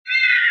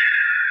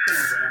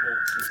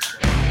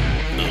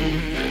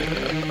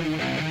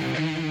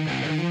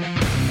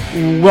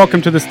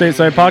Welcome to the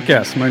Stateside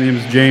Podcast. My name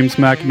is James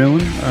Macmillan.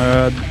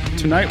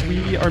 Tonight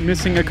we are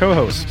missing a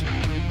co-host.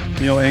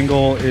 Neil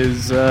Engel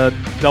is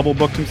double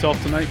booked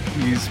himself tonight.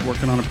 He's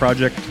working on a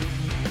project.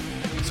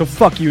 So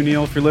fuck you,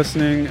 Neil, if you're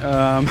listening.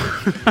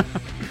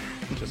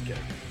 Just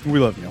kidding. We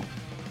love Neil.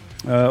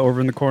 Over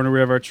in the corner, we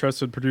have our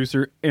trusted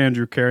producer,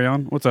 Andrew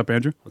Carrion. What's up,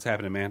 Andrew? What's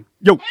happening, man?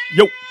 Yo.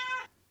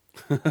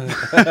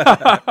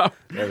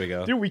 There we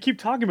go. Dude, we keep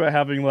talking about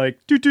having like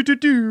do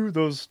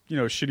those,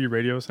 shitty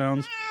radio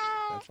sounds.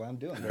 That's what I'm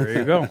doing.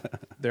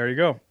 There you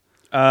go.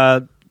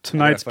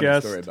 Tonight's I got a funny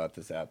guest. story about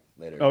this app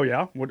later. Oh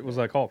yeah, what was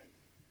that called?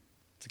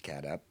 It's a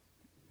cat app.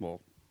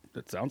 Well,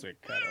 it sounds like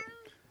a cat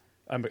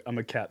app. I'm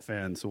a cat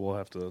fan, so we'll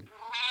have to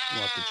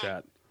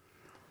chat.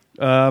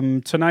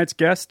 Tonight's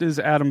guest is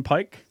Adam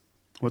Pike.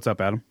 What's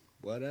up, Adam?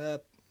 What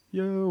up?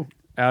 Yo,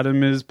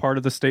 Adam is part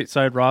of the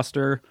Stateside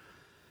roster.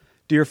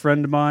 Dear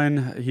friend of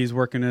mine. He's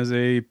working as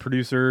a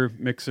producer,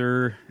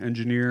 mixer,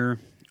 engineer,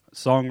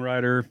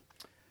 songwriter.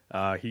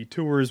 He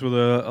tours with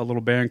a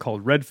little band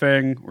called Red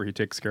Fang, where he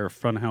takes care of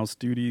front house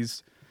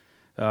duties.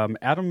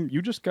 Adam,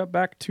 you just got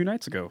back 2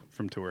 nights ago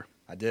from tour.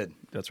 I did.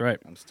 That's right.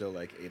 I'm still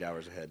like 8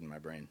 hours ahead in my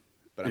brain,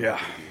 but I'm Yeah.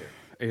 happy to be here.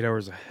 8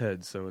 hours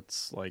ahead, so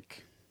it's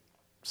like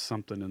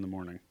something in the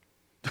morning.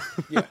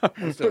 Yeah,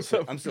 I'm still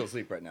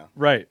asleep right now.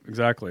 Right,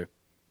 exactly.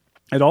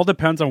 It all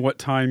depends on what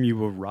time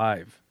you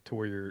arrive to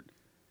where you're,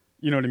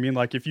 you know what I mean?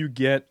 Like if you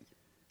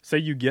say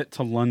you get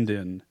to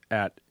London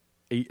at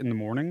 8 in the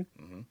morning,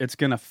 it's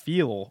going to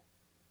feel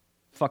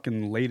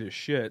fucking late as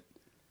shit,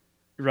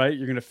 right?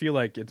 You're going to feel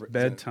like it's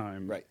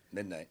bedtime. Right,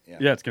 midnight, yeah.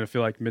 Yeah, it's going to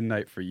feel like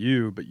midnight for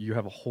you, but you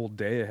have a whole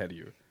day ahead of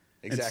you.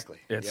 Exactly.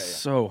 It's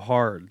so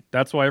hard.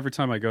 That's why every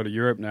time I go to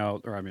Europe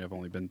now, or I mean, I've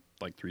only been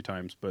like 3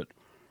 times, but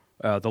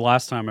the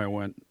last time I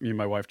went, me and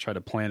my wife tried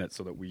to plan it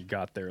so that we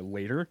got there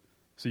later.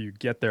 So you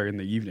get there in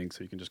the evening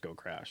so you can just go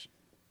crash.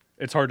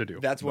 It's hard to do.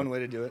 That's one way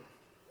to do it.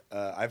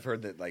 I've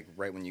heard that like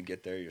right when you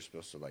get there, you're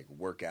supposed to like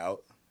work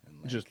out and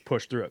like, just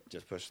push through it.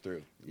 Just push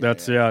through.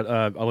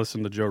 I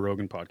listen to Joe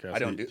Rogan podcast. I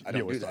don't do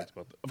always that. talks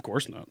about that. Of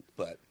course not.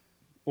 But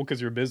well,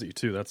 because you're busy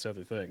too. That's the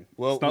other thing.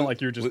 Well, it's not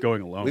like you're just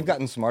going alone. We've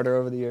gotten smarter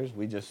over the years.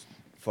 We just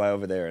fly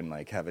over there and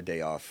like have a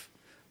day off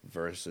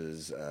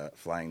versus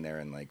flying there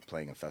and like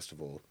playing a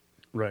festival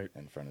right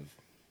in front of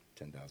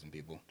 10,000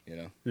 people,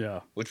 Yeah.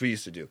 Which we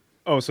used to do.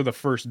 Oh, so the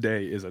first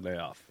day is a day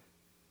off.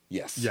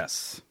 Yes.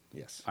 Yes.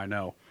 I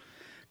know.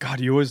 God,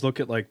 you always look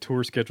at like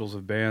tour schedules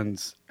of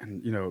bands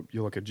and, you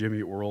look at Jimmy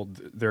Eat World,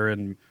 they're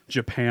in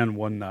Japan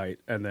one night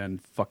and then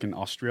fucking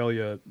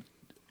Australia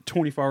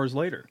 24 hours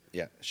later.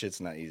 Yeah, shit's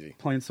not easy.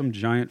 Playing some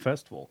giant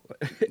festival.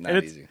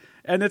 Not easy.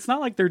 And it's not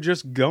like they're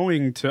just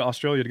going to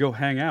Australia to go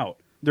hang out.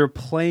 They're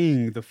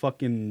playing the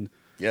fucking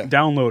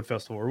Download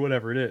Festival or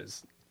whatever it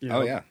is.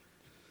 Oh, yeah.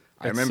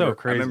 I remember, so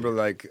crazy. I remember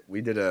like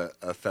we did a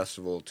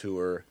festival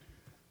tour,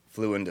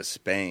 flew into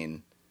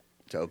Spain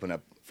to open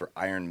up for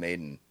Iron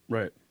Maiden.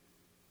 Right.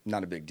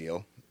 Not a big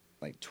deal.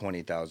 Like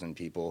 20,000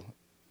 people,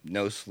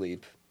 no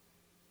sleep.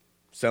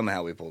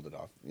 Somehow we pulled it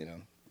off,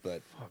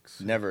 but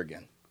never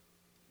again.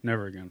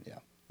 Never again. Yeah.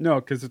 No,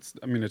 because it's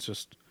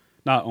just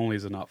not only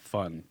is it not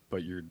fun,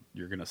 but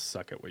you're gonna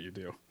suck at what you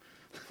do.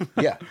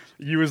 Yeah.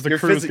 You as the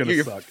crew is gonna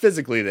you're suck.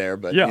 Physically there,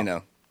 but you're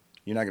not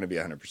gonna be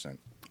 100%.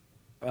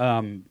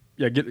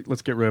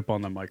 Let's get right up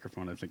on the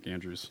microphone. I think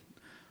Andrew's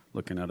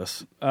looking at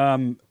us.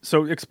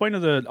 So explain to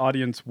the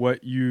audience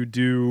what you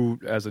do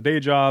as a day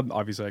job.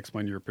 Obviously, I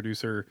explained you're a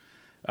producer.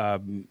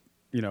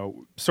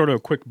 Sort of a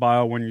quick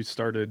bio when you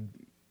started,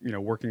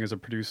 working as a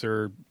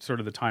producer, sort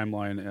of the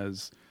timeline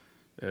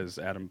as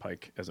Adam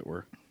Pike, as it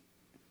were.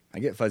 I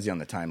get fuzzy on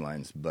the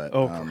timelines, but...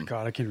 Oh,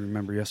 God, I can't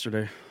remember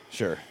yesterday.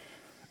 Sure.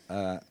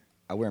 I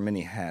wear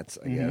many hats,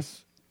 I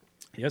guess.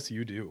 Yes,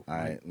 you do.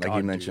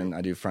 You mentioned,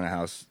 I do front of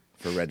house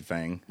for Red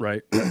Fang.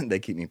 Right. They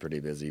keep me pretty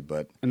busy,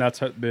 but... And that's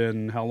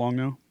been how long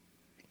now?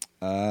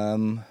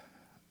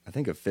 I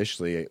think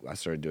officially I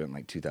started doing it in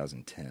like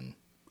 2010.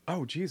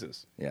 Oh,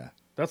 Jesus. Yeah.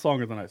 That's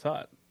longer than I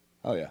thought.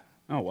 Oh, yeah.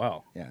 Oh,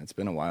 wow. Yeah, it's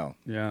been a while.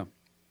 Yeah.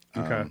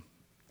 Okay.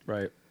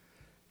 Right.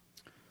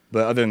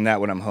 But other than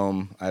that, when I'm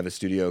home, I have a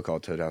studio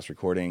called Toad House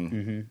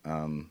Recording.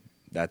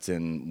 That's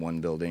in one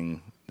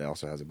building. That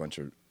also has a bunch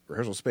of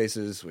rehearsal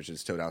spaces, which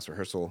is Toad House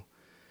Rehearsal.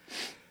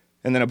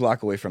 And then a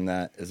block away from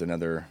that is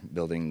another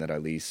building that I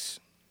lease,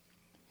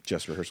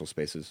 just rehearsal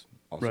spaces,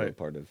 also a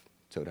part of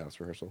Toad House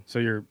Rehearsal. So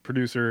you're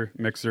producer,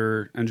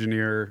 mixer,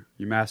 engineer,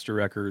 you master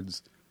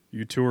records,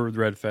 you tour with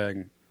Red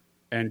Fang,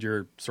 and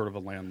you're sort of a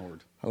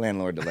landlord. A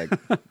landlord to like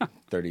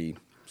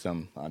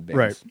 30-some odd bands.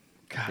 Right.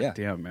 God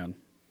damn, man.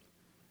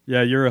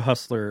 Yeah, you're a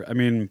hustler. I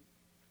mean,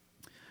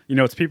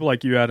 it's people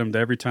like you, Adam, that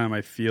every time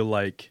I feel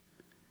like...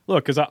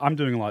 Look, because I'm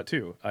doing a lot,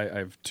 too. I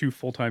have 2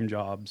 full-time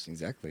jobs.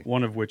 Exactly.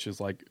 One of which is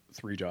like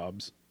 3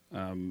 jobs.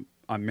 I'm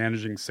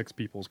managing 6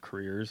 people's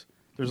careers.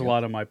 There's a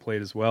lot on my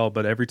plate as well,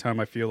 but every time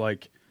I feel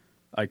like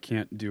I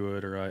can't do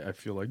it or I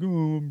feel like,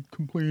 oh, I'm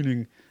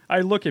complaining,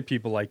 I look at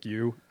people like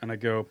you and I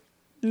go,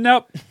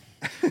 nope,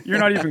 You're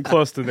not even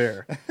close to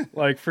there.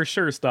 Like, for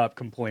sure, stop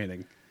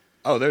complaining.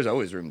 Oh, there's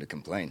always room to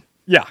complain.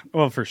 Yeah,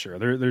 well, for sure.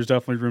 There's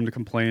definitely room to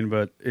complain,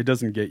 but it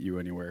doesn't get you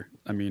anywhere.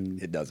 I mean,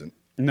 It doesn't.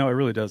 no, it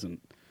really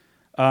doesn't.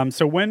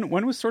 So when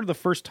was sort of the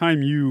first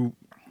time you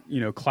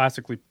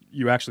classically,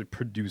 you actually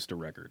produced a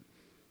record?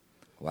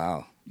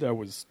 Wow. That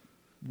was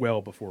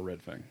well before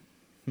Red Fang.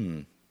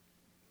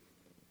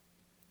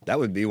 That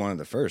would be one of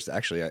the first,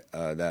 actually.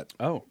 That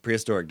Oh.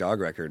 Prehistoric Dog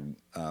record,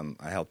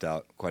 I helped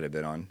out quite a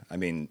bit on. I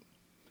mean,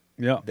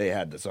 Yeah. they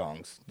had the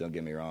songs. Don't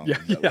get me wrong. Yeah,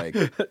 But, yeah. like,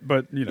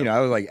 But, I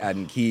was like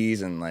adding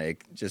keys and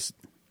like just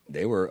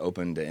they were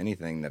open to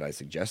anything that I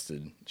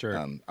suggested. Sure.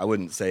 I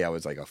wouldn't say I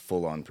was like a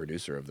full on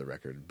producer of the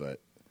record,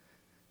 but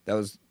that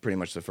was pretty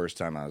much the first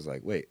time I was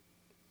like, wait,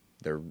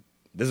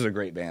 this is a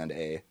great band,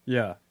 A,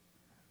 yeah,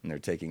 and they're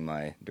taking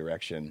my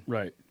direction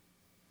right.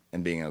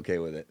 and being okay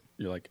with it.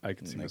 You're like, I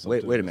can see Like, myself.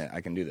 wait doing a this. minute,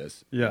 I can do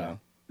this. Yeah,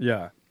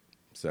 yeah.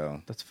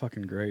 So That's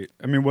fucking great.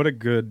 I mean, what a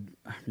good.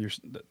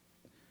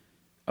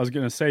 I was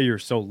gonna say you're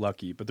so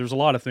lucky, but there's a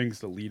lot of things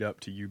that lead up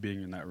to you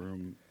being in that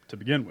room to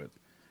begin with.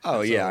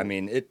 oh And yeah, so- I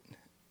mean it.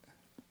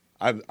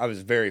 I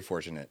was very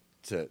fortunate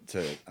to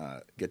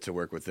get to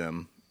work with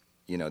them.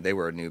 They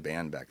were a new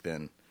band back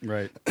then.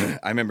 Right.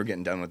 I remember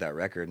getting done with that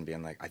record and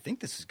being like, I think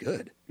this is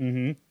good.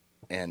 Mm-hmm.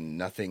 And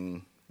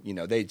nothing,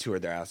 they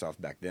toured their ass off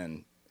back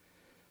then,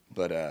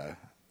 but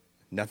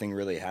nothing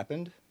really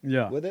happened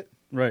Yeah. with it.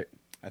 Right.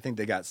 I think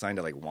they got signed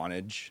to like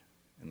Wantage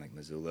in like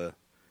Missoula,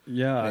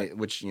 Yeah.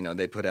 which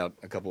they put out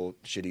a couple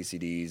shitty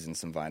CDs and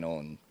some vinyl,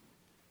 and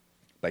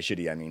by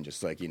shitty I mean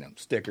just like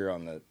sticker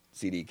on the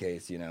CD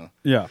case,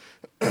 Yeah.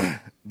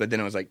 But then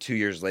it was like 2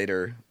 years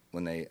later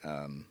when they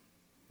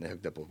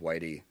hooked up with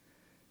Whitey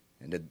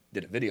and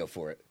did a video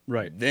for it.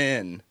 Right.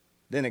 Then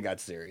it got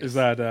serious. Is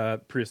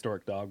that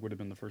Prehistoric Dog would have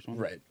been the first one?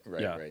 right?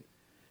 Yeah. Right.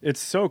 It's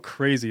so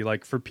crazy.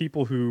 Like, for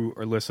people who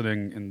are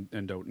listening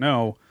and don't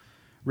know,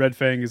 Red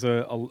Fang is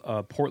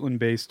a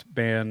Portland-based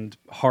band,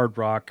 hard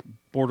rock,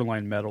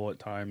 borderline metal at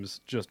times,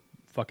 just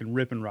fucking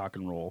ripping rock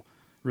and roll,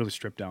 really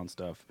stripped down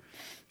stuff.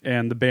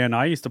 And the band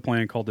I used to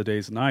play in called The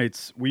Days and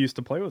Nights, we used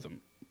to play with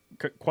them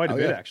quite a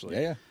bit, yeah. actually.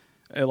 Yeah.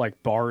 At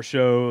like bar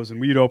shows, and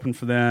we'd open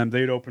for them,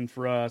 they'd open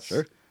for us,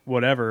 Sure.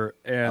 whatever.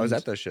 And I was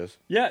at those shows.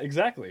 yeah,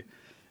 exactly.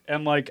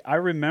 And like, I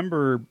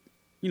remember,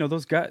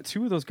 those guys,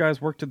 two of those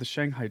guys worked at the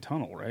Shanghai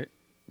Tunnel, right?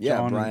 Yeah,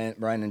 John-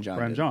 Brian and John.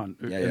 Brian did. John.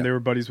 Yeah, and yeah. they were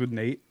buddies with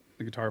Nate,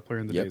 the guitar player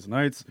in the Yep. Days and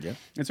Nights. Yep.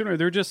 And so anyway,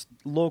 they're just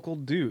local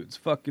dudes,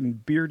 fucking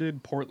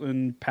bearded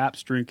Portland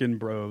Pabst drinking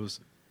bros.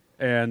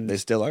 And They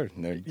still are.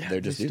 They're just they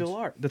dudes. still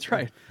are. That's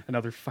right. And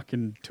now they're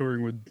fucking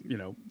touring with,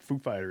 Foo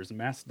Fighters and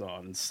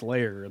Mastodon and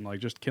Slayer and like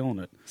just killing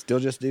it. Still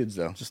just dudes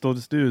though. Still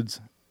just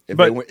dudes. If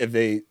but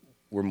they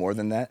were more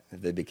than that,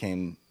 if they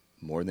became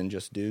more than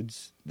just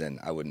dudes, then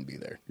I wouldn't be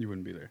there. you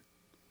wouldn't be there.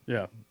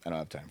 Yeah. I don't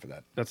have time for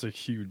that. That's a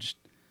huge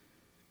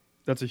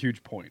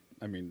point.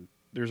 I mean,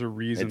 there's a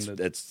reason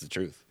It's the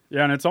truth.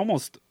 Yeah, and it's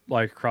almost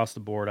like across the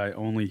board, I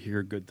only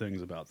hear good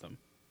things about them.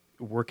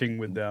 Working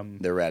with them,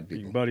 They're rad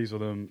being people. buddies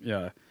with them,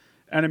 yeah.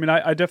 And I mean,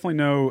 I definitely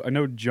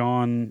know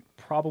John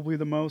probably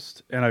the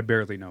most, and I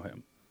barely know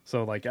him.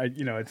 So like,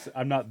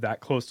 I'm not that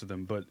close to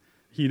them, but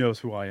he knows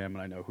who I am,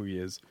 and I know who he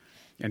is,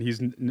 and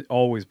he's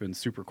always been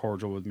super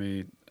cordial with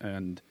me.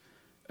 And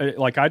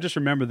I just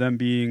remember them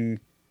being,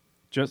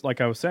 just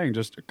like I was saying,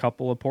 just a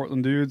couple of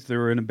Portland dudes. They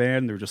were in a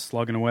band, they were just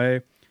slugging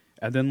away,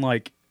 and then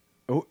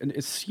and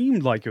it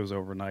seemed like it was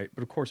overnight,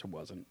 but of course it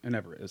wasn't. It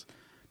never is.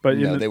 But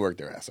No, they worked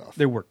their ass off.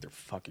 they worked their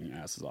fucking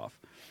asses off.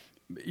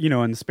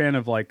 In the span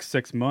of like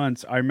 6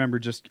 months, I remember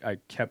I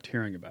kept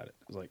hearing about it.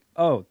 I was like,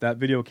 oh, that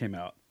video came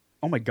out.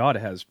 Oh my God,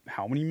 it has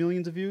how many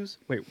millions of views?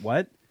 Wait,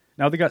 what?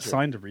 Now they got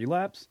signed to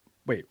Relapse?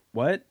 Wait,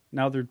 what?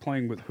 Now they're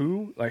playing with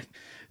who? Like,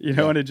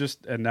 Yeah.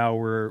 and now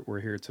we're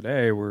here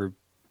today.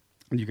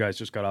 You guys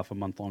just got off a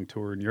month-long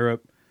tour in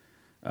Europe.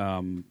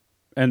 And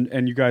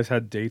you guys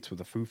had dates with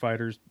the Foo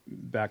Fighters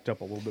backed up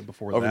a little bit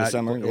before Over the that.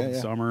 summer, Over yeah, the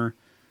yeah. summer.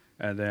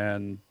 And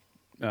then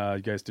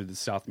you guys did the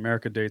South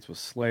America dates with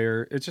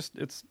Slayer. It's just,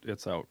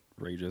 it's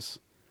outrageous.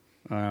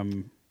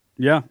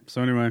 Yeah.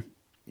 So anyway,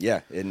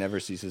 Yeah, it never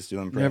ceases to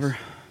impress.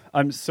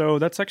 never. So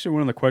that's actually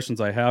one of the questions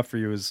I have for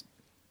you is,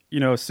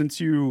 since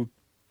you've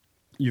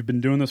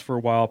been doing this for a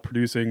while,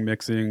 producing,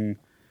 mixing,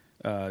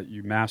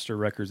 you master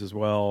records as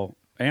well.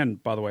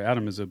 And by the way,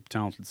 Adam is a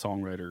talented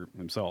songwriter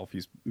himself.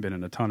 He's been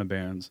in a ton of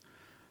bands.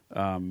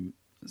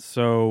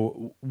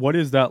 So what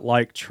is that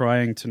like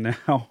trying to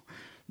now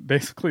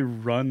basically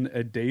run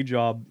a day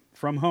job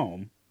from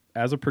home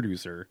as a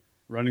producer,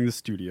 running the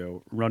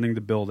studio, running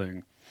the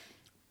building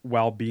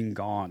while being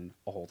gone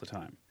all the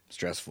time?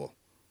 Stressful.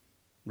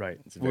 Right.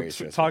 It's very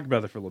So stressful. talk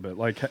about that for a little bit.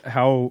 Like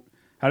how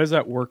does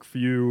that work for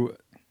you?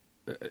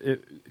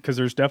 Because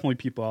there's definitely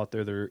people out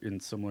there that are in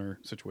similar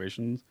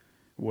situations,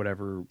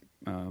 whatever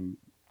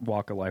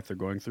walk of life they're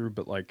going through.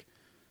 But like,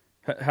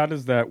 how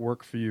does that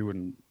work for you?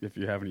 And if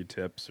you have any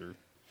tips or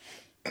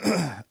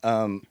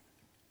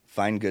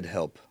Find good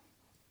help.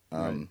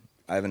 Right.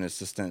 I have an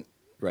assistant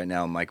right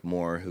now, Mike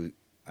Moore, who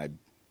I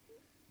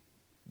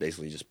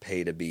basically just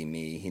pay to be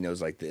me. He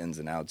knows like the ins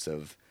and outs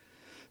of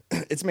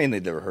it's mainly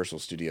the rehearsal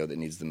studio that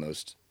needs the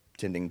most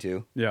tending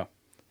to. Yeah.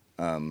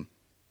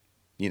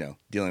 You know,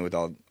 dealing with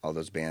all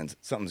those bands,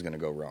 something's going to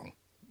go wrong,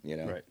 you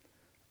know? Right.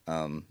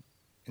 And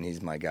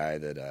he's my guy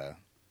that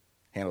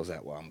handles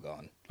that while I'm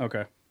gone.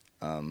 Okay.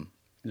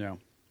 Yeah.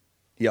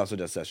 He also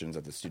does sessions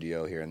at the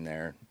studio here and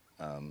there.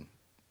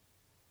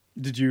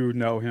 Did you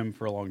know him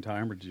for a long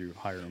time, or did you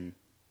hire him?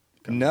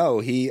 No,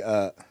 he,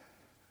 wow,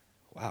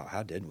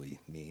 how did we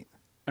meet?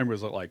 And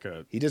was it like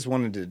a... He just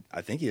wanted to,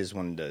 I think he just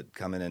wanted to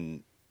come in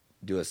and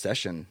do a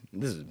session.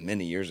 This is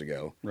many years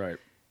ago. Right.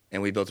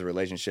 And we built a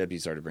relationship. He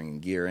started bringing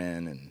gear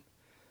in, and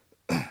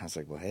I was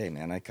like, well, hey,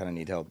 man, I kind of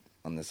need help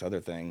on this other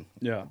thing.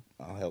 Yeah.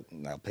 I'll help.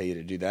 I'll pay you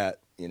to do that,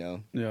 you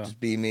know? Yeah. Just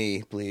be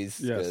me, please,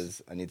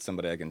 because I need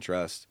somebody I can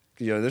trust.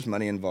 Because, you know, there's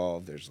money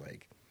involved. There's,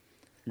 like,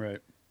 Right.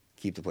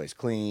 keep the place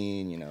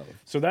clean, you know.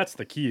 So that's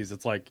the keys.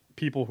 It's like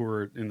people who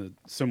are in the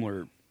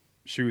similar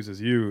shoes as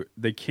you,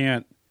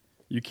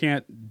 you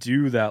can't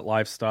do that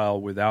lifestyle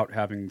without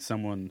having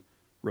someone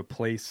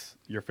replace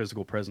your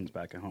physical presence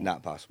back at home.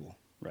 Not possible.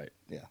 Right.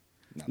 Yeah.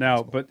 Not Now,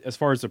 possible. but as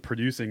far as the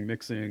producing,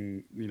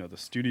 mixing, you know, the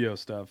studio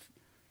stuff,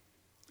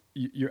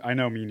 I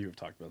know me and you have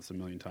talked about this a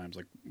million times.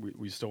 Like,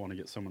 we still want to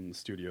get someone in the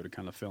studio to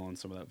kind of fill in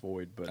some of that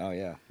void. But Oh,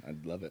 yeah.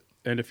 I'd love it.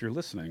 and if you're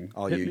listening,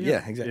 All hit you, me yeah,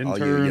 up. exactly. All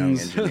you young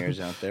Interns, engineers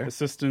out there.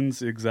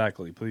 assistants,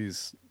 exactly.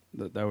 Please,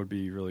 that would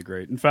be really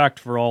great. In fact,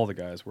 for all the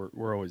guys,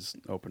 we're always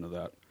open to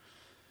that.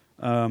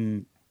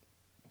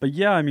 But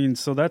yeah, I mean,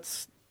 so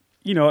that's,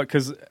 you know,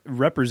 because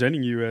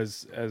representing you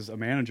as a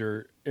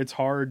manager, it's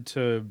hard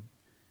to,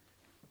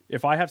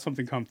 if I have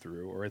something come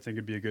through or I think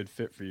it'd be a good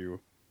fit for you,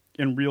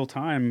 in real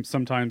time,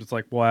 sometimes it's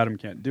like, well, Adam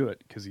can't do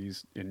it because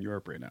he's in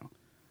Europe right now.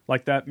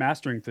 Like that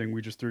mastering thing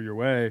we just threw your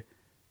way,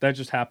 that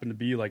just happened to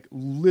be like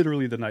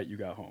literally the night you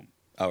got home.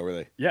 Oh,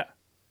 really? Yeah.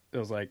 It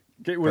was like,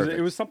 it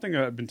was something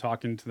I've been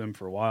talking to them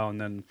for a while, and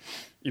then,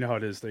 you know how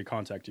it is, they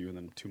contact you, and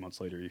then 2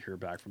 months later you hear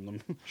back from them.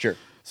 Sure.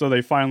 So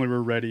they finally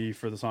were ready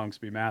for the songs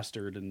to be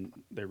mastered, and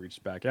they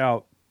reached back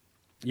out.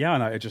 Yeah,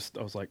 and I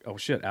was like, oh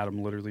shit,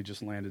 Adam literally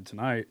just landed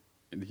tonight,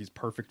 and he's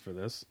perfect for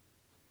this.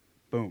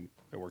 Boom,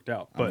 it worked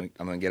out. But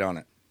I'm going to get on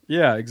it.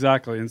 yeah,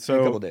 exactly. And so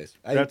In a couple days.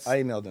 I that's-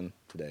 emailed him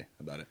today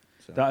about it.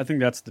 So. I think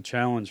that's the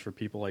challenge for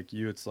people like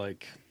you. It's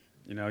like,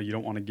 you know, you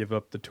don't want to give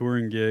up the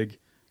touring gig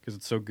because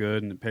it's so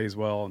good and it pays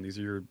well, and these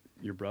are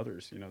your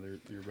brothers. You know, they're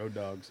your road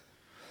dogs.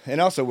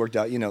 And also worked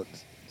out, you know,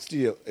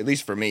 studio, at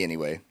least for me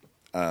anyway,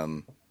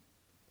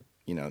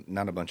 you know,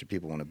 not a bunch of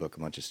people want to book a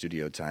bunch of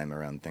studio time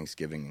around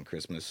Thanksgiving and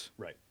Christmas.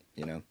 Right.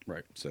 You know?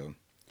 Right. So.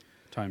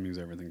 Timing's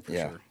everything for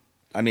Yeah. sure.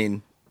 I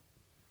mean,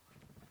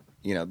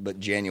 you know, but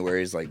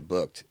January is like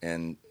booked,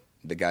 and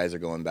the guys are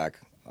going back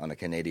on a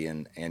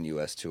Canadian and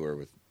U.S. tour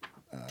with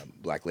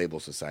Black Label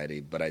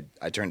Society, but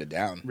I turned it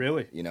down.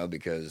 Really? You know,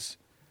 because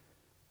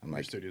I'm Your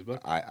like, studio's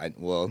booked?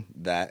 well,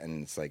 that,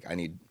 and it's like,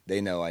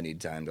 they know I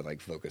need time to like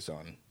focus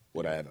on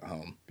what I have at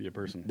home. Be a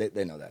person.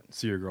 They know that.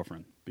 See your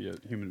girlfriend. Be a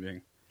human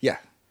being. Yeah.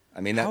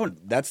 I mean,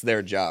 that's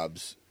their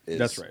jobs.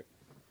 That's right.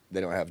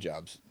 They don't have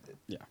jobs.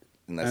 Yeah.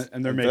 Unless,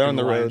 And they're if making on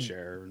the lion's road.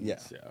 share. And Yeah.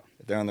 yeah.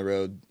 If they're on the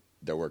road,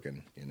 they're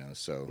working, you know,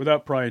 so.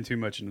 Without prying too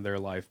much into their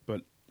life,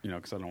 but, you know,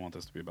 because I don't want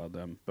this to be about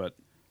them. But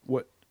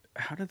look,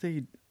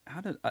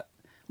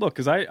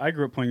 because I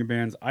grew up playing in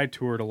bands. I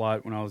toured a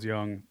lot when I was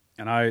young,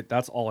 and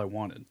that's all I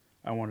wanted.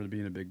 I wanted to be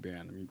in a big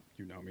band. I mean,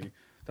 you know me.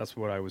 That's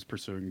what I was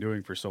pursuing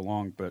doing for so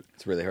long, but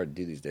It's really hard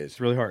to do these days. it's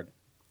really hard.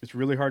 It's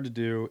really hard to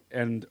do.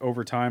 And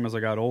over time, as I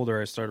got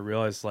older, I started to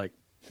realize, like,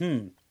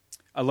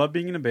 I love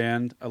being in a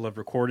band. I love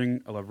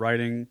recording. I love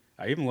writing.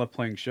 I even love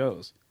playing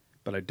shows.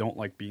 But I don't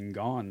like being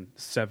gone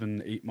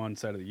 7-8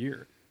 months out of the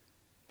year.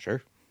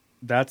 Sure.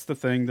 That's the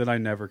thing that I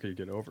never could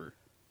get over.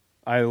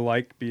 I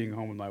like being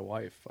home with my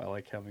wife. I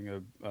like having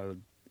a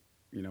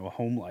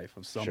home life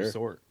of some Sure.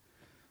 sort.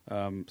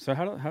 So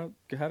how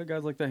do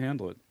guys like that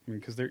handle it? I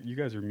mean, because you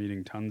guys are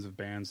meeting tons of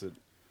bands that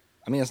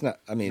I mean, it's not,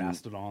 I mean,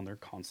 Mastodon, they're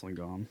constantly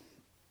gone.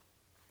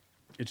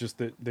 It's just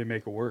that they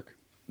make it work.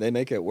 they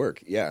make it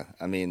work. Yeah.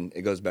 I mean,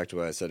 it goes back to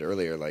what I said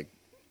earlier. Like,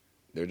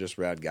 they're just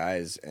rad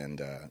guys. And,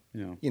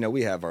 Yeah. you know,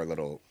 we have our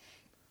little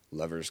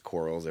lovers'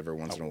 quarrels every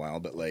once in a while,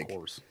 but Of like,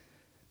 course.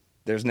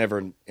 there's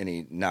never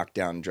any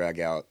knockdown, drag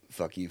out,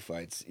 fuck you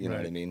fights. You know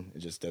what I Right. mean? It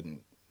just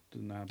doesn't.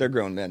 Doesn't happen. They're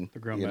grown men.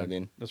 They're grown you men. know what I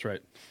mean? That's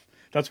right.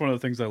 That's one of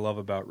the things I love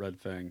about Red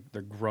Fang.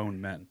 They're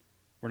grown men.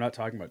 We're not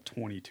talking about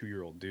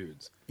 22-year-old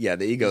dudes. Yeah,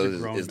 the ego These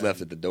are grown is men.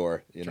 left at the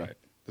door. You That's know? right.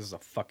 This is a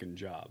fucking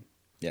job.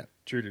 Yeah.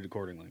 Treat it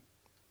accordingly.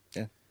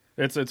 Yeah.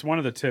 It's one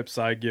of the tips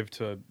I give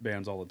to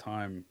bands all the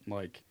time.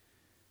 Like,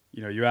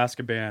 you know, you ask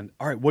a band,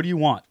 all right, what do you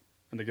want?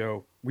 And they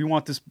go, we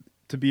want this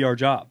to be our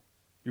job.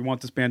 We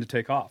want this band to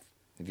take off.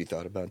 Have you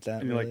thought about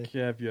that? And you're really? like,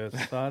 yeah, have you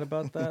thought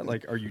about that?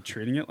 Like, are you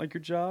treating it like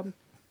your job?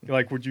 You're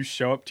like, would you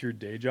show up to your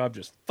day job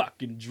just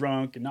fucking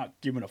drunk and not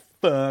giving a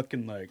fuck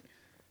and like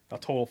a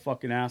total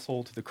fucking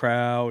asshole to the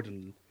crowd?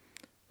 And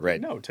right.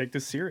 no, take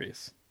this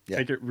serious. Yeah.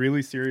 Take it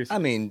really serious. I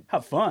mean,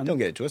 have fun. don't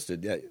get it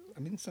twisted. Yeah. I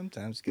mean,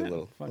 sometimes get Yeah, a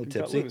little fucking cut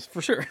tipsy, loose,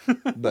 for sure.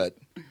 but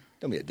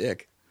don't be a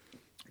dick.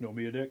 Don't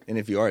be a dick. And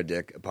if you are a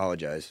dick,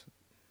 apologize.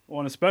 Well,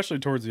 and especially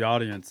towards the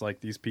audience, like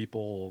these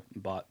people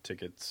bought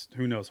tickets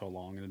who knows how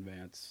long in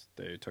advance.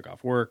 They took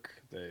off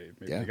work. They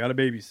got a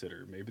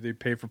babysitter. Maybe they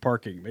paid for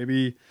parking.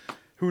 Maybe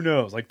who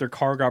knows? Like their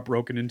car got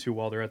broken into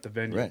while they're at the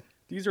venue. Right.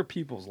 These are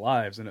people's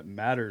lives, and it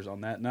matters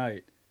on that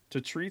night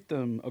to treat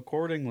them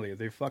accordingly.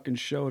 They fucking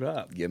showed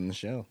up. Give them a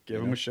show.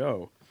 Give them a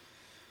show.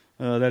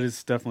 That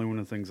is definitely one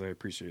of the things I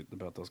appreciate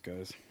about those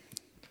guys.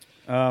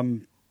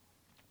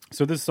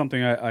 So this is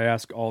something I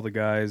ask all the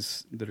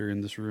guys that are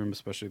in this room,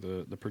 especially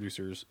the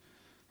producers,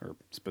 or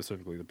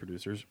specifically the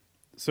producers.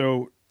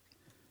 So,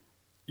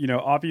 you know,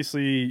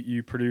 obviously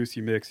you produce,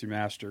 you mix, you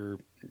master,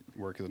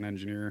 work as an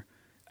engineer.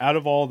 Out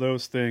of all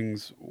those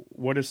things,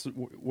 what is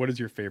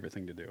your favorite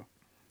thing to do?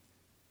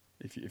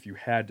 If you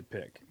had to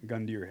pick,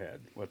 gun to your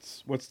head,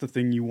 what's the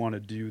thing you want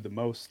to do the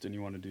most and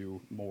you want to do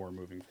more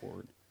moving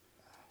forward?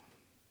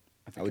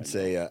 I would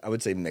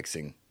say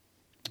mixing.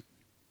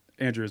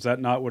 Andrew, is that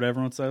not what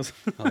everyone says?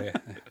 Oh yeah.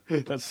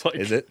 That's like,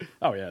 is it?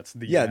 Oh yeah, it's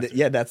the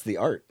yeah. That's the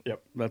art.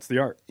 Yep, that's the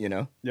art. You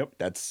know. Yep.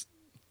 That's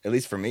at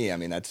least for me. I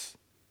mean, that's.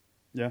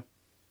 Yeah.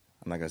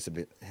 I'm not gonna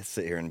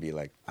sit here and be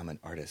like I'm an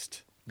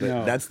artist. But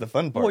No. that's the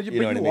fun part. Well, you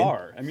know what I mean?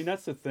 are. I mean,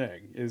 that's the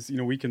thing is, you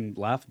know, we can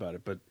laugh about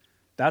it, but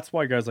that's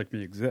why guys like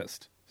me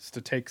exist. Is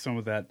to take some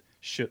of that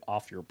shit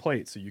off your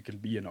plate so you can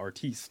be an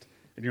artiste.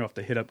 And you don't have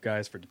to hit up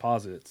guys for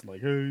deposits.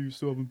 Like, hey, you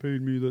still haven't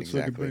paid me that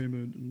Exactly. second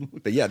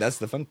payment. But yeah, that's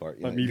the fun part.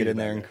 You Let know, me you get be in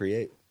there that and guy.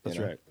 create. That's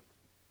you know? right.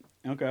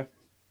 Okay.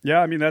 Yeah,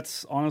 I mean,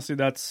 that's honestly,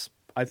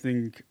 I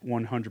think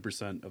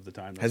 100% of the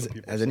time. That's what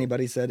people Has say.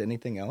 anybody said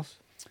anything else?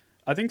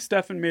 I think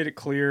Stefan made it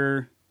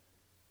clear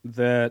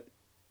that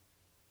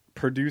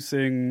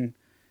producing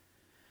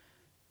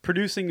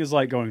is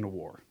like going to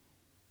war.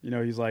 You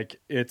know, he's like,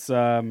 it's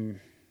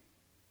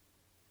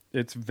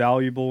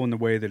valuable in the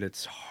way that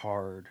it's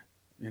hard.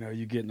 You know,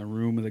 you get in the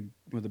room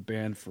with a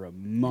band for a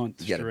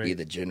month You got to straight. be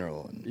the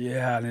general. And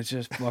Yeah, and it's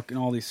just fucking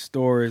all these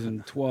stories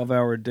and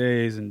 12-hour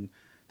days, and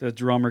the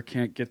drummer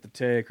can't get the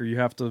take, or you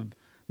have to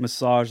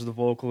massage the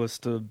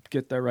vocalist to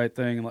get that right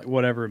thing, and like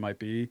whatever it might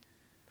be.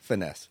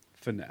 finesse.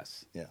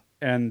 Finesse. Yeah.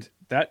 And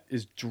that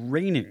is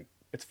draining.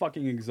 It's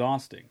fucking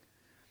exhausting.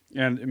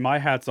 And my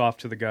hat's off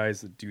to the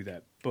guys that do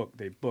that.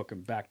 They book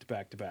them back to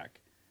back to back.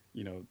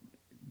 You know,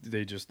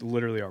 they just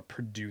literally are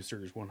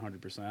producers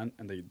 100%,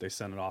 and they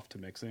send it off to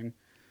mixing.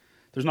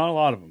 There's not a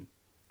lot of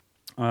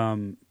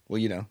them. Well,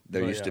 you know,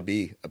 there But used to yeah.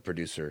 be a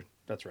producer,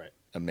 That's right.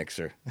 a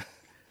mixer,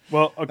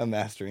 Well, a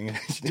mastering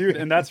engineer. dude,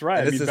 and that's right.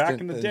 An I mean, back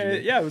assistant in the day,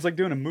 engineer. yeah, it was like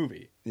doing a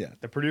movie. Yeah.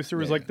 The producer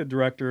was Yeah, like yeah. the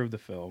director of the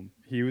film.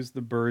 He was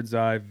the bird's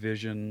eye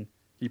vision.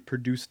 He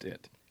produced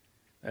it.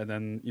 And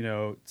then, you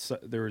know,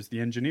 there was the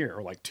engineer,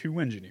 or like two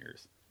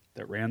engineers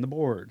that ran the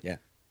board. Yeah.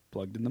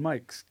 Plugged in the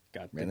mics,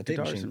 got Ran the the tape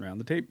guitars, machine. and ran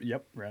the tape.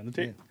 Yep, ran the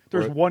tape. Yeah.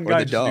 There's Or- one or guy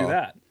the just do DAW.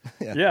 that.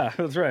 Yeah. Yeah,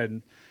 that's right.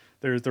 And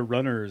there's the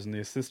runners and the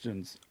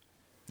assistants.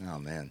 Oh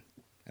man,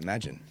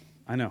 imagine.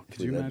 I know. Could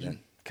We you lived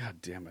imagine? then. God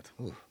damn it.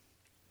 Ooh.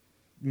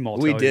 We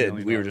Multi-million did.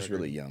 We were dollar just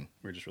record. really young.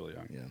 We were just really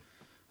young. Yeah.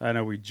 I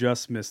know. We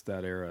just missed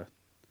that era.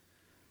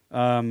 What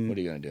are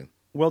you gonna do?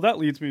 Well, that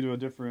leads me to a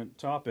different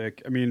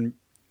topic. I mean,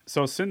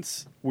 so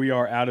since we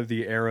are out of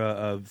the era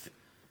of,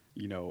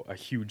 you know, a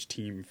huge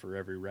team for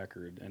every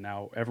record, and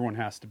now everyone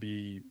has to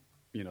be,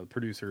 you know,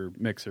 producer,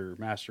 mixer,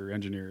 master,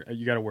 engineer.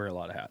 You got to wear a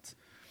lot of hats.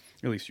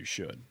 At least you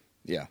should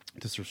Yeah.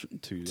 to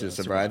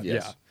survive,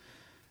 yes.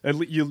 Yeah.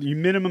 You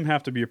minimum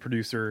have to be a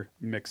producer,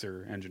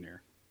 mixer,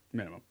 engineer,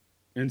 minimum,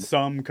 in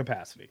some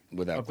capacity.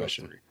 Without of those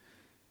question. three.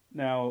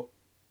 Now,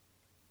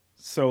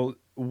 so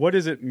what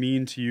does it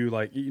mean to you?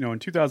 Like, you know, in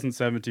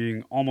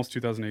 2017, almost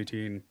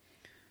 2018,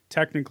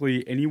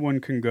 technically anyone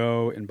can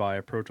go and buy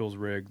a Pro Tools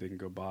rig. They can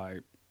go buy,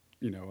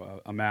 you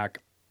know, a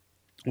Mac,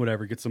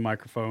 whatever, get some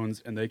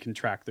microphones, and they can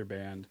track their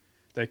band.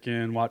 They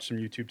can watch some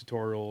YouTube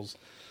tutorials,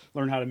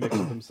 learn how to mix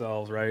it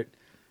themselves, right?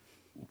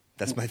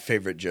 That's my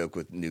favorite joke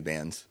with new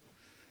bands.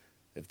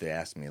 If they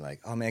ask me like,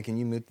 "Oh man, can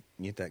you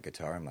mute that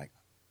guitar?" I'm like,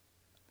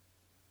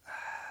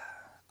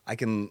 I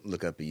can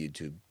look up a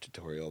YouTube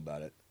tutorial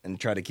about it and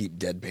try to keep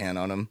deadpan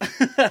on them,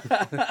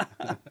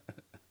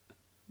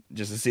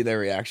 just to see their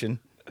reaction.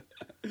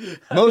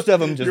 Most of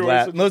them just You're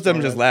laugh. always Most of them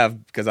such a just smart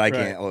laugh because I Right.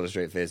 can't hold a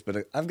straight face.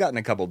 But I've gotten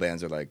a couple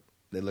bands that are like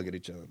they look at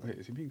each other like, Wait,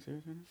 is he being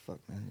serious right now? "Fuck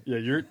man, Yeah,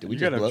 did we you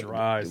just got blow? a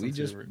dry Did we sense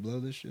just of humor. blow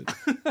this shit?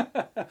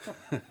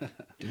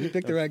 Did we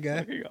pick the right guy?"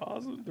 Fucking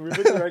awesome. Did we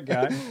pick the right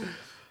guy?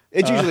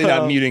 It's usually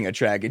not muting a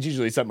track. It's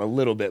usually something a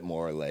little bit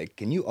more like,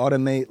 can you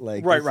automate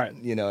like Right, this? right.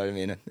 You know what I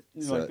mean?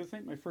 You're So like, this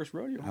ain't my first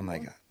rodeo. I'm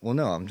like, well,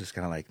 no, I'm just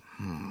kind of like,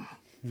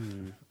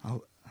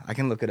 I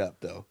can look it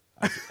up though.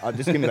 I'll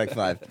just give me like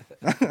 5.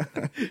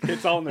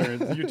 It's on there.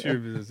 It's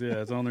YouTube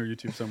it's on their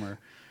YouTube somewhere.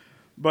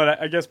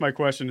 But I guess my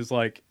question is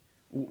like,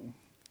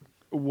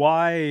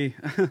 why?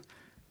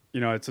 You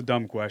know, it's a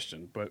dumb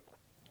question, but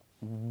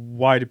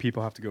why do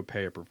people have to go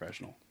pay a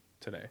professional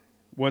today?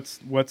 What's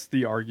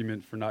the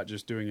argument for not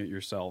just doing it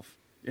yourself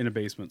in a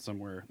basement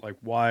somewhere? Like,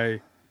 why?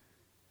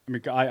 I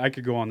mean, I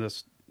could go on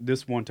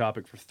this one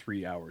topic for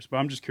 3 hours, but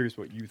I'm just curious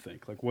what you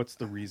think. Like, what's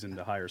the reason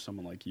to hire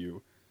someone like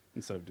you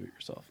instead of do it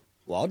yourself?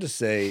 Well, I'll just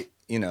say,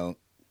 you know,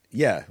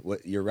 yeah,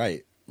 you're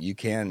right. you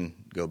can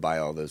go buy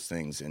all those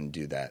things and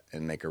do that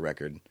and make a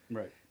record.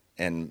 Right.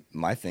 And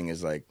my thing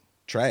is like,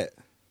 try it.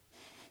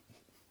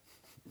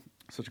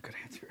 Such a good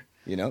answer.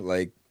 You know,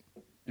 like,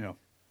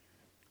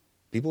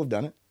 people have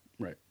done it.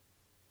 Right.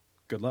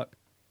 Good luck.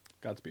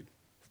 Godspeed.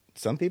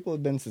 Some people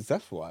have been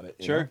successful at it.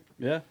 you Sure.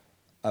 know?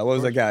 Yeah. What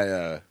was that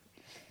guy?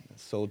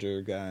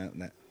 Soldier guy,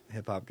 that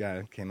hip hop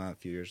guy came out a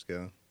few years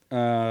ago.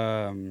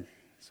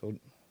 So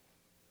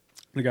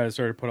The guy that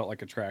started to put out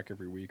like a track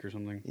every week or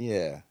something.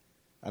 yeah,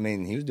 I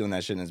mean, he was doing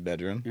that shit in his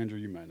bedroom. Andrew,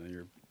 you might know.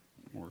 You're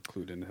more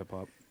clued into hip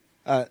hop.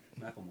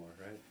 Macklemore,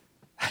 right?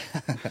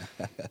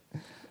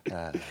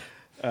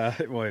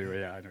 Well, anyway,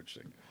 yeah, I know what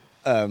you're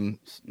saying.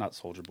 Not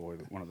Soldier Boy,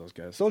 but one of those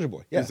guys. Soldier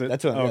Boy, yeah, Is it?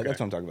 that's what Oh, okay. that's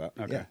what I'm talking about.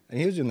 Okay. Yeah, and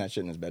he was doing that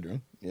shit in his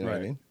bedroom. You know what I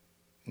Right. mean?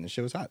 And the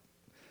shit was hot.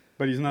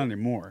 But he's not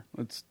anymore.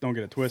 Don't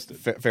get it twisted.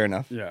 Fair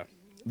enough. Yeah.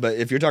 But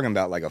if you're talking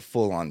about like a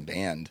full on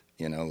band,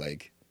 you know,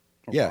 like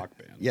A yeah, rock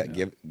band, yeah,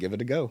 yeah. give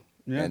it a go,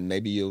 Yeah. and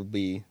maybe you'll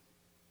be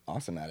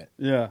awesome at it.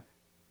 Yeah.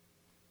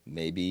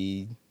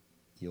 Maybe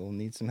you'll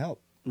need some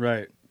help,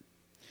 Right.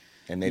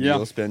 and maybe Yeah.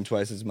 you'll spend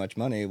twice as much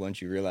money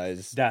once you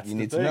realize That's you the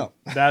need thing. some help.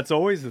 That's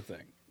always the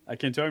thing. I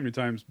can't tell you how many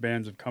times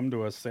bands have come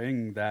to us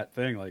saying that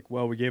thing, like,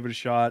 well, we gave it a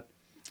shot,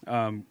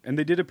 and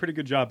they did a pretty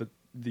good job at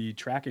the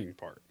tracking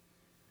part.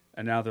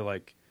 And now they're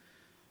like,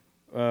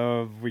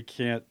 we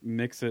can't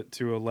mix it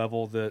to a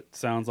level that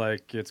sounds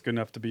like it's good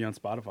enough to be on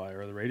Spotify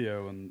or the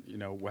radio. And,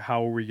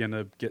 how are we going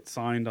to get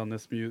signed on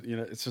this music?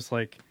 It's just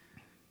like,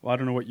 well, I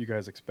don't know what you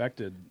guys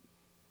expected.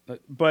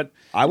 But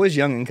I was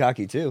young and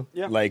cocky too.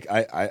 Yeah. Like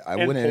I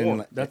and went in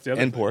and that's the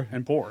other and thing. poor.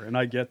 And poor. And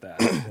I get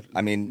that.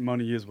 I mean,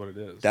 money is what it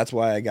is. that's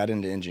why I got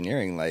into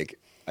engineering. Like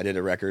I did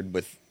a record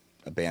with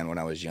a band when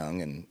I was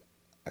young, and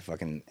I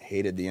fucking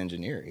hated the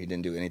engineer. He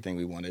didn't do anything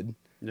we wanted.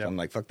 Yeah. So I'm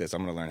like, fuck this.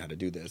 I'm gonna learn how to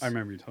do this. I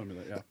remember you telling me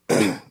that,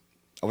 yeah.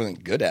 I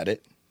wasn't good at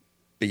it,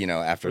 but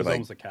after It was like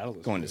almost a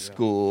catalyst going for to you, yeah.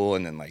 school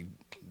and then like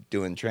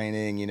doing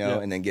training,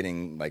 Yeah. and then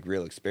getting like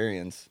real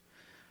experience.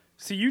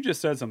 See, you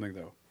just said something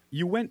though.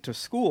 You went to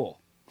school,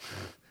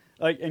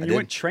 and I you did.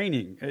 went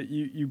training.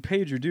 You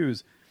paid your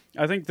dues.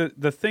 I think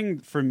the thing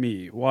for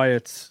me why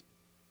it's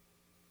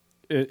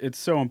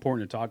so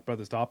important to talk about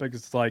this topic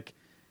is like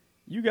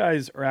you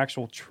guys are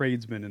actual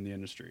tradesmen in the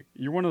industry.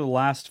 You're one of the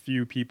last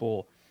few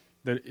people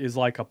that is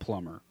like a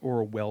plumber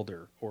or a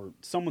welder or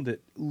someone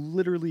that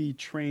literally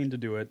trained to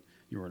do it.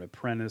 You were an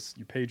apprentice.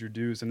 You paid your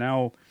dues, and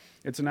now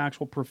it's an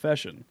actual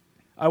profession.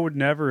 I would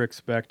never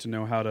expect to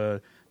know how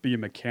to be a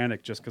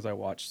mechanic just because I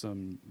watched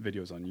some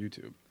videos on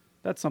YouTube.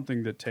 That's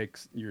something that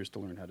takes years to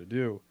learn how to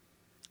do,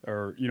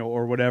 or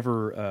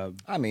whatever.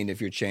 I mean,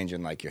 if you're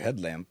changing like your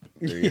headlamp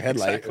or your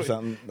headlight Exactly. or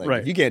something, like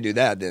Right. if you can't do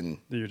that, then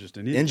You're just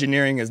an idiot.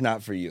 engineering is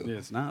not for you.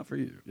 It's not for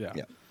you. Yeah.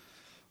 Yeah.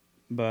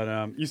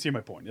 But you see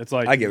my point. It's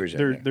like I get what you're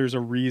saying, yeah. there's a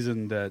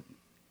reason that,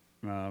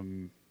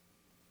 and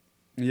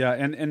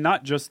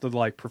not just the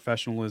like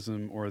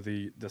professionalism or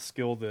the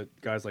skill that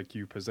guys like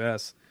you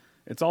possess.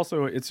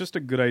 It's just a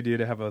good idea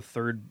to have a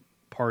third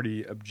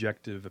party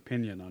objective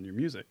opinion on your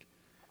music,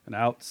 an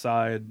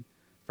outside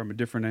from a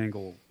different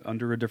angle,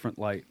 under a different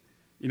light.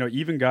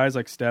 Even guys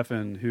like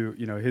Stefan, who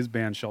his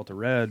band Shelter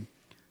Red,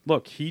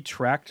 look, he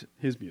tracked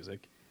his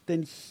music.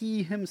 Then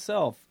he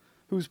himself,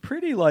 who's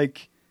pretty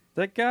like.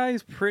 That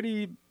guy's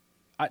pretty.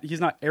 He's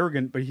not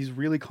arrogant, but he's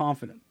really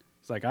confident.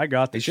 It's like I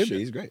got He this. should shit. be.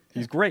 He's great.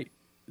 He's great.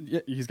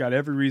 Yeah, he's got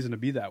every reason to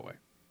be that way.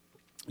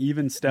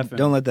 Even Stefan.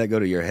 Don't let that go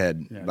to your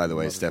head, Yeah, by the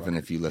way, motherfucker. Stefan,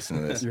 if you listen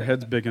to this. Your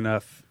head's big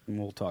enough, and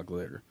we'll talk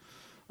later.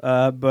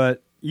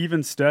 But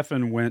even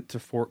Stefan went to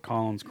Fort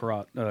Collins,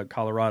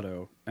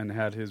 Colorado, and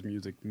had his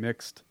music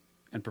mixed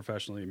and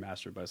professionally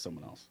mastered by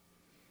someone else.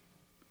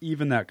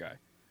 Even that guy,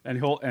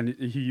 and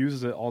he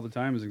uses it all the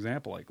time as an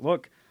example. Like,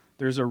 look,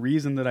 there's a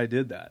reason that I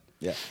did that.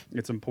 Yeah.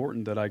 It's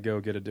important that I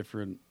go get a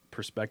different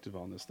perspective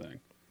on this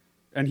thing.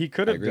 And he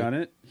could have agree. done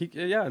it.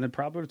 And it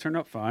probably would have turned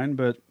out fine,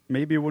 but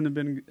maybe it wouldn't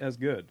have been as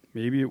good.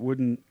 Maybe it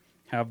wouldn't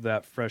have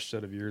that fresh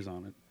set of years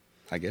on it.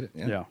 I get it.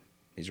 Yeah. Yeah.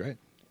 He's right.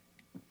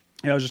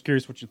 Yeah, I was just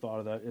curious what you thought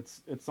of that.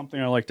 It's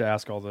something I like to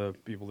ask all the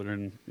people that are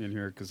in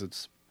here because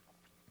it's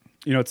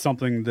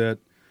something that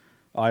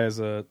I, as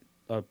a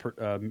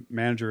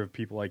manager of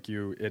people like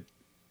you,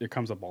 it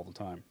comes up all the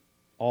time.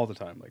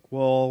 Like,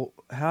 well,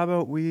 how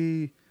about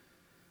we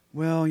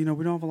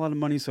don't have a lot of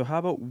money, so how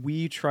about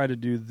we try to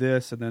do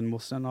this, and then we'll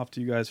send off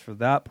to you guys for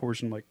that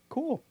portion. I'm like,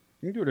 cool,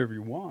 you can do whatever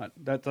you want.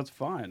 That's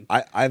fine.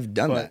 I've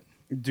done But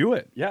that. do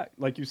it. Yeah,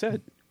 like you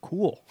said,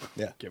 cool.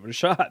 Yeah. Give it a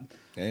shot.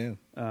 Yeah.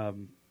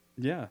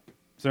 Yeah.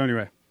 So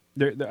anyway,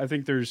 I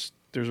think there's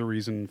a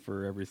reason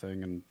for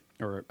everything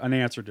or an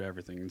answer to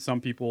everything. And some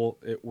people,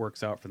 it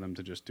works out for them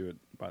to just do it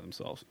by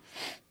themselves.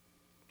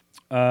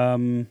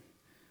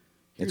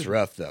 It's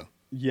rough, though.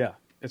 Yeah,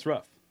 it's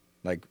rough.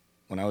 Like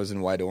when I was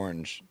in White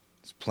Orange, I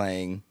was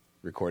playing,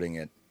 recording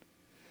it,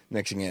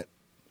 mixing it,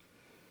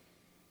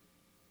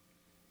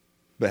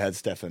 but had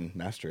Stefan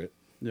master it.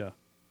 Yeah.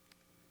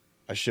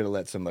 I should have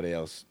let somebody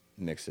else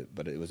mix it,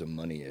 but it was a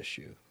money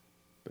issue.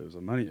 It was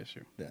a money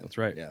issue. Yeah. That's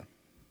right. Yeah.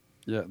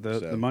 Yeah, the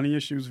So- money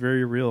issue is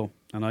very real,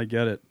 and I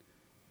get it.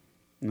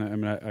 I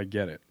mean, I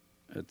get it.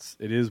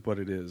 It is what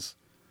it is.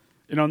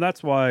 And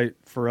that's why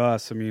for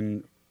us, I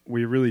mean,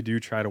 we really do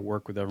try to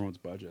work with everyone's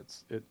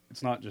budgets.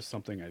 It's not just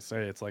something I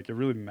say. It's like it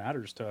really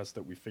matters to us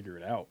that we figure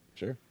it out.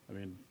 Sure. I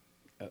mean,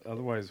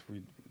 otherwise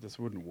this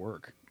wouldn't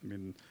work. I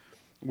mean,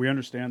 we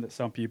understand that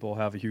some people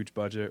have a huge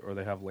budget or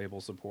they have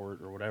label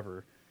support or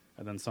whatever,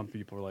 and then some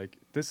people are like,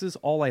 "This is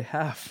all I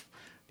have."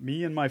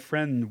 Me and my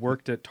friend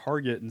worked at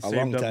Target and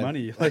saved up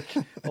money like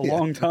a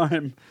long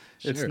time.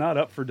 Sure. It's not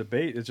up for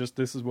debate. It's just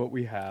this is what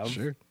we have.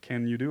 Sure.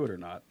 Can you do it or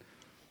not?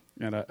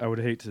 And I would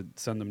hate to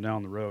send them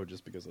down the road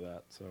just because of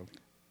that. So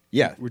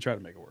Yeah. we try to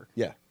make it work.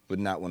 Yeah. Would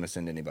not want to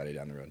send anybody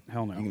down the road.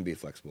 Hell no. You can be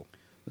flexible.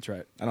 That's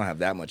right. I don't have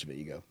that much of an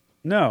ego.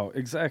 No,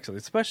 exactly.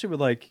 Especially with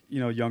like,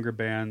 younger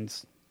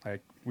bands.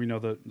 Like we know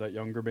that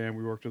younger band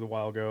we worked with a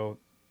while ago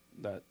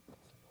that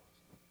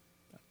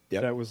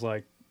was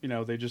like,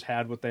 they just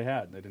had what they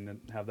had. They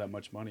didn't have that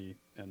much money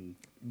and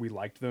we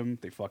liked them.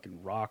 They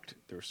fucking rocked.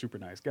 They were super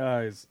nice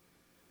guys.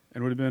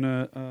 And it would have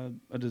been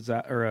a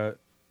disaster, or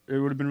it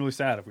would have been really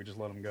sad if we just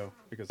let them go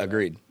because of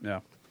Agreed.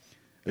 that.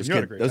 Yeah.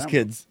 Those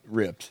kids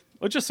ripped.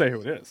 Let's just say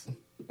who it is.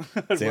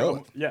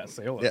 Sayola. Yeah,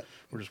 Sayola. Yeah.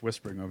 We're just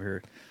whispering over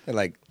here.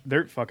 They're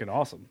They're fucking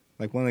awesome.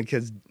 like one of the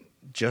kids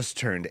just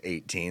turned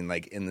 18,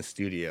 like in the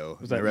studio.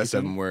 Was that the rest Ethan?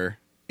 of them were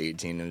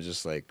 18 and it was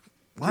just like,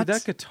 Dude, what?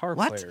 that guitar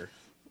What? player.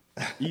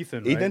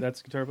 Ethan, Ethan? right?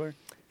 That's the guitar player?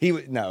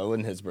 No, it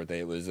wasn't his birthday.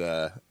 It was,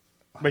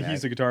 But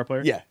he's a guitar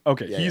player? yeah.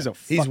 Okay, Yeah, he's yeah. a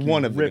fucking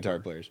one of the ripper. guitar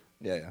players.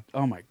 Yeah, yeah.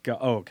 Oh my god.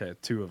 Oh, okay,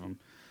 two of them.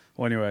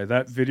 Well, anyway,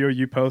 that video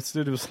you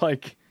posted, it was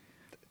like,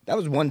 That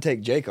was one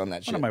take Jake on that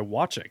what shit. am I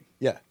watching?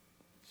 Yeah.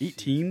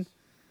 18?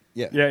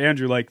 Yeah. Yeah,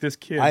 Andrew, like this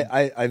kid.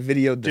 I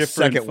videoed the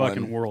Different second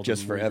fucking one world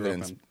just than for we grew up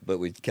evidence, in. but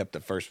we kept the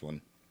first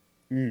one.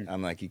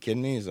 I'm like, you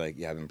kidding me? He's like,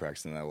 yeah, I've been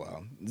practicing that a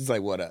while. It's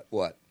like,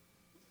 what?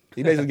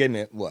 He basically gave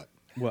me what?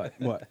 What?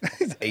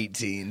 He's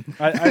 18.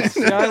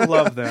 I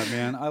love that,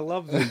 man. I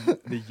love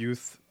the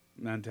youth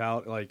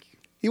mentality. Like,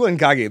 He wasn't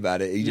cocky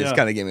about it. He just Yeah.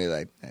 kind of gave me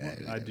like,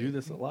 I do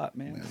this a lot,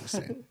 man. Just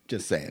saying.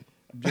 Just saying.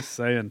 I'm just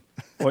saying.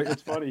 Well,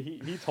 it's funny.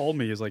 He told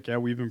me, he's like, yeah,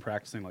 we've been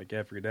practicing like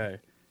every day.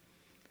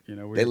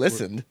 They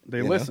listened. They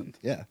you know? listened.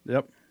 Yeah.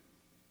 Yep.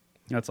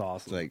 That's It's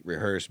awesome. like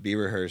be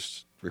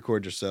rehearsed,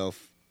 record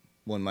yourself,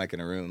 one mic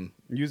in a room.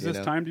 Use you this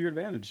know? time to your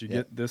advantage. You Yeah.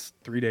 get this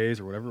 3 days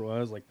or whatever it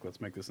was. Like,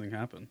 let's make this thing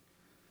happen.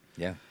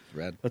 Yeah, it's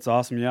rad. That's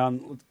awesome. Yeah,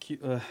 let's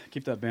keep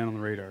that band on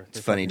the radar. It's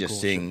They're funny fucking just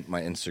cool seeing shit.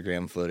 my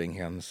Instagram floating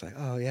here. I'm just like,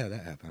 oh yeah,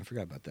 that happened. I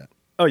forgot about that.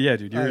 Oh yeah,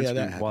 dude, your oh yeah, that Instagram's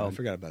happened. I wild.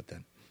 forgot about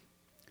that.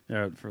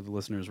 Yeah, for the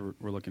listeners,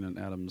 we're looking at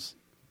Adam's.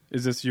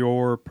 Is this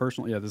your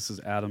personal? Yeah, this is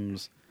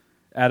Adam's.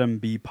 Adam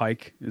B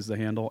Pike is the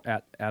handle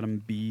at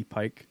Adam B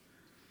Pike.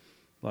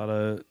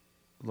 A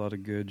lot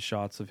of good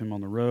shots of him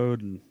on the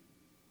road and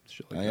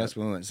shit like I that. guess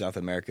when we went to South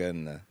America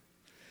and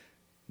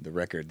the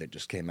record that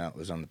just came out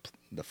was on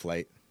the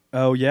flight.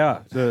 Oh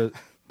yeah,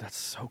 that's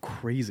so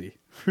crazy.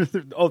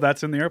 Oh,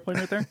 that's in the airplane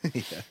right there.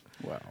 Yeah.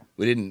 Wow.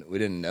 We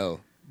didn't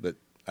know, but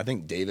I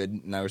think David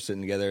and I were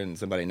sitting together, and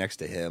somebody next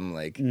to him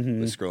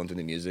was scrolling through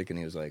the music, and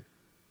he was like,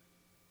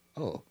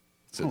 "Oh."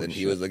 So then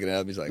he was looking it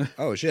up. He's like,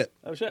 "Oh shit,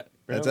 Oh shit!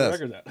 That's Where us.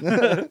 the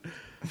record at?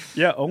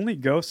 Yeah, Only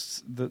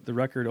Ghosts. The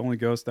record Only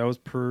Ghosts that was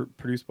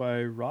produced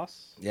by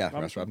Ross. yeah,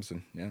 Ross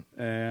Robinson, yeah,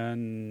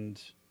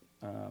 And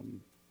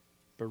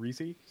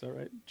Barisi, is that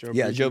right? Joe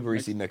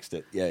Barisi mixed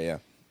it, yeah.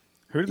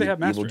 Who did they have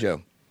master? Evil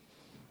Joe.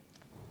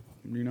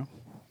 Do you know?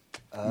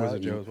 Was it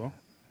Joe as well?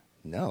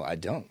 No, I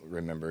don't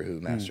remember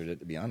who mastered it.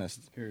 To be honest,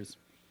 Here's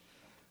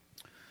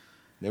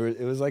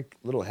it was like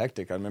a little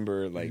hectic. I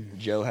remember like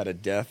Joe had a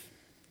death.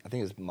 I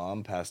think his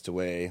mom passed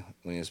away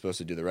when he was supposed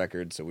to do the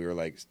record, so we were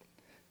like,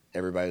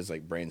 everybody was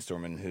like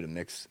brainstorming who to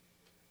mix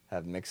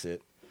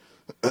it.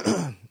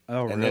 oh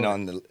really? And then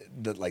on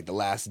the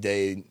last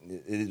day,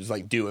 it was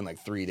like due in like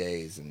 3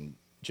 days, and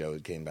Joe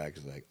came back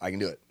and was like, I can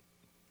do it.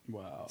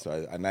 Wow.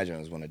 So I imagine it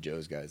was one of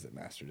Joe's guys that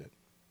mastered it.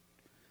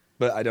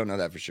 But I don't know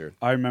that for sure.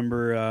 I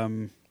remember.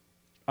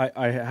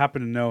 I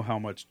happen to know how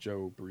much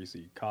Joe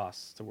Barisi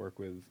costs to work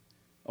with,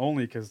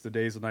 only because the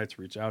Days and Nights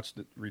reached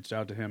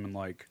out to him in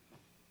like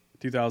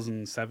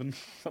 2007,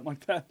 something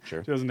like that.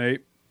 Sure.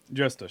 2008.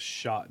 Just a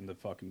shot in the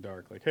fucking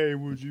dark. Like, hey,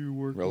 would you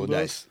work Roll with the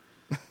us?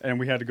 dice. And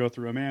we had to go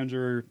through a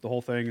manager, the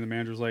whole thing, and the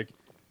manager's like,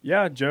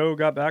 yeah, Joe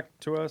got back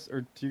to us,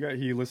 or to you guys,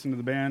 he listened to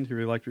the band, he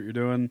really liked what you're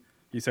doing.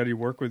 He said he'd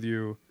work with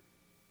you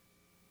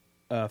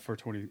for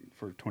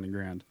 20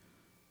 grand.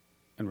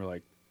 And we're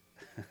like,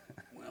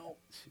 well,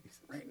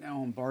 right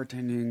now I'm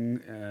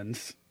bartending and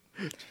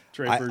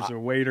Draper's a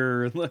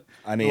waiter.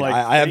 I mean, Like,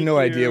 I have thank no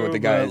idea you, what the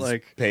but, guys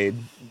like, paid,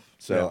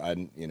 so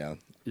yeah.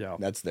 Yeah.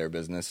 that's their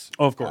business.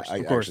 Oh, of course, I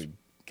of course. actually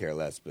care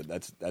less, but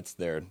that's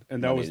their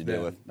And that money was to deal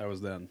then. with. That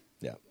was then.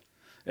 Yeah.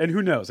 And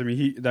who knows? I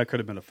mean, that could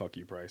have been a fuck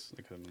you price.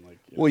 It could have been like,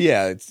 Well,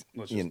 yeah, it's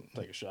let's you just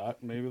know, take a shot.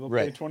 Maybe they'll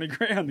Right. pay 20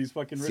 grand. These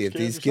fucking rich see if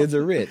kids these or kids are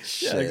something.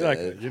 rich. Yeah,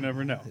 exactly. You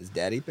never know. Is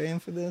Daddy paying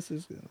for this?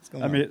 What's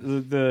going I on?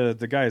 mean,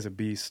 the guy is a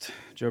beast.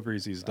 Joe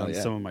Barisi's done Oh,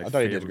 yeah. some of my I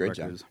thought he favorite did a great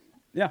job. records.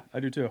 Yeah, I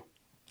do too.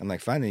 I'm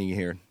like finding you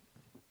here.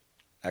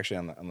 Actually,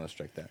 I'm gonna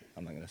strike that.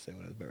 I'm not gonna say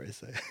what I was about to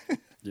say.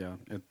 Yeah,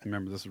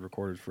 remember, this is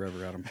recorded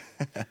forever, Adam.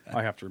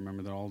 I have to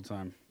remember that all the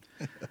time.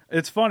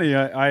 It's funny.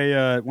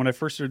 I when I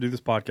first started to do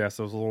this podcast,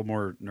 I was a little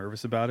more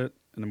nervous about it,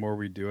 and the more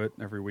we do it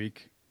every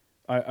week,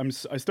 I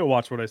still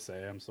watch what I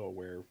say. I'm so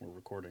aware we're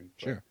recording.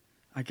 Sure.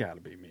 I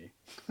gotta be me.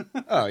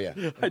 Oh yeah.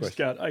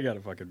 I gotta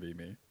fucking be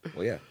me.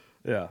 Well, yeah.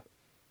 Yeah.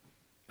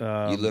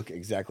 You look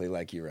exactly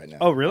like you right now.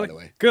 Oh, really? By the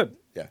way, Good.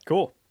 Yeah.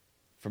 Cool.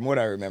 from what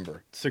I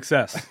remember.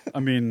 Success. I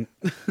mean,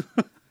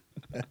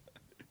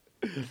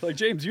 like,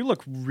 James, you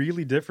look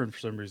really different for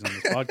some reason in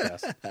this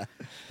podcast.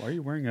 Why are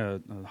you wearing a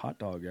hot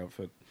dog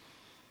outfit?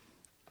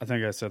 I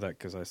think I said that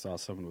because I saw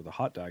someone with a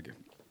hot dog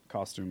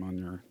costume on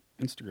your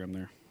Instagram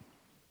there.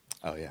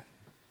 Oh yeah.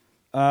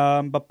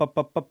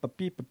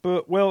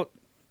 Well,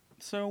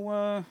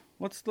 so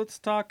let's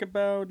talk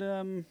about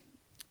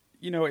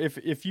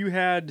if you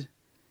had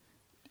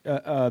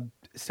a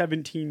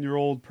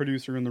 17-year-old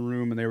producer in the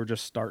room and they were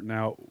just starting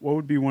out, what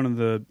would be one of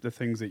the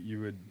things that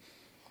you would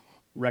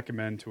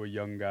recommend to a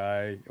young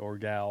guy or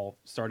gal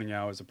starting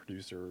out as a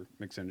producer,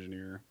 mix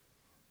engineer,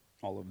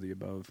 all of the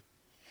above?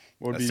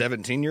 What would A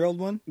 17-year-old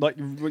one? like,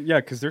 yeah,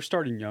 because they're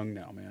starting young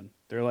now, man.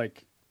 They're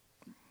like,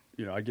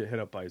 I get hit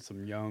up by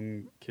some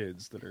young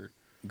kids that are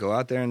Go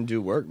out there and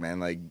do work, man.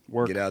 Like,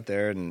 Work. get out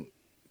there and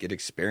get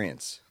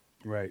experience.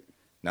 right.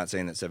 Not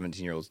saying that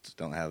 17-year-olds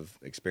don't have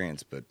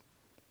experience, but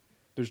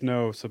There's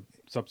no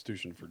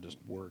substitution for just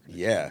work.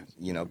 yeah,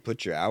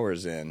 put your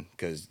hours in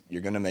because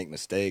you're going to make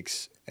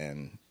mistakes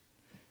and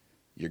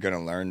you're going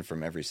to learn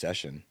from every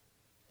session.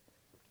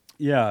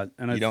 Yeah,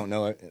 and You don't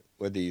know it,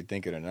 whether you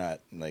think it or not.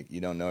 Like,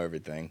 you don't know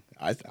everything.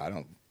 I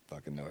don't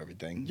fucking know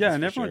everything. Yeah, that's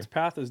and for everyone's sure.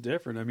 path is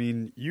different. I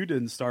mean, you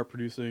didn't start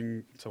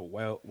producing until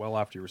well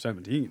after you were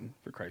 17,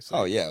 for Christ's sake.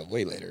 Oh, yeah,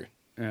 way later.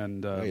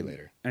 And Way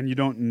later. And you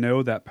don't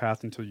know that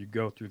path until you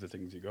go through the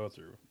things you go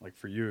through. Like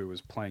for you, it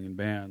was playing in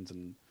bands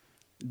and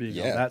being on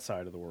Yeah. that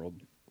side of the world.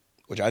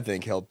 Which I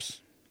think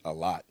helps a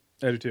lot.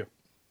 I do too,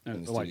 In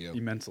and the like studio.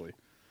 immensely.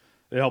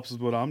 It helps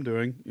with what I'm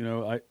doing.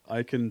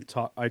 I can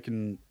talk. I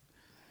can.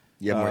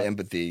 You have more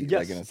empathy, yes.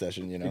 like in a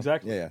session,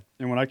 Exactly. Yeah,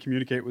 And when I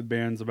communicate with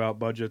bands about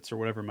budgets or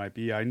whatever it might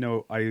be, I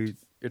know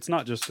it's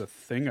not just a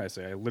thing I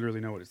say. I literally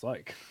know what it's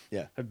like.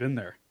 yeah. I've been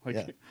there. Like,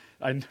 Yeah.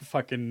 I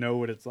fucking know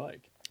what it's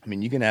like. I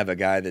mean, you can have a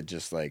guy that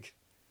just like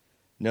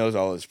knows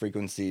all his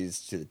frequencies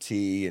to the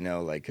T,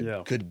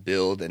 Yeah. could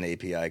build an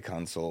API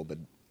console, but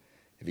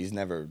if he's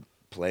never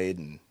played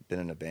and been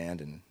in a band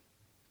and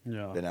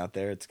Yeah. been out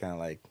there, it's kind of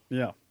like,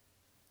 Yeah.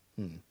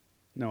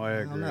 No, I I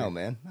agree. don't know,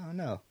 man. I don't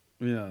know.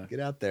 Yeah. Get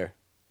out there.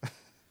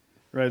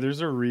 Right.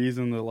 There's a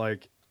reason that,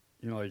 like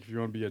if you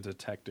want to be a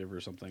detective or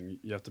something,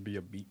 you have to be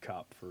a beat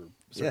cop for a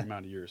certain Yeah.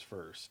 amount of years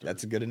first.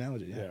 That's a good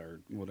analogy. yeah,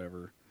 or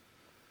whatever.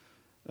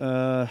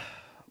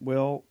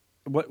 Well,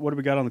 what do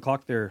we got on the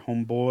clock there,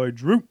 homeboy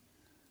Drew?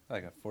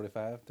 Like a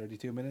 45,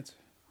 32 minutes.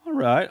 All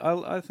right,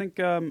 I think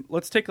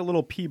let's take a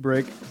little pee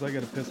break because I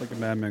got to piss like a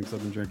madman because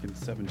I've been drinking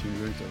 17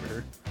 drinks over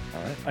here.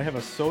 All right. I have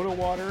a soda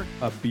water,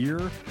 a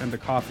beer, and a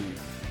coffee.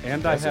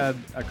 And I had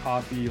a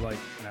coffee like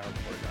an hour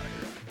before I got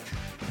here.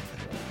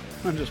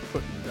 So, I'm just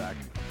putting it back.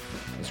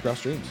 Let's cross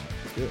streams.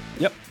 Let's do it.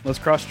 Yep, let's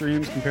cross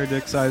streams, compare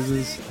dick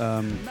sizes.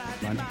 Mine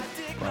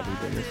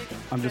probably bigger.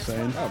 I'm just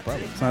saying. Oh,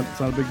 probably. It's not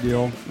a big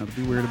deal. Not to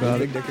be weird about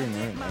Big it. dicker in the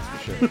room, that's for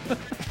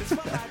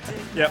sure.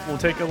 Yeah, we'll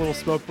take a little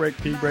smoke break,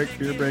 pee break,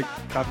 beer break,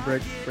 coffee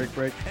break,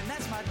 break.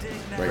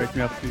 Break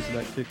me off a piece of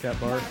that Kit Kat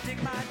bar,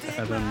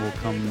 and then we'll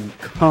come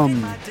back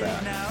and talk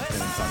about other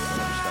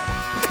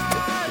stuff.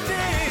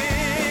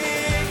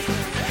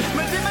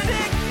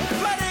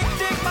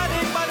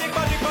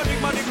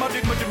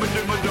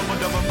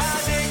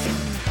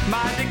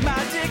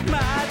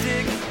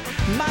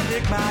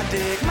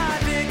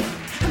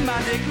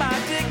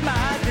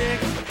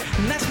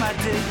 That's my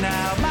dick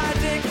now, my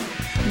dick,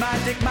 my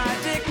dick, my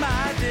dick, my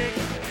dick, my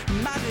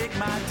dick, my dick,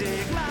 my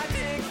dick, my dick,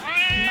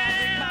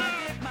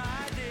 my dick,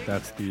 my dick.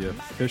 That's the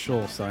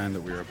official sign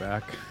that we are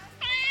back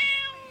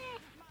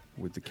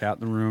with the cat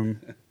in the room.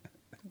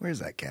 Where's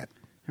that cat?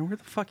 And where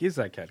the fuck is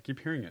that cat? I keep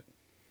hearing it.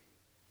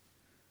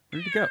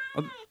 Where'd it go?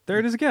 Oh, there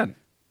it is again.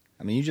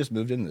 I mean, you just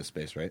moved into this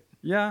space, right?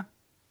 Yeah.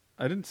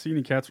 I didn't see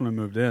any cats when I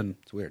moved in.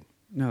 It's weird.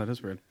 No, that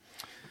is weird.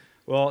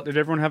 Well, did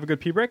everyone have a good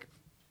pee break?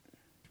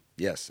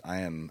 Yes, I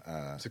am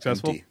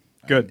Successful? empty.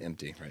 Good. I'm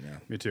empty right now.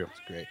 Me too.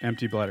 It's great.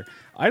 Empty bladder.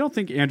 I don't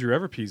think Andrew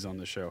ever pees on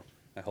this show.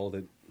 I hold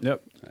it.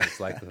 Yep. It's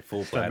like the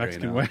full That bladder,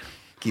 Mexican way.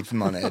 Keeps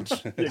him on edge.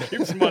 Yeah,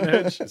 keeps him on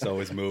edge. It's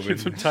always moving.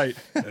 Keeps him tight.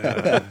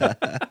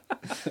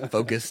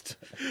 Focused.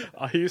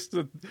 I used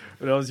to,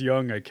 when I was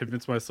young, I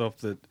convinced myself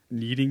that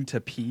needing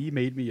to pee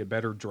made me a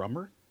better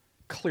drummer.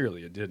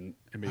 Clearly it didn't.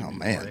 It made Oh, me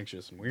man. more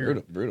anxious and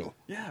weird. Brutal.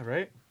 Yeah,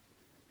 right?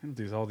 I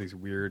have all these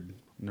weird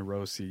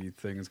neurosy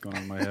things going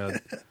on in my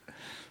head.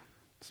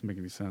 Doesn't make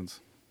any sense.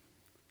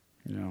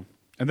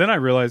 And then I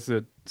realized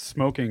that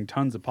smoking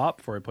tons of pop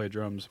before I play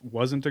drums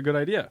wasn't a good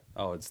idea.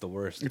 Oh, it's the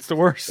worst. It's the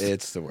worst.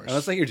 It's the worst.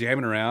 Unless like you're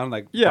jamming around,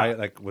 like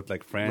Yeah. with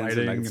like friends Writing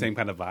and like the and- same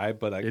kind of vibe,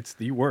 but like It's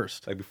the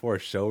worst. like before a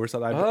show or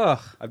something. Ugh.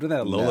 I've done that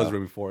at Lola's No.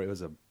 room before. It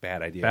was a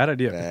bad idea. Bad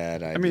idea.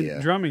 Bad I mean,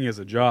 idea. drumming is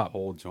a job.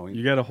 Whole joint.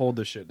 You got to hold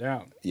this shit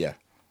down. Yeah.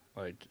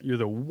 Like, you're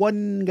the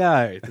one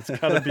guy that's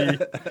got to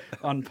be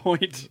on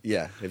point.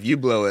 Yeah, if you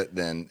blow it,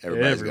 then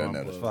everybody's Everyone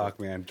gonna notice. blows Fuck,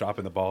 man,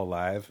 dropping the ball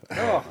live.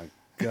 Oh my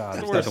god,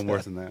 there's nothing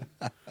worse than that.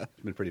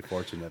 I've been pretty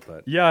fortunate,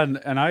 but Yeah,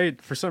 and I,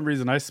 for some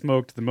reason, I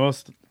smoked the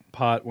most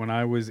pot when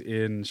I was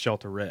in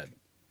Shelter Red.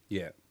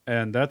 yeah.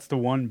 And that's the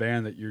one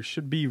band that you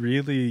should be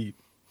really,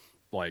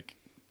 like,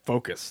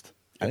 focused.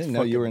 I didn't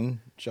know you were in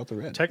Shelter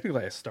Red.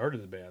 Technically, I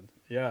started the band.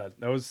 Yeah,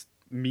 that was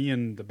me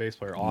and the bass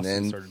player, And Austin,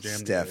 then started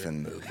jamming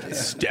Stefan moved. together.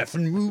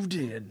 Stefan moved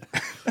in.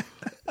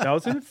 I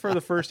was in it for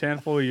the first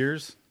handful of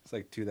years. It's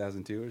like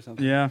 2002 or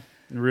something. Yeah,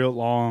 a real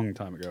long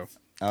time ago.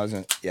 I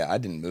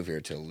didn't move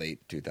here till late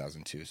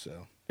 2002.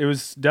 So It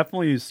was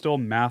definitely still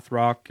math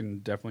rock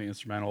and definitely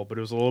instrumental, but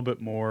it was a little bit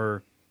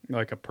more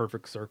like a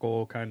Perfect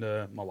Circle kind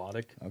of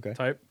melodic Okay.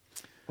 type.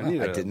 I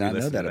need I to did not know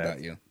re-listen that to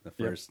about you. The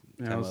Yep. first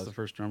Yeah, time that I was the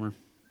first drummer.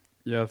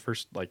 Yeah, the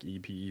first like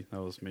EP,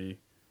 that was me.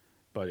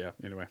 But yeah,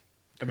 anyway.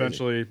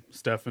 Eventually,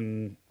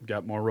 Stefan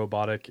got more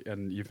robotic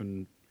and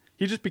even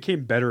he just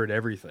became better at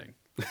everything.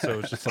 So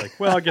it's just like,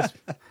 well, I guess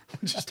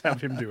just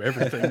have him do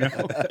everything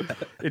now.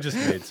 It just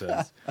made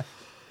sense.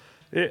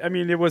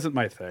 It wasn't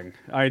my thing.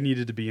 I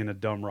needed to be in a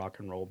dumb rock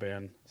and roll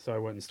band, so I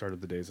went and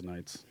started the Days and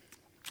Nights.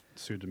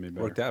 Suited me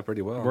better. worked out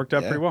pretty well. Worked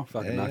out Yeah. pretty well.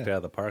 Fucking Yeah, knocked yeah. it out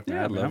of the park, man.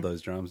 Yeah, I man. love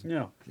those drums.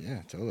 Yeah.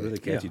 yeah, totally. Really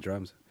catchy Yeah.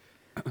 drums.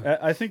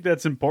 I think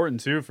that's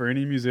important too for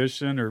any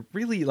musician or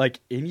really like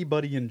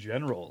anybody in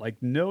general.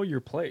 Like, know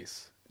your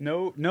place.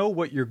 Know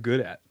what you're good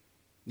at.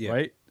 Yeah.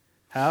 Right?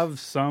 Have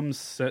some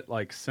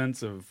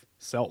sense of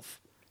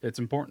self. It's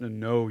important to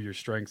know your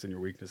strengths and your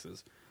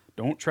weaknesses.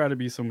 Don't try to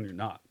be someone you're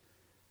not.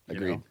 you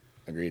Agreed. know?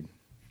 Agreed.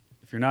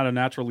 If you're not a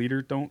natural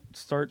leader, don't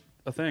start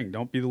a thing.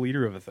 Don't be the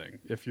leader of a thing.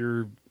 If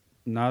you're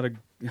not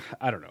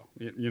I don't know.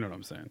 You know what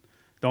I'm saying.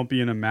 Don't be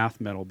in a math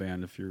metal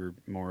band if you're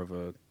more of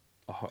a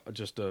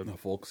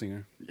folk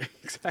singer.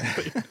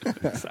 exactly.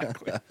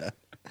 Exactly.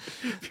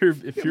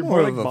 If you're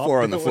More like of a Bob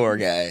four on the Dylan. floor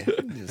guy.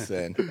 Just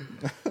saying.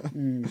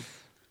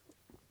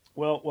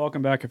 Well,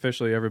 welcome back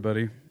officially,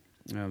 everybody.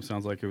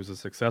 Sounds like it was a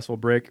successful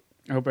break.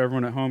 I hope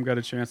everyone at home got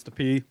a chance to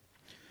pee.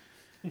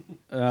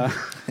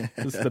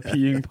 This is the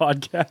peeing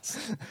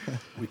podcast.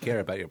 We care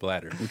about your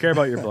bladder. We care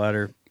about your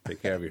bladder.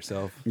 Take care of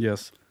yourself.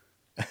 Yes.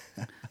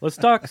 Let's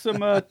talk some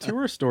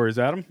tour stories,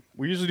 Adam.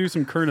 We usually do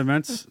some current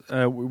events.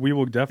 We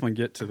will definitely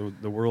get to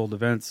the world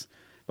events.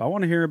 But I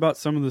want to hear about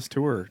some of this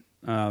tour.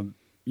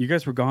 You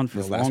guys were gone for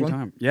This a last long one?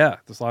 time. Yeah,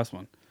 this last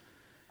one.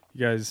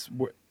 You guys,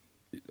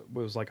 it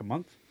was like a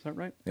month? Is that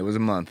right? It was a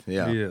month.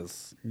 Yeah.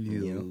 Yes.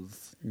 Yep.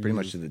 Pretty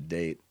much to the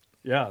date.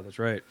 Yeah, that's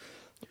right.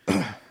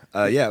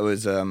 Yeah, it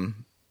was,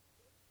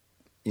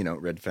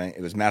 Red Fang.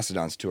 It was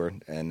Mastodon's tour,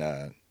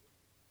 and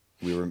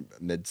we were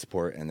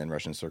mid-support, and then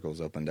Russian Circles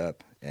opened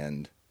up.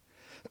 And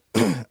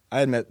I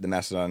had met the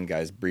Mastodon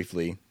guys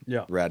briefly.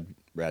 Yeah. Rad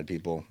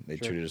people. They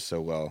Sure. treated us so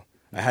well.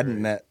 I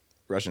hadn't met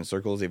Russian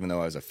Circles, even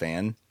though I was a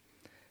fan.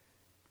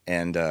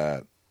 And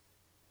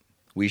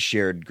we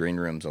shared green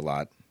rooms a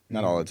lot.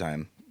 Not all the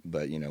time,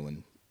 but,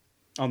 when...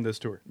 On this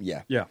tour.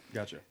 Yeah. Yeah,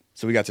 gotcha.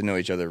 So we got to know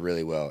each other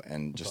really well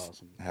and That's just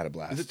awesome. had a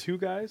blast. Is it 2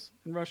 guys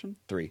in Russian?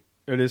 3.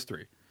 It is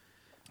 3.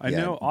 I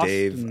Yeah, know Austin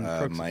Dave, Crooks is a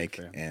big Mike,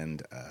 fan.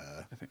 and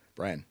I think.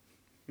 Brian.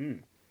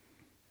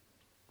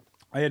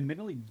 I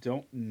admittedly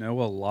don't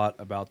know a lot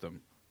about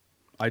them.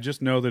 I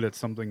just know that it's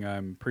something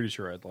I'm pretty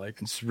sure I'd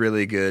like. It's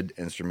really good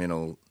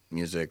instrumental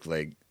music.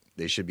 Like,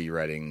 they should be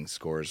writing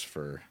scores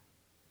for...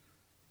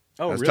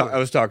 Oh, I was really? I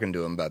was talking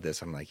to him about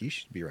this. I'm like, you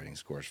should be writing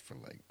scores for,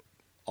 like,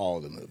 all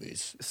the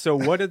movies. So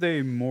what are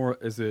they more...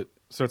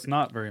 So it's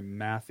not very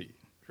mathy,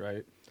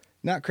 right?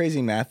 Not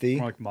crazy mathy.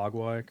 More like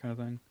Mogwai kind of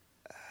thing?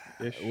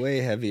 Ish? Way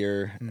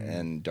heavier Hmm.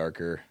 and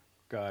darker.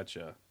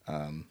 Gotcha.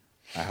 I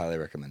highly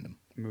recommend them.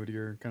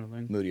 Moodier kind of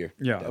thing? Moodier.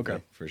 Yeah, definitely,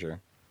 okay. For sure.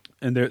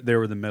 And they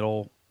were the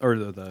middle... Or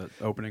the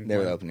opening? They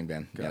were the band? opening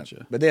band. yeah.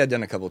 Gotcha. But they had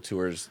done a couple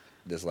tours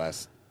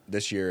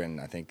this year,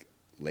 and I think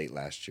late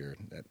last year.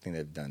 I think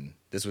they've done...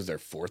 This was their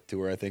 4th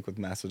tour, I think, with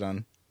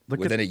Mastodon. Look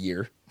within at- a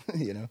year,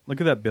 Look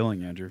at that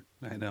billing, Andrew.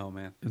 I know,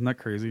 man. Isn't that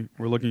crazy?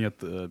 We're looking at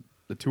the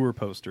tour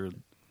poster,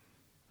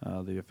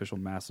 the official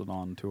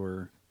Mastodon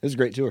tour. It was a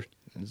great tour.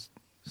 It was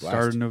a blast.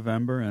 Started in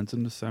November, ends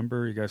in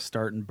December. You guys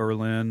start in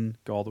Berlin,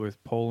 go all the way to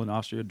Poland,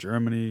 Austria,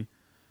 Germany.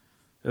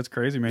 That's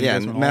crazy, man. You Yeah,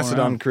 guys and went all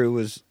Mastodon around. crew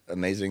was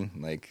amazing.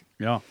 Like,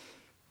 Yeah.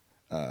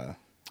 You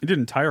did an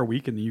entire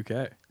week in the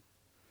UK.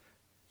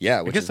 yeah,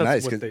 I which guess is that's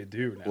nice. what 'cause- they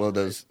do now. well, right?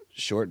 those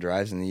short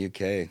drives in the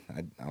UK,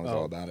 I was Oh,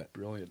 all about it.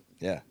 Brilliant.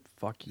 Yeah,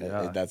 Fuck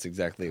yeah. that's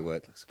exactly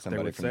what They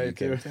somebody would from say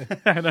the UK. too.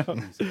 I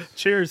know.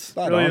 Cheers.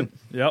 Spot Brilliant.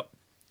 Yep.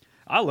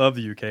 I love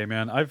the UK,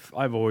 man. I've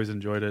always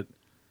enjoyed it.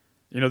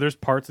 There's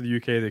parts of the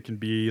UK that can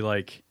be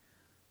like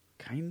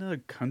kind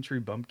of country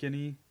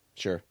bumpkin-y.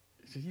 Sure.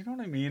 You know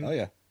what I mean? Oh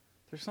yeah.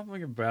 There's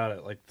something about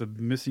it, like the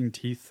missing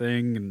teeth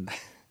thing, and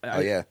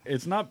yeah.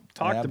 it's not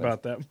talked happens.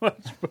 about that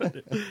much,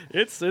 but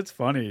it's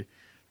funny.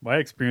 My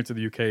experience of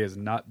the UK has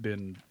not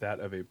been that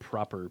of a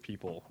proper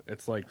people.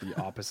 It's like the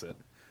opposite.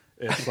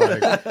 It's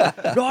like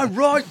God,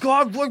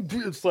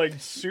 it's like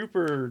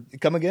super.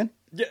 Come again?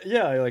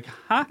 Yeah, like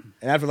huh?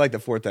 And after like the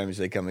 4th time you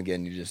say come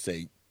again, you just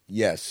say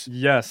Yes,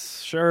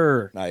 Yes,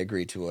 sure. I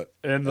agree to it.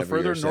 And the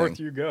further north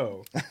you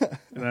go, and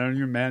then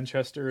you're in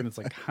Manchester, and it's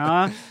like,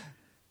 huh?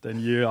 Then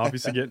you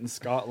obviously get in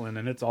Scotland,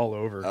 and it's all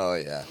over. Oh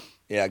yeah,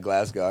 yeah.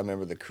 Glasgow. I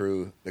remember the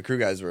crew. The crew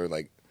guys were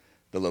like,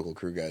 the local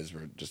crew guys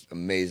were just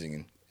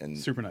amazing and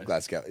Super nice.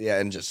 Glasgow. Yeah,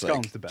 and just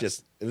Scotland's like the best.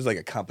 just it was like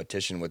a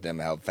competition with them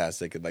how fast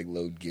they could like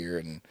load gear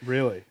and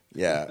Really?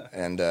 yeah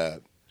and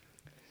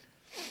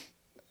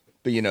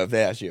but you know if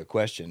they ask you a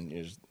question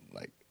you're just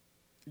like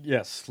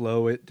Yes,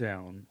 slow it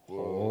down.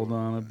 Hold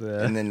on a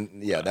bit. and then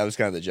yeah that was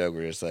kind of the joke.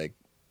 We're just like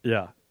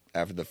Yeah.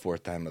 after the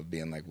fourth time of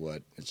being like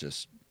what it's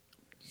just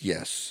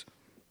yes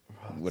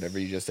whatever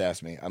you just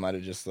asked me I might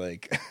have just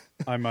like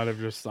I might have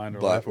just signed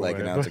her bought life away. like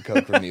an ounce of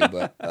coke from you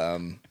but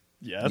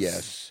Yes.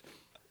 yes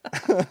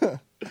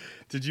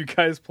Did you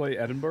guys play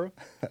Edinburgh?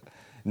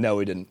 no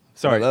we didn't.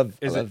 Sorry, I love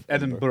is it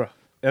Edinburgh.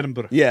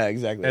 Edinburgh. Yeah,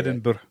 exactly. right.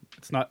 Edinburgh.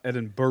 It's not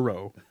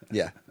Edinburgh.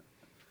 Yeah,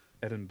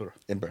 Edinburgh.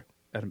 Edinburgh.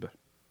 Edinburgh.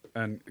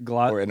 And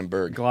Or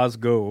Edinburgh.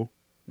 Glasgow.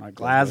 Not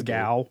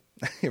Glasgow.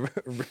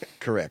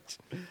 Correct.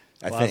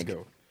 I Glasgow.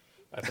 think.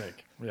 I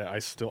think.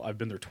 Yeah, I've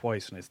been there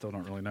twice and I still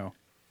don't really know.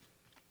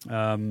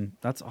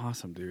 That's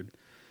awesome, dude.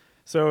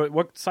 So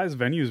what size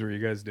venues were you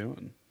guys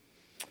doing?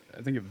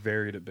 I think it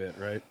varied a bit,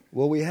 right?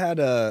 Well, we had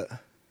the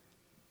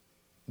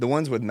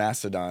ones with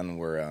Mastodon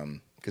were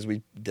because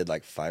we did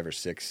like 5 or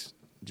 6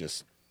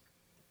 just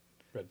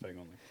Red Fang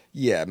only.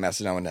 yeah.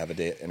 Mastodon would have a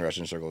day in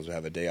Russian circles would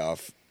have a day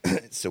off,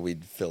 so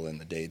we'd fill in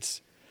the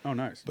dates. Oh,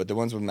 nice. But the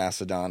ones with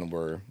Mastodon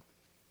were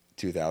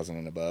 2,000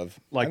 and above.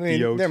 Like I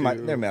mean, the there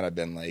O2. might have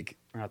been like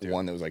Not the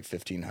one that was like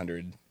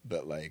 1,500,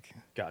 but like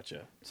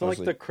Gotcha. So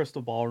Mostly- like the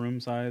Crystal Ballroom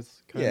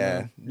size?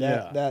 Kinda?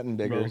 yeah, that and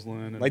bigger.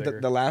 Roseland and like bigger.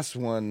 the last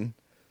one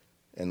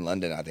in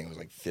London, I think it was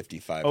like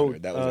 5,500. Oh,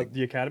 that was like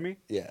the Academy?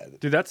 yeah,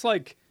 Dude, that's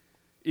like,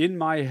 in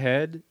my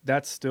head,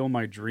 that's still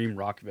my dream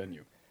rock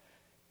venue.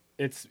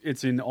 It's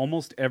in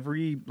almost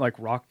every like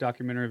rock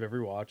documentary I've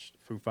ever watched.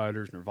 Foo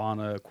Fighters,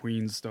 Nirvana,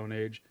 Queens, Stone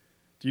Age.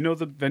 Do you know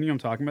the venue I'm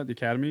talking about, the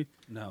Academy?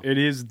 No. It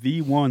is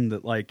the one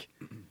that like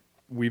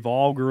we've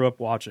all grew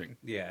up watching.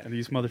 Yeah. And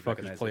these motherfuckers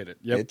Recognize played it. it.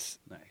 Yep. It's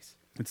Nice.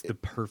 the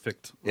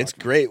perfect it's rock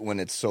great when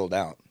it's sold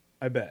out. venue.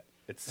 I bet.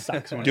 It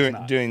sucks when it's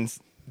During not.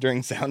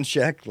 during sound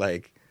check,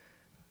 like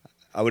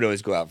I would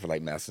always go out for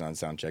like Mastodon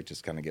sound check,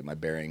 just kind of get my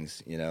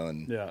bearings, you know.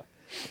 And Yeah.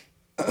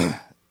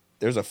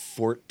 there's a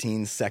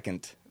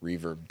 14-second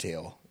reverb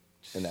tail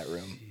in that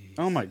room.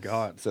 Oh my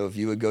God. So if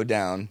you would go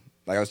down,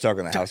 like I was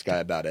talking to the house guy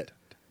about it,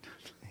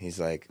 he's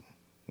like,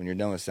 when you're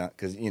done with sound,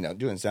 because you know,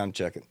 doing sound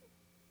check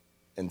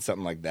and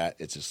something like that,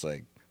 it's just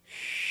like,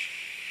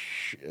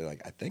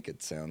 like I think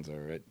it sounds all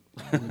right.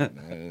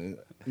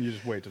 You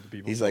just wait till the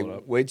people He's fill like, it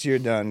up. wait till you're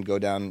done, go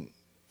down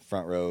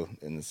front row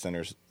in the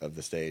center of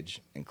the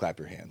stage and clap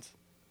your hands.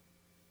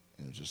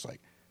 And it's just like,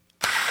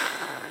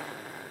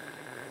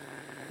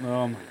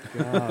 Oh my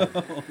God.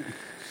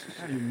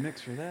 How do you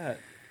mix for that?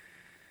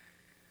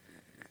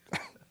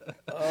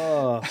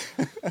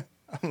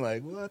 I'm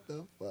like, what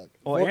the fuck?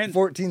 Well, and-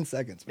 14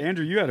 seconds. Man.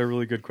 Andrew, you had a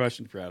really good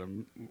question for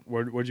Adam.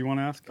 What'd you want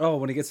to ask? Oh,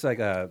 when it gets to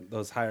like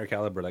those higher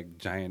caliber, like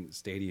giant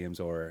stadiums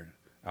or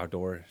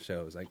outdoor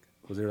shows, like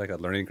was there like a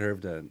learning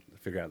curve to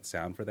figure out the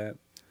sound for that?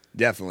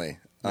 Definitely.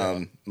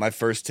 My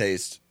first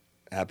taste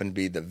happened to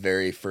be the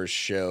very first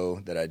show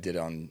that I did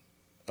on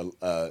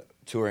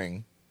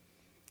touring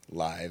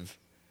live,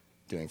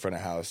 doing front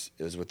of house.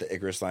 It was with the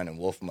Icarus Line and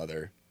Wolf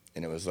Mother,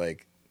 and it was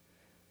like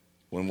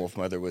when Wolf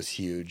Mother was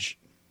huge.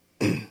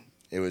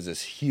 It was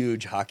this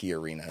huge hockey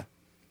arena,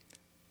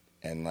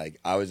 and like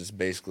I was just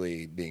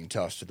basically being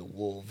tossed to the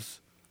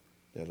wolves.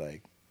 They're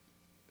like,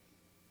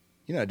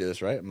 "You know how to do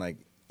this, right?" I'm like,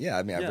 "Yeah."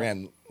 I mean, I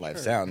ran live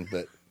sound,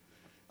 but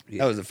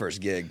that was the first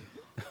gig.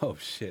 Oh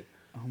shit!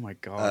 Oh my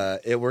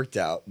God. It worked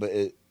out, but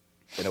it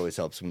always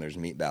helps when there's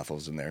meat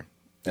baffles in there,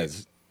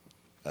 as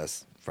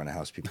us front of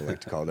house people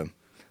like to call them.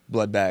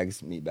 Blood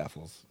bags, meat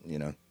baffles, you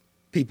know,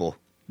 people.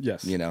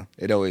 Yes. You know,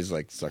 it always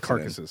like sucks it in.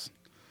 Carcasses.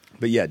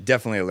 But yeah,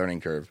 definitely a learning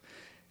curve,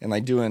 and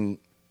like doing,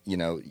 you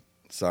know,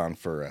 sound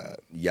for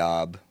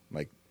Yob,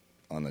 like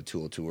on the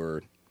Tool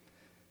tour.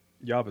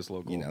 Yob is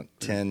local. You know, in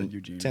 10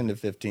 Eugene. to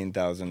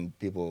 15,000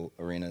 people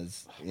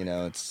arenas. You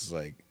know, it's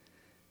like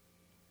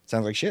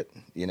sounds like shit.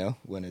 You know,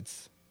 when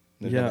there's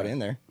Yeah. nobody in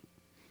there.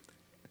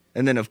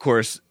 And then of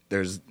course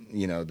there's,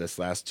 you know, this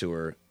last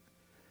tour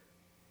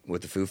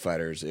with the Foo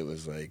Fighters. It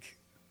was like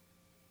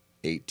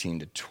 18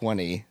 to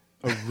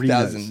 20,000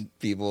 Arenas.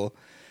 people.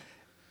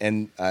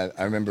 And I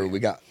remember we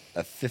got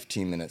a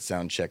 15-minute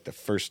sound check the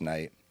first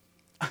night,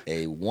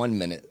 a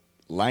 1-minute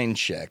line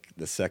check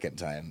the second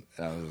time.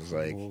 And I was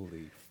like,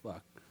 Holy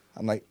fuck!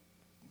 I'm like,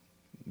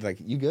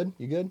 you good?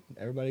 You good?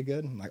 Everybody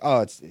good? I'm like,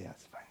 oh, it's fine.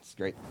 It's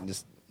great.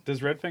 Just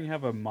Does Red Fang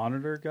have a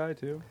monitor guy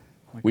too?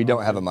 Like we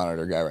don't have a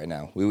monitor guy right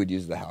now. We would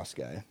use the house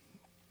guy.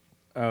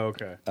 Oh,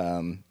 okay.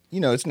 You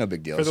know, it's no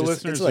big deal. For the It's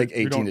listeners it's like who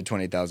 18 don't- to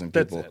 20,000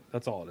 That's people. it.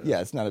 That's all it is. Yeah,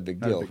 it's not a big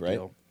Not a deal, big right?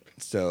 deal.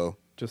 So,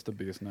 Just the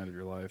biggest night of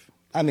your life.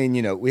 I mean,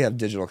 you know, we have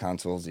digital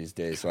consoles these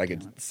days, so I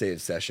could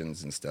save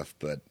sessions and stuff.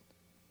 But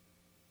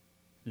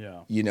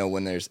Yeah. you know,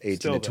 when there's 18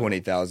 Still, to though.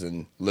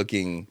 20,000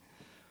 looking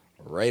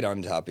right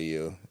on top of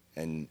you,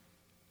 and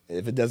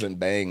if it doesn't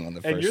bang on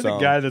the And first you're song,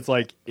 the guy that's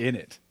like in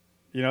it.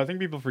 You know, I think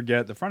people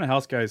forget the front of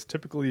house guys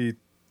typically, you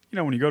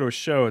know, when you go to a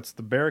show, it's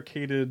the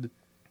barricaded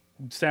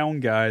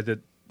sound guy that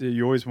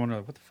you always wonder,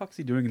 what the fuck's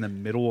he doing in the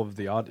middle of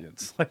the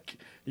audience? Like,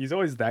 he's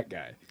always that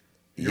guy.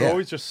 You're Yeah.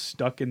 always just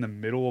stuck in the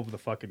middle of the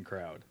fucking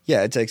crowd.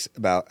 yeah, it takes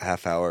about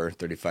half hour,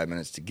 35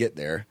 minutes to get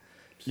there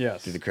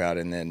Yes. through the crowd,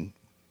 and then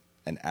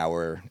an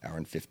hour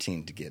and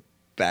 15 to get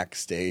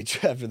backstage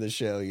after the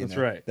show. That's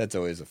know? right. That's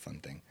always a fun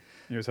thing.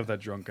 You always have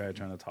that drunk guy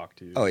trying to talk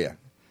to you. Oh yeah,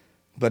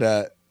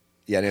 but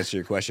yeah, to answer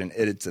your question,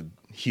 it's a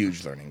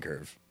huge learning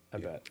curve, I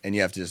bet. and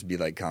you have to just be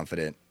like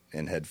confident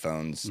in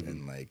headphones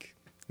and like.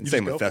 And You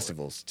same just go with for it.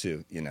 festivals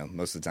too. You know,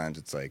 most of the times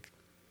it's like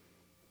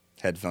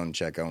headphone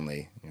check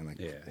only. You're like,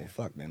 Yeah. well,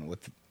 fuck, man,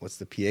 what's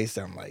the PA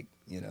sound like?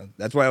 You know,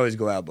 that's why I always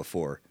go out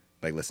before,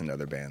 like listen to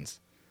other bands.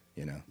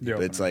 You know, The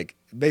but it's opener. like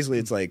basically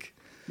it's like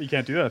You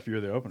can't do that if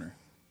you're the opener.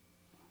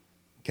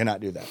 cannot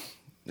do that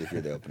if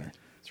you're the opener.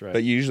 That's right.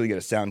 But you usually get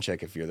a sound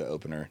check if you're the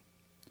opener,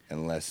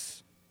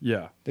 unless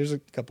yeah. there's a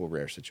couple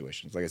rare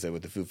situations. Like I said,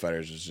 with the Foo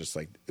Fighters, it's just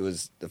like it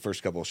was the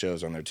first couple of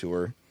shows on their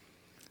tour.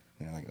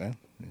 And you're like, well,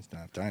 it's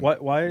not time.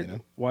 Why You know?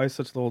 why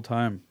such little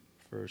time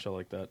for a show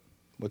like that?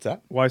 What's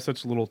that? Why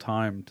such little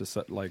time to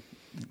set, like,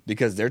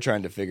 Because they're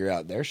trying to figure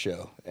out their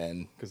show,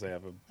 and because they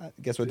have a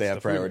guess what? They It's have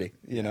the Foo priority.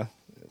 You know,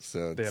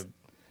 so they it's- have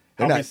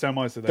they're how many not-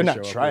 semis did they they're not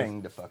show up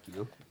trying to fuck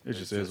you. It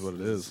just is what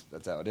it is.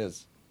 That's how it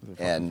is. with? The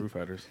fucking And Foo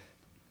Fighters.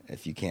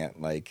 if you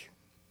can't like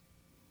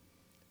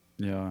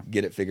Yeah.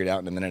 get it figured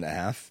out in a minute and a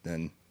half,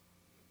 then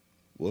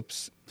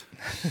whoops.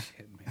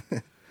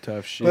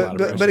 Tough shit.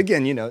 But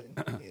again, you know,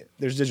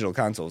 there's digital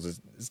consoles.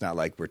 It's not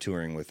like we're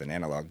touring with an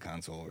analog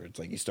console, where it's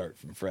like you start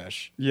from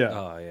fresh. yeah.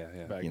 Oh yeah,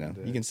 yeah. Back You in know,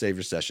 the day. you can save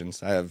your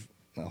sessions. I have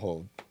a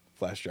whole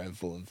flash drive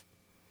full of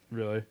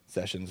Really?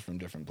 sessions from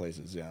different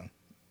places. Yeah,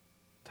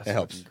 That's it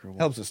helps. fucking cool.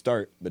 Helps to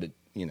start, but it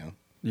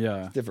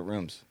Yeah. different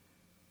rooms.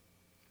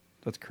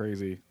 That's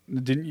crazy.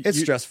 Didn't you? It's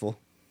you- stressful,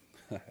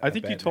 I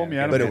think you bet, told me,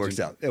 man. Adam, but it that works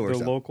out. It works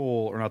the out. local,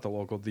 or not the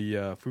local,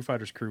 the Foo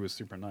Fighters crew was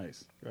super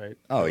nice, right?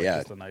 Oh Like, yeah,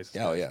 just the nicest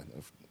oh guys.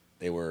 yeah.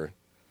 They were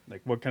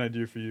Like, what can I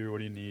do for you? What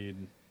do you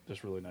need?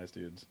 Just really nice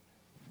dudes.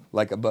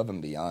 like above and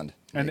beyond.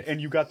 And Like,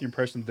 and you got the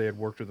impression that they had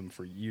worked with them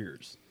for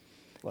years.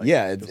 Like,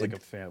 Yeah, it it- was like it-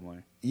 a family.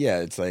 yeah,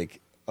 it's like,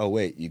 oh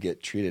wait, you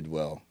get treated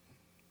well,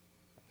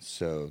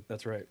 so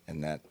That's right.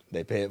 and that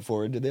they pay it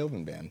forward to the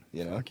open band.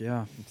 You know, Fuck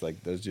yeah. it's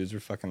like those dudes were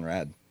fucking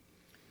rad.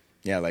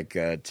 Yeah, like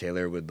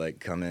Taylor would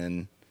like come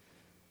in.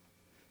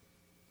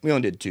 We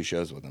only did 2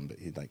 shows with him, but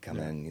he'd like come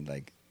in and he'd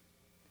like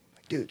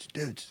dudes,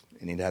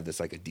 and he'd have this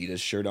like Adidas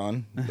shirt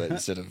on, but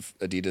instead of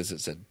Adidas,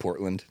 it said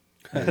Portland.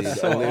 And he'd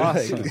So only,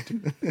 awesome.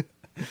 like-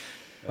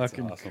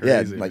 Fucking awesome.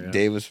 crazy. yeah, like man.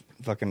 Dave was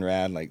fucking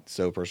rad, like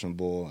so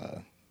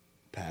personable.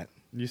 Pat,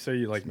 You say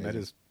you like It's met amazing.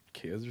 his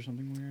kids or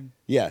something weird?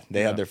 yeah,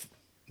 they Yeah. had their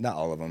not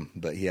all of them,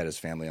 but he had his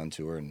family on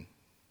tour and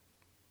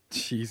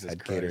Jesus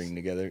had Christ. catering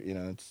together. You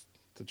know, it's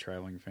It's a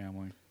traveling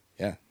family.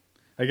 yeah.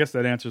 I guess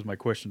that answers my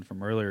question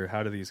from earlier.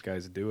 How do these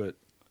guys do it?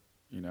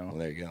 You know, Well,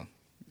 there you go.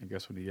 I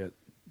guess when you get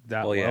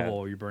that Well, yeah.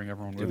 level, you bring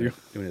everyone with Doing you.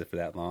 it, doing it for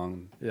that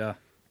long, Yeah,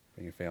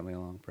 bring your family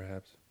along,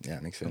 perhaps. Yeah,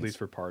 it makes sense. at least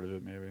for part of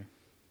it, maybe.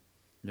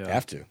 Yeah,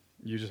 have to,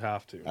 You just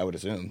have to. I would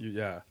assume,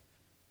 Yeah,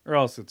 or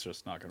else it's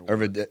just not going to or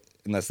work.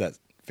 unless that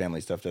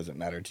family stuff doesn't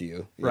matter to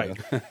you, you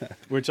Right. know?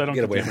 Which I don't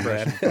Get get the away from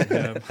impression from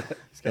him.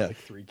 He's got Yeah. like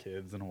 3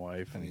 kids and a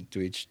wife. I mean,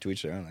 to each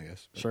their own, I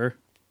guess. Sure.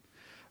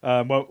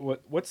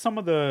 What's some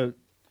of the?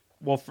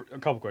 Well, for, a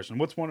couple questions.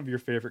 What's one of your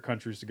favorite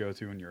countries to go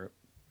to in Europe?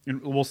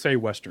 We'll say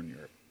Western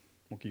Europe.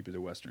 We'll keep it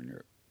to Western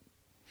Europe.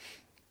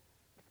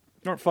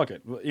 Or fuck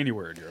it,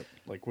 anywhere in Europe.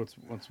 Like, what's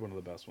one of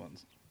the best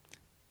ones?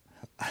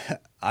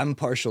 I'm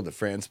partial to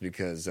France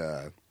because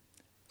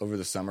over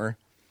the summer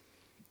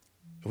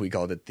we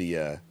called it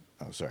the.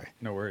 Oh, sorry,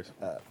 No worries.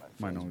 my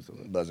Mine phone's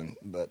always does it. buzzing,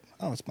 but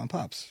it's my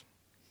pops.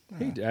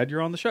 Hey, Dad,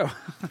 you're on the show.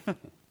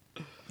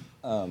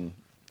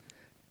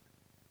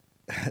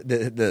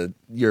 The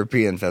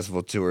European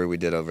festival tour we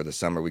did over the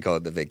summer, we call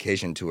it the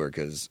vacation tour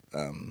because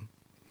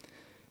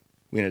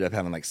we ended up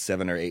having like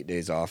 7 or 8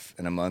 days off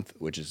in a month,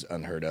 which is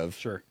unheard of.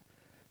 Sure.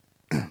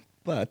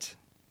 But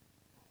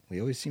we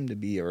always seem to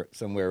be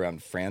somewhere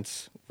around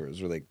France where it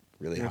was really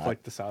It's hot.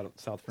 like the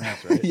South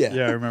France, right? Yeah.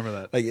 Yeah, I remember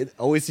that. Like it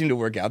always seemed to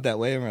work out that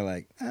way, and we're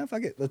like,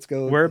 fuck it, let's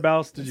go.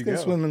 Whereabouts did let's you go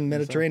go? swim in the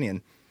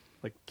Mediterranean?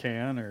 Like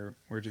Cannes, or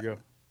where'd you go?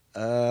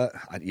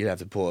 You'd have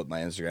to pull up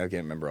my Instagram. I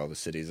can't remember all the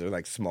cities. They're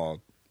like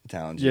small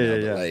towns. Yeah, you know,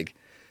 yeah, but yeah. like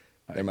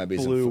there might be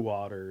Blue some.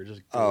 water,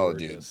 just Oh,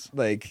 dude, gorgeous.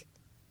 like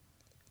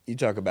you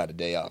talk about a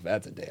day off.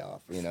 That's a day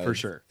off, you know, For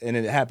sure. And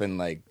it happened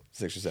like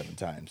 6 or 7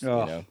 times.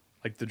 Oh, You know,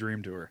 like the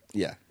dream tour.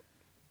 yeah.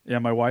 Yeah,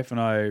 my wife and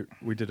I,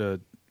 we did a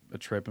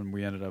trip and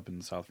we ended up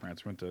in South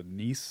France. We went to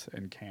Nice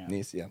and Cannes.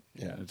 Nice, yeah.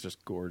 Yeah, it's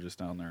just gorgeous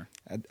down there.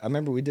 I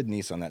remember we did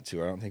Nice on that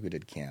tour. I don't think we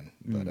did Cannes,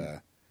 but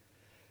Mm.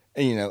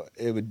 and you know,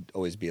 it would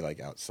always be like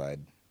outside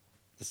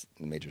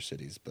the major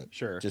cities, but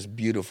Sure. just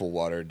beautiful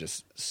water,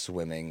 just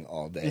swimming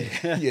all day.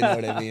 You know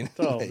what I mean?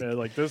 Oh Like, man,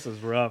 like this is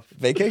rough.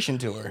 vacation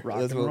tour. Rock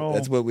that's and what roll.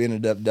 that's what we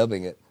ended up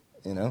dubbing it.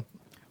 You know,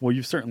 Well,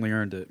 you've certainly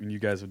earned it, and you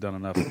guys have done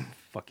enough.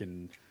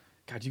 Fucking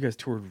God, you guys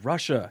toured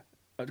Russia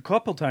a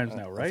couple times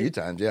now, right? A few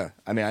times, yeah.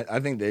 I mean, I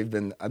think I've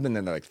been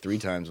there like 3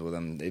 times with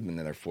them. They've been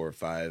there 4 or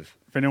 5.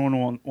 If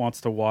anyone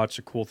wants to watch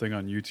a cool thing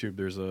on YouTube,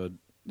 there's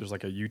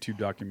like a YouTube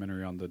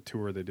documentary on the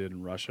tour they did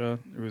in Russia.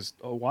 It was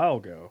a while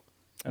ago.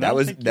 And That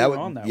was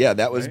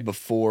right?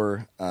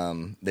 before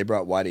they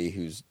brought Whitey,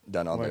 who's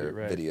done all their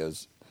Right.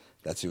 videos.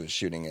 That's who was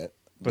shooting it.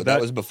 But But that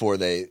that- was before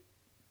they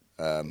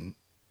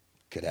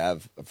could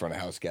have a front of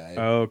house guy.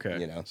 Oh, okay.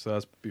 You know, So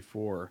that's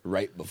before.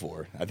 right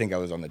before. I think I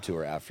was on the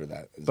tour after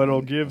that. is But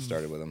when I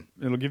started with them.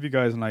 It'll give you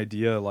guys an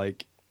idea,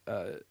 like,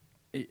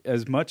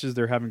 as much as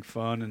they're having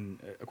fun, and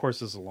of course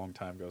this is a long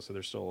time ago, so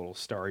they're still a little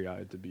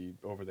starry-eyed to be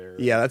over there.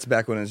 Yeah, that's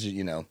back when it was,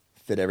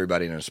 fit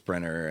everybody in a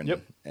Sprinter and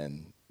Yep.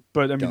 and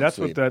But, I mean, Don't that's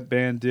sleep. what that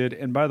band did.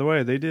 And, by the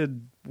way, they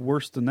did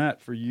worse than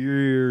that for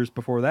years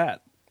before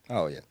that.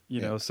 oh yeah, You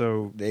yeah. know,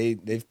 so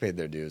they've paid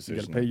their dues. you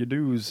got There's to pay your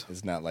dues.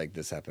 It's not like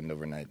this happened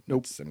overnight.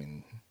 Nope. I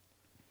mean,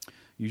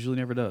 Usually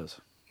never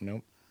does.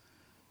 nope.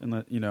 And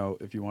that,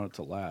 if you want it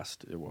to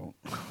last, it won't.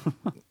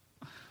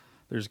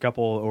 There's a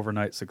couple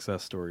overnight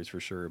success stories for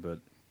sure, but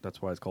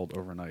that's why it's called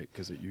overnight,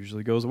 because it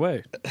usually goes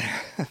away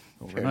Fair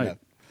overnight. enough.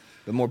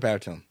 But more power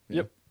to them.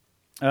 Yep.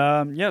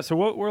 Yeah. So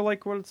what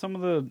are some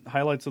of the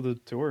highlights of the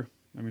tour?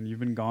 I mean, you've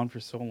been gone for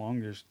so long.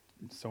 There's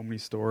so many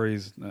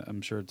stories.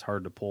 I'm sure it's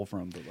hard to pull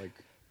from, but like,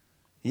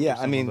 Yeah,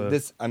 some of the-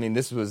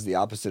 this was the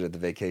opposite of the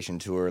vacation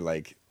tour.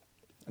 Like,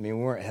 I mean,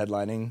 we weren't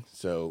headlining,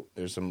 so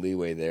there's some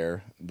leeway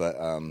there. But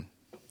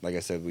like I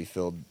said, we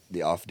filled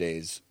the off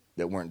days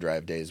that weren't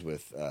drive days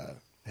with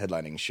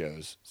headlining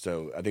shows.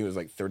 So I think it was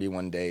like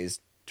 31 days,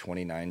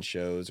 29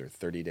 shows, or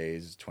 30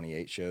 days,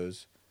 28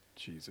 shows.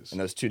 Jesus. And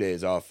those 2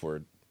 days off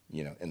were,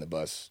 in the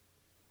bus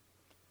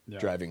Yeah.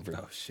 driving for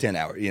Oh, shit. 10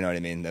 hours. You know what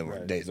I mean? They were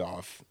Right. days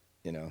off.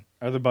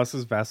 Are the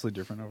buses vastly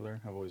different over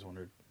there? I've always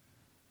wondered.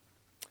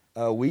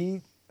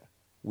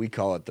 We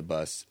call it the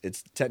bus.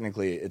 It's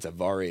technically it's a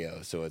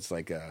Vario, so it's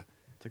like It's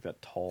like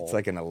that tall. it's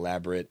like an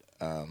elaborate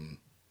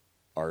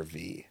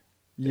RV.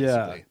 yeah.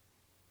 Basically.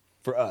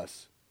 For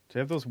us. Do they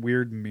have those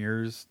weird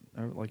mirrors?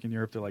 Like in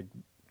Europe,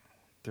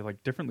 they're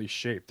like differently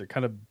shaped. They're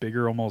kind of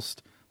bigger,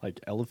 almost like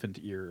elephant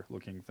ear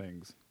looking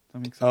things. Does that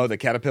make sense? Oh, the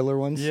Caterpillar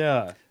ones?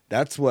 Yeah.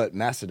 That's what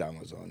Macedon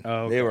was on.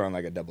 Oh, okay. They were on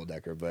like a double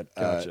decker, but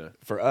Gotcha.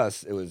 for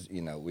us it was,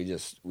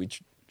 we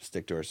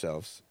stick to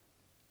ourselves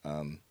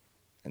and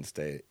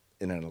stay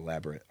in an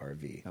elaborate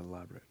RV,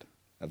 Elaborate.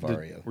 a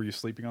Vario. Were you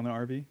sleeping on the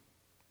RV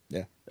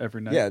Yeah. every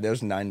night? Yeah,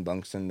 there's 9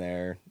 bunks in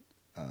there.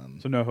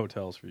 So no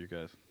hotels for you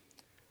guys.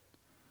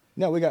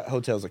 No, we got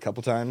hotels a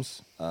couple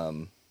times.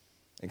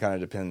 It kind of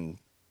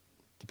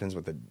depends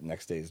what the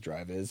next day's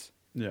drive is.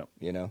 Yeah.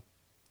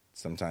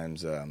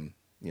 Sometimes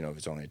if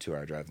it's only a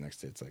 2-hour drive, the next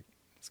day it's like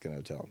let's get a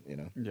hotel.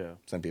 Yeah.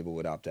 Some people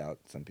would opt out.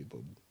 Some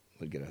people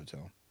would get a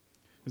hotel.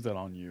 Is that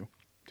on you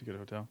to get a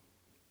hotel?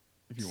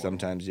 If you want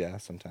Sometimes yeah, one.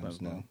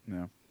 sometimes no.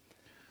 Yeah.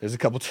 There's a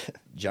couple.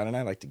 John and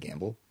I like to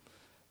gamble.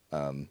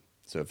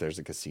 So if there's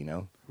a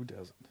casino, Who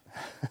doesn't?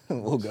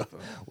 we'll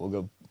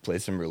go play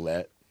some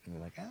roulette. And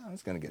we're like, I'm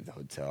just gonna get the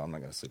hotel. I'm not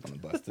gonna sleep on the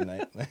bus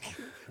tonight.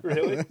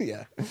 Really?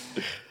 Yeah.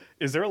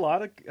 Is there a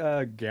lot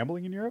of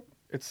gambling in Europe?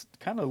 It's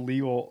kind of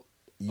legal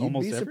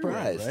almost You'd be everywhere,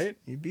 surprised. right?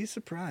 You'd be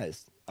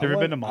surprised. Have you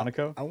ever been to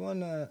Monaco?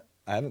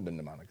 I haven't been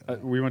to Monaco. no.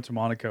 We went to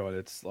Monaco, and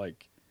it's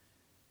like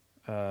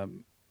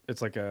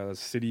a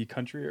city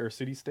country or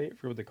city state,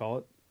 for what they call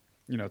it.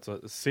 It's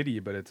a city,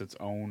 but it's its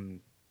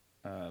own.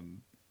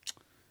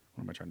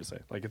 What am I trying to say?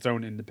 Like its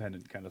own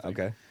independent kind of thing.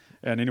 Okay.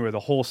 And anyway, the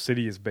whole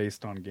city is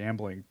based on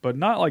gambling, but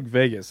not like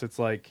Vegas. It's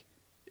like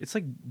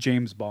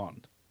James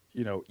Bond.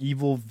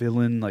 Evil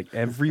villain. Like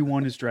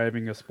everyone is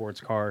driving a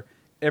sports car.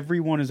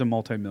 Everyone is a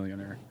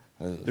multimillionaire.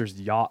 Ugh. There's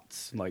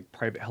yachts, like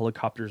private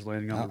helicopters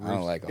landing on the I roofs.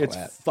 don't like all it's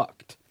that.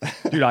 fucked.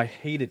 Dude, I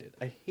hated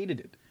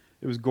it.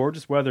 It was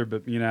gorgeous weather,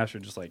 but me and Ash are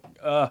just like,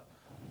 all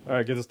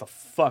right, get us the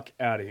fuck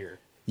out of here.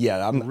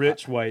 Yeah, I'm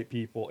Rich white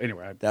people.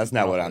 Anyway, That's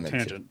not went what off on I'm a into.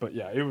 tangent, but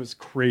yeah, it was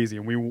crazy.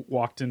 And we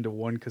walked into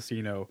one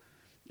casino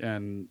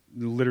and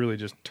literally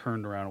just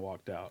turned around and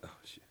walked out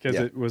because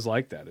Yeah. it was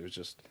like that. It was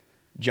just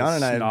John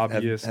and I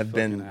snobbiest have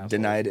been fucking asshole.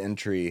 denied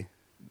entry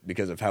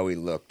because of how we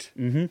looked,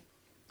 Mm-hmm.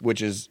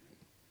 which is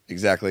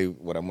exactly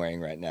what I'm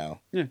wearing right now.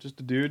 Yeah, just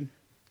a dude,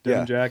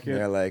 denim jacket.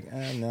 They're like,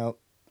 no.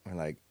 We're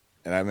like,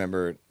 and I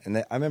remember, I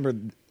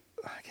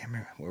can't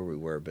remember where we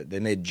were, but they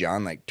made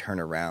John like turn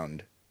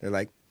around. They're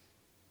like,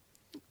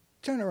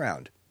 turn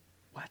around,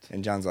 What?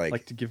 and John's like,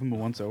 Like to give him a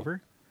once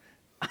over?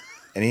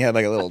 and he had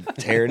like a little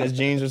tear in his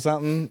jeans or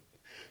something.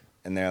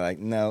 And they're like,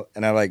 no.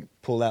 And I like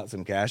pulled out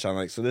some cash. I'm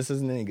like, so this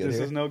isn't any good. This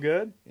here? is no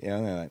good.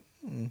 And they're like,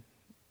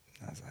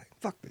 I was like,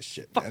 fuck this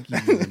shit, Fuck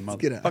man. you, Let's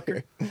get out of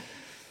motherfucker. here.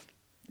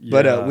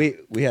 But Yeah.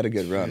 we had a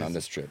good run on Jesus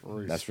this trip.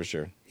 Christ. That's for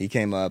sure. He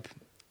came up.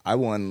 I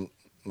won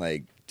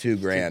like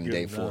 $2,000 Good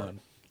day 4. run.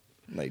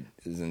 Like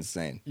it was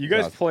insane. You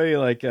guys play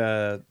like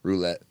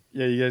roulette.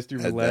 yeah, you guys do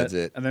That's roulette.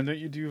 it. And then don't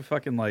you do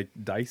fucking like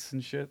dice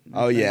and shit?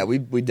 Oh yeah, we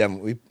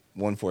definitely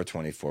won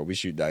 424. We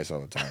shoot dice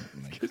all the time.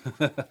 Like,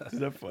 Is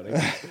that funny?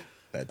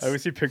 That's I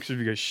always see pictures of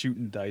you guys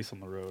shooting dice on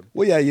the road.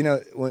 well, yeah. You know,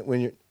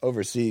 when you're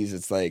overseas,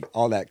 it's like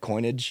all that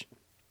coinage,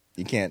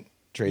 you can't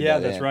trade. Yeah,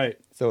 that that's in. right.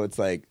 So it's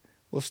like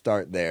we'll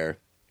start there,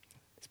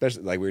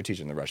 especially like we were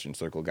teaching the Russian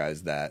Circle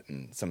guys that,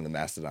 and some of the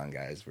Mastodon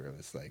guys were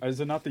just like, Is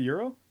it not the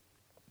euro?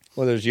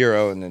 well, there's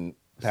euro and then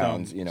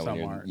pounds. Some- you know, when some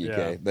you're aren't, in the UK,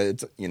 yeah. but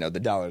it's the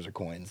dollars are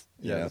coins.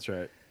 you Yeah, know? that's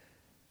right.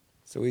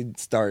 So we'd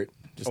start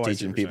just Oh, I see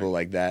teaching what you're people saying.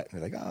 like that.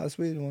 They're like, oh,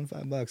 sweet, won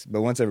 $5.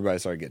 But once everybody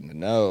started getting to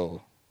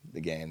know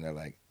the game, they're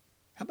like,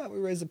 how about we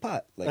raise a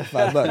pot? Like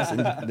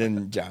 $5. And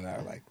then John and I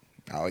are like,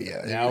 oh,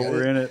 yeah. Now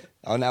we're in it.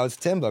 Oh, now it's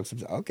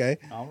 $10. Okay.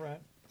 All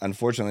right.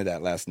 Unfortunately,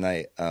 that last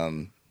night,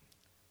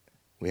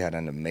 we had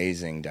an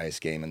amazing dice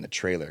game in the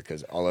trailer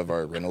because all of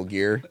our rental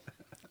gear,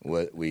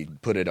 we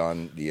put it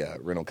on the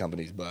rental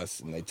company's bus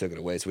and they took it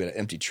away. So we had an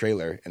empty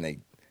trailer and they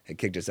had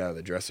kicked us out of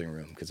the dressing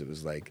room because it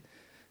was like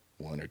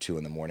 1 or 2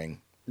 in the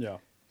morning. Yeah.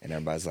 And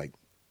everybody's like,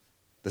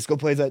 let's go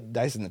play that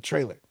dice in the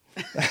trailer.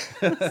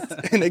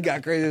 And it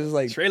got crazy. It was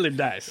like, Trailer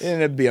dice. it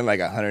ended up being like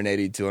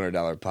 $180,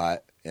 $200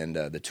 pot. And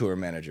the tour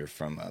manager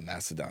from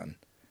Macedon,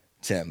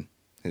 Tim,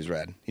 who's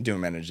rad, he tour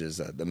manages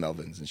the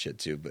Melvins and shit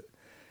too. But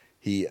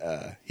he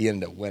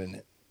ended up winning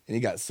it. And he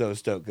got so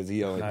stoked because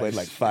he only played Nice.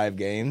 like 5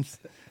 games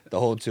the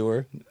whole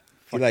tour. He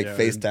Fuck like yeah,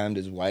 FaceTimed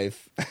his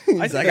wife. He's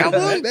think like, I I've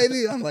won, met-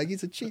 baby. I'm like,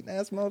 he's a cheating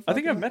ass motherfucker. I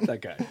think I've met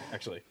that guy,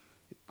 actually.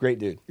 Great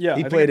dude. Yeah, I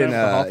he think played I in met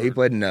him at the he Hoffer.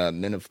 played in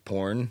Men of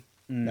Porn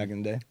back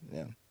in the day.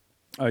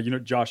 Yeah, You know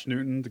Josh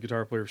Newton, the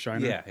guitar player of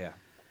Shiner? Yeah.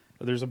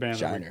 There's a band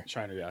Shiner.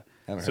 Shiner, yeah.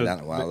 I haven't So heard that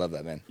in a while. the- I love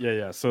that man.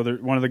 Yeah. So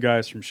one of the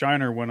guys from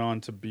Shiner went on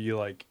to be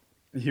like,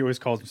 he always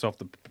calls himself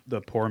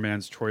the poor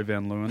man's Troy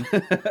Van Leeuwen.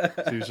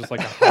 So he was just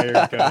like a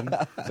hired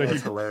gun. So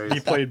he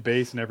played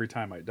bass in Every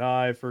Time I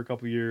Die for a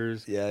couple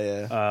years.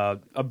 Yeah.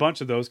 A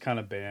bunch of those kind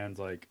of bands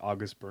like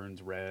August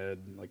Burns Red,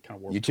 like kind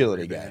of Warped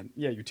Utility Tour guy. band.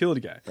 Yeah,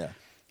 utility guy. Yeah.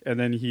 And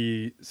then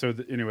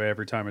anyway,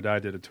 Every Time I Die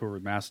did a tour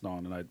with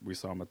Mastodon, and we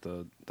saw him at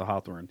the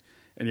Hawthorne.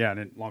 And yeah, and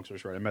then, long story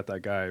short, I met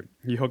that guy.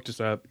 He hooked us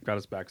up, got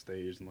us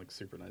backstage, and like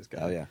super nice guy.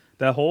 Oh, yeah.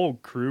 That whole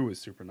crew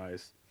was super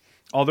nice.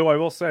 Although I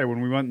will say,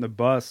 when we went in the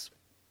bus,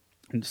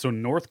 so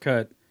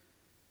Northcutt,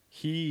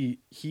 he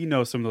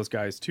knows some of those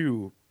guys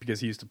too because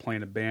he used to play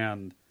in a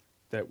band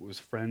that was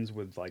friends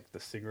with like the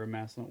singer of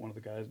Mastodon, one of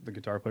the guys, the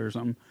guitar player or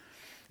something.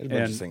 There's a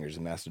bunch of And- singers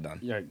in Mastodon.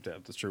 Yeah,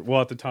 that's true.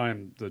 Well, at the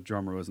time, the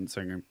drummer wasn't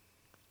singing.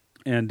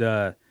 And,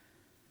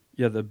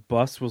 yeah, the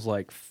bus was,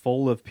 like,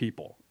 full of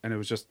people, and it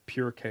was just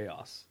pure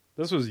chaos.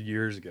 This was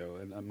years ago,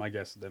 and my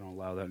guess is they don't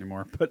allow that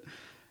anymore. But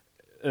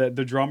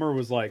the drummer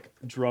was, like,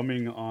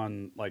 drumming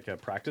on, like, a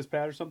practice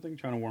pad or something,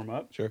 trying to warm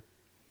up. Sure.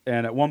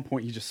 And at one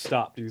point, he just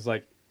stopped. He was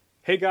like,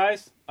 hey,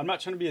 guys, I'm not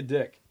trying to be a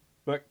dick,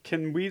 but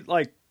can we,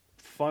 like,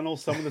 funnel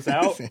some of this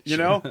out, you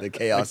know? The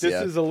chaos, Like, this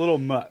yeah. is a little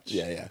much.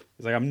 Yeah.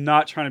 He's like, I'm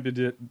not trying to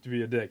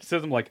be a dick. He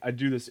says, I'm like, I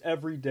do this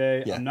every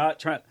day. Yeah. I'm not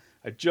trying.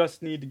 I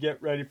just need to get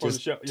ready for Just,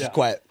 the show. just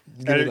quiet.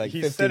 Give me And like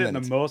he 15 said it in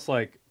minutes. the most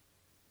like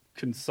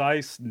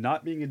concise,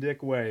 not being a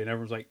dick way, and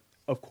everyone's like,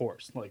 of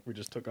course. Like we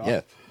just took off.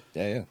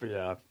 Yeah. But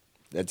yeah,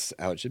 That's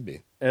how it should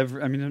be.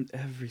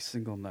 every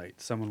single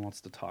night, someone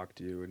wants to talk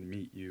to you and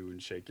meet you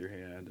and shake your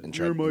hand And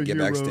try "You're my to get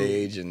hero."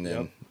 backstage, and then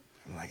Yep.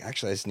 I'm like,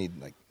 actually, I just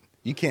need like,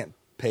 you can't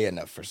pay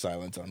enough for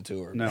silence on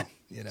tour. No,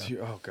 you know.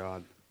 Oh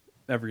God,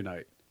 every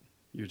night,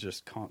 you're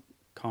just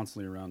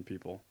constantly around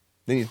people.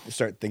 Then you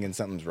start thinking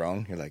something's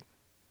wrong. You're like,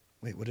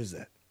 wait, what is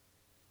that?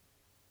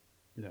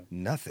 Yeah.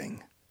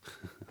 Nothing.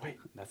 Wait,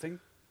 nothing.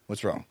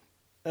 What's wrong?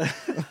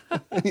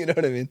 You know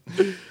what I mean?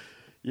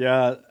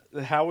 Yeah,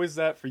 how is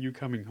that for you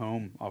coming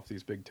home off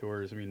these big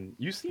tours? I mean,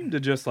 you seem to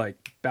just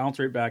like bounce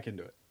right back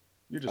into it.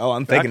 You're just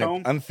I'm back faking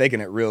home. it. I'm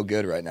faking it real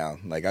good right now.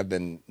 Like I've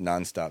been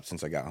nonstop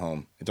since I got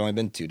home. It's only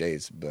been 2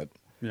 days, but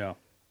Yeah,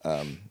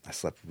 I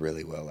slept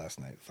really well last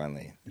night.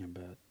 Finally, I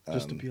bet.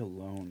 Just to be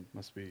alone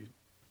must be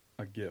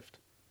a gift.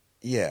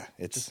 yeah.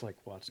 It's Just like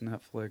watch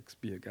Netflix,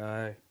 be a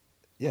guy.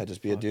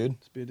 just be a Fun. dude.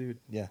 Just be a dude.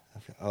 Yeah.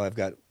 I've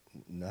got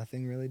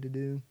nothing really to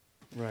do.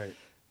 Right.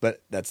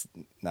 But that's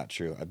not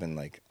true. I've been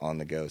like on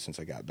the go since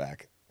I got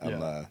back.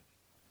 Yeah.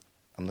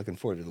 I'm looking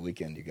forward to the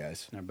weekend, you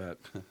guys. I bet.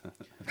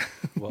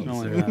 Well, I can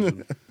only deserved.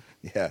 imagine.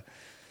 Yeah.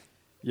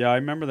 Yeah, I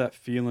remember that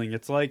feeling.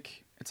 It's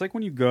like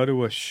when you go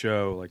to a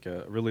show, like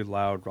a really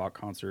loud rock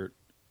concert,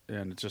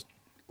 and it's just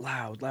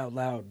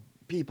loud,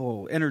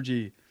 people,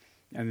 energy,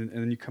 and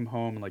then you come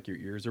home and like your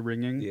ears are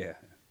ringing. Yeah.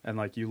 And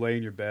like you lay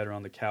in your bed or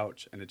on the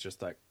couch and it's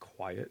just that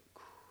quiet,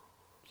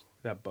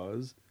 that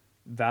buzz.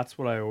 That's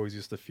what I always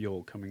used to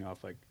feel coming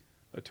off like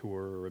a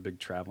tour or a big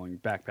traveling,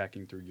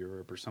 backpacking through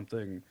Europe or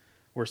something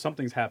where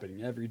something's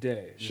happening every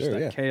day. It's Sure, just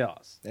that yeah.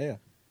 chaos. Yeah.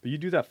 But you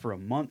do that for a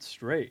month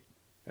straight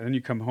and then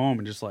you come home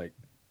and just like,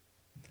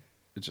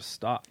 it just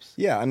stops.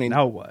 Yeah. I mean,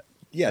 Now what?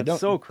 yeah.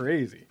 That's so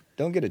crazy.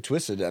 Don't get it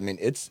twisted. I mean,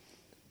 it's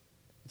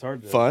It's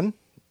hard to. fun,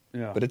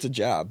 Yeah. but it's a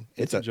job.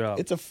 It's a job.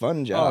 It's a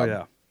fun job. Oh,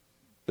 yeah.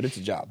 But it's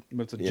a job.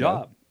 But it's a you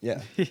job. know?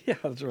 Yeah. Yeah,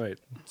 that's right.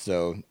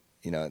 So,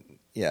 you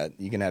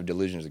can have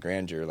delusions of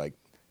grandeur. Like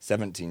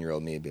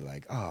 17-year-old me would be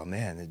like, oh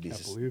man, it'd be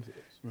Can't just, believe this.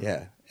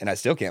 yeah. And I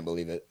still can't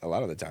believe it a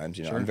lot of the times.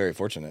 Sure. I'm very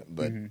fortunate,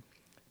 but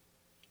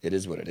it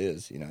is what it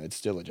is. You know, it's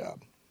still a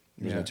job.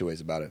 There's Yeah. no two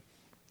ways about it.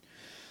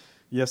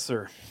 Yes,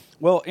 sir.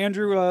 Well,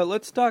 Andrew,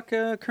 let's talk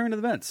current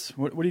events.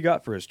 What do you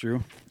got for us,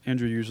 Drew?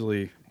 Andrew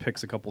usually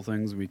picks a couple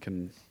things. We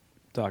can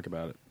talk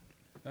about it.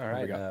 All we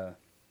right. got?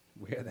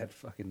 We had that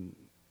fucking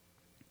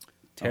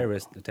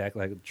terrorist attack,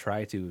 like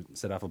try to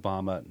set off a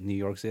bomb at New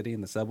York City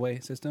in the subway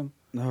system.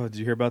 No, did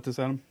you hear about this,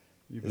 Adam?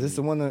 You've Is this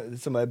the been- one that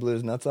somebody blew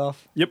his nuts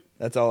off? Yep.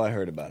 That's all I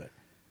heard about it.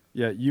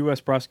 Yeah,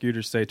 U.S.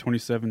 prosecutors say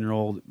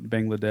 27-year-old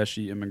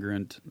Bangladeshi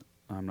immigrant,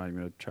 I'm not even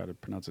going to try to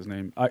pronounce his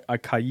name,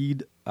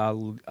 Aqaid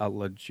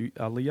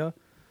Aliyah,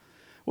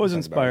 was Sounds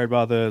inspired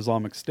by the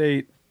Islamic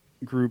State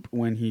group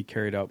when he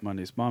carried out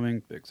Monday's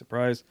bombing. Big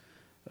surprise.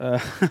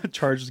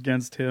 Charges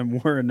against him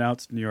were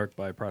announced in New York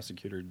by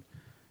prosecutor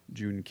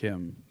June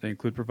Kim. They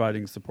include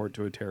providing support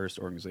to a terrorist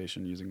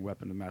organization using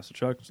weapon of mass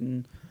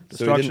destruction,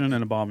 didn't-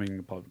 and a bombing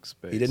of public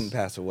space. He didn't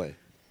pass away.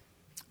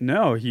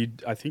 No,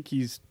 I think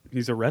he's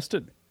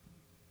arrested.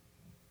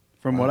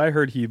 From Wow. what I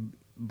heard, he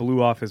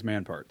blew off his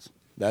man parts.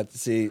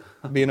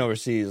 Being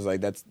overseas, like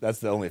that's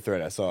the only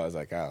threat I saw. I was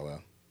like, oh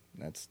well,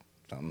 that's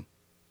something,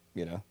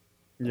 you know.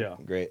 Yeah,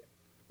 Great,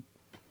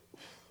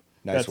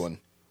 nice That's- one.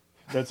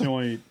 that's the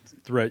only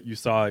threat you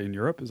saw in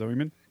Europe. Is that what you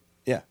mean?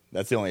 Yeah,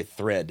 that's the only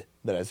thread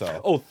that I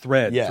saw. Oh,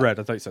 thread. Yeah. Threat.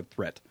 I thought you said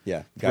threat.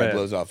 yeah, guy thread.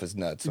 blows off his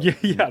nuts.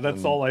 Yeah,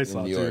 that's in- all I in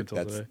saw New too York. until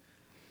That's- today.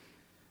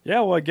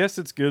 Yeah, well, I guess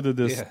it's good that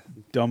this Yeah,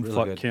 dumb really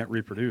fuck good. can't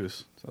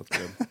reproduce. So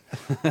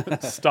that's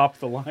good. Stop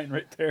the line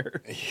right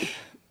there.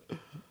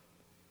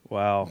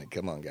 Wow. Like,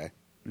 come on, guy.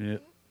 Yeah.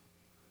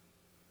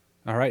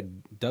 All right.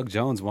 Doug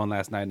Jones won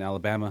last night in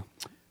Alabama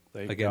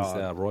Thank against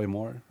God. Roy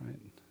Moore. Right?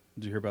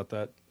 Did you hear about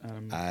that,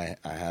 Adam? I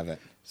haven't.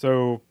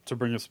 So, to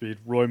bring you up to speed,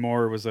 Roy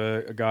Moore was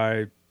a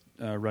guy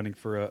running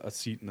for a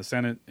seat in the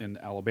Senate in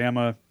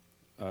Alabama,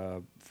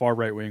 far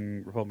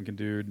right-wing Republican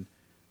dude,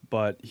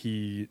 but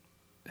he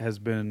has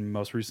been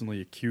most recently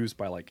accused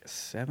by like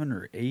 7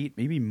 or 8,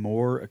 maybe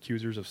more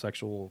accusers of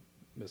sexual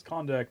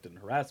misconduct and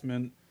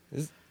harassment.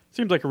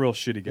 Seems like a real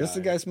shitty guy. Is this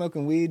the guy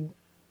smoking weed?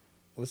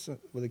 With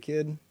a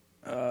kid in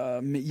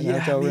a Yeah,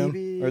 hotel room,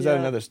 maybe, or is that yeah.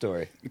 another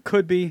story? It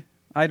could be.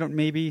 I don't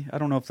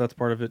know if that's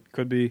part of it.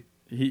 Could be.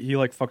 He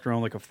like fucked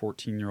around like a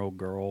 14-year-old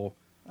girl.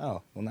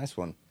 Oh, well, nice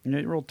one. Yeah,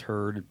 real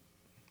turd.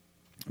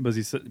 But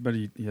his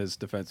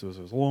defense was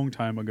a long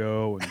time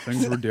ago and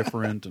things were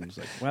different, and it's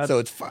like, well, So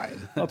it's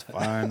fine. that's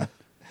fine.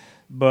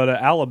 But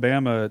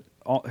Alabama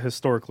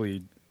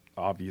historically,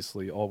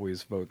 obviously,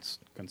 always votes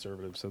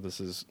conservative, so this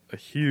is a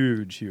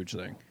huge, huge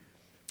thing.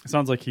 It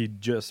sounds like he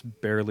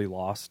just barely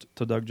lost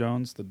to Doug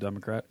Jones, the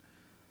Democrat.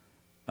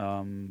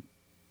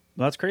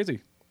 That's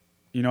crazy.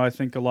 You know, I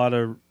think a lot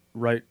of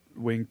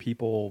right-wing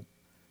people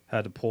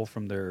had to pull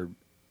from their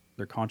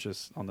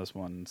conscience on this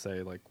one and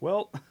say, like,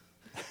 well,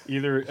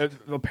 either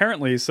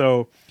apparently.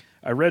 So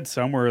I read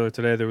somewhere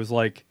today there was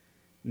like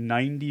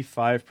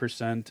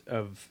 95%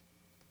 of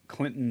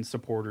Clinton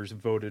supporters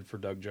voted for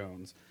Doug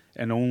Jones,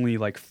 and only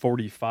like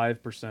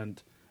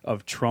 45%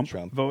 of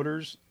Trump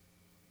voters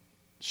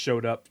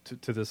showed up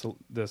to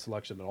this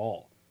election at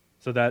all.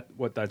 So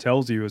what that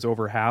tells you is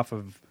over half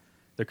of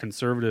the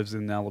conservatives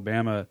in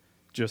Alabama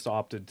just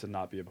opted to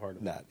not be a part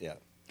of it Not yeah.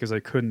 because they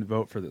couldn't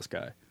vote for this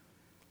guy.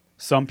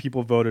 Some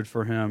people voted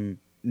for him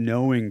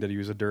knowing that he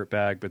was a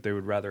dirtbag, but they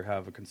would rather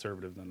have a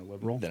conservative than a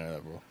liberal. Then a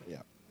liberal.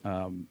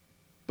 Yeah.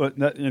 But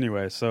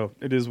anyway, so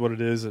it is what it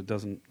is. It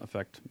doesn't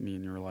affect me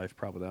in your life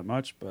probably that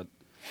much, but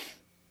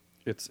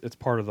it's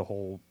part of the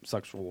whole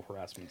sexual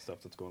harassment stuff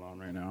that's going on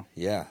right now.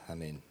 Yeah. I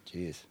mean,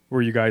 geez.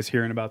 Were you guys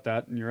hearing about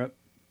that in Europe?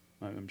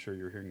 I'm sure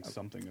you're hearing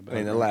something about I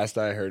mean, it. the last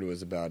I heard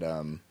was about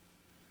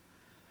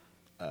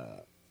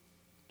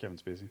Kevin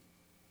Spacey.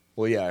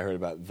 Well, yeah, I heard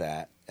about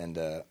that, and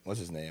what's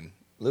his name?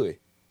 Louis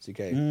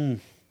C.K.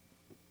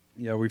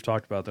 Yeah, we've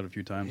talked about that a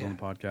few times on Yeah.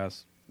 the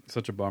podcast.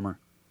 Such a bummer.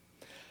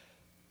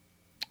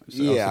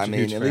 Yeah, I such a mean,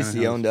 huge at fan least of he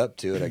his. owned up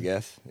to it, I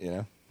guess. You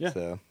know. Yeah.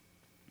 So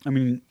I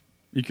mean,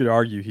 you could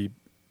argue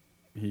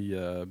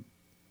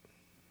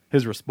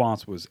his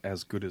response was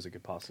as good as it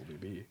could possibly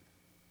be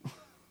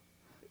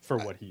for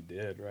what he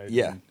did, right?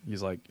 Yeah. And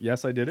he's like,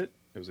 yes, I did it.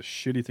 It was a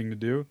shitty thing to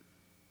do,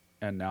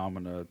 and now I'm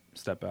gonna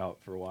step out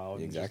for a while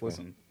and exactly. just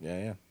listen.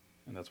 Yeah.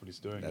 And that's what he's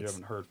doing. You That's-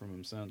 haven't heard from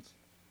him since.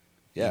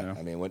 Yeah. You know?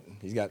 I mean, what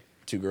he's got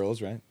 2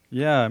 girls, right?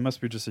 Yeah, it must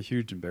be just a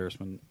huge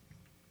embarrassment.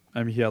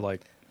 I mean, he had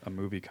like a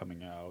movie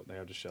coming out. They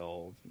had to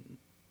shelve.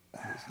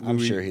 I'm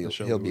Louis- sure the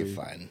show he'll be Louis.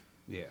 fine.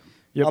 Yeah.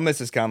 Yep. I'll miss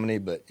his comedy,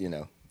 but you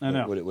know, I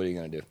know. What are you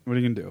gonna do? What are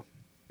you gonna do?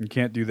 You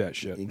can't do that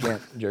shit. You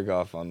can't jerk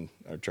off on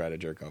or try to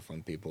jerk off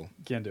on people.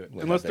 Can't do it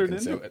Without unless their they're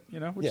into consent. it, you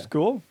know, which Yeah. is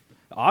cool.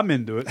 I'm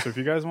into it. So if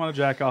you guys want to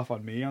jack off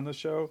on me on this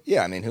show,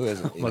 Yeah, I mean, who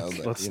isn't? You know, let's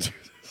but, you do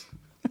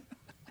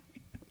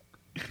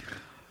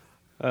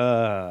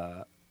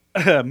know.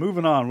 this.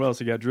 Moving on. What else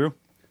you got, Drew?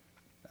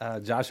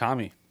 Josh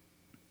Homme.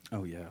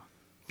 Oh yeah,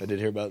 I did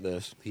hear about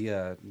this. He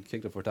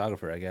kicked a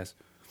photographer, I guess.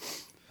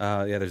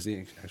 Yeah, there's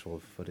the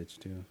actual footage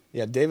too.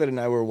 Yeah, David and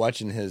I were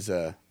watching his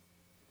oh,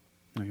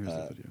 here's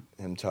the video.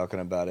 him talking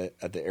about it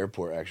at the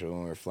airport actually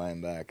when we were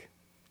flying back.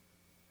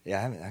 Yeah,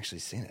 I haven't actually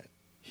seen it.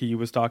 He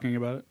was talking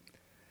about it.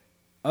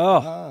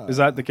 Oh, is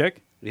that the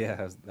kick?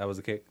 Yeah, that was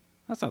a kick.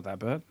 That's not that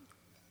bad.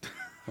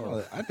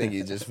 Well, I think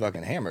he's just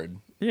fucking hammered.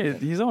 Yeah,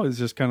 he's always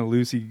just kind of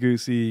loosey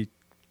goosey,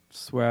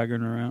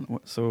 swaggering around.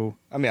 So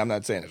I mean, I'm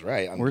not saying it's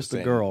right. I'm where's just the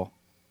saying, girl?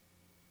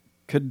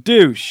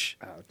 Kadoosh.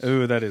 Ouch.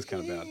 Ooh, that is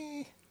kind of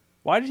bad.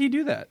 Why did he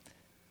do that?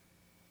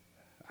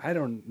 I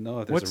don't know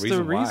if there's What's a reason,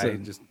 the reason?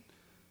 why. Just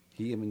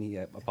he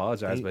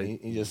apologized, but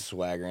He just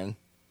swaggering.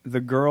 The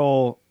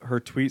girl, her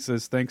tweet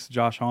says, "Thanks,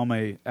 Josh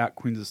Homme at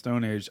Queens of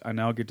Stone Age. I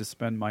now get to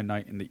spend my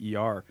night in the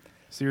ER."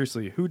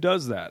 Seriously, who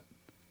does that?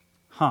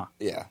 Huh?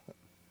 Yeah.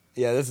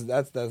 Yeah, that's Oh, the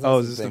is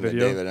thing this the that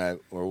video? David and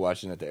I were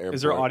watching at the airport.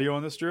 Is there audio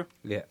on this, Drew?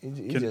 yeah,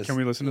 Can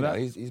we listen to you know, that?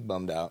 He's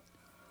bummed out.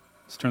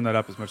 Let's turn that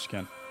up as much as you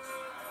can.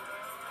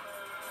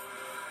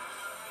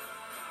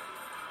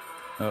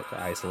 Oh,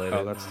 isolated.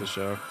 oh, that's the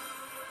show.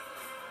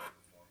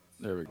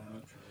 There we go.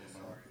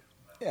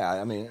 Yeah,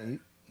 I mean,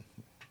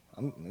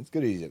 it's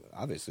good. He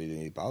obviously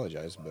didn't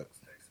apologize, but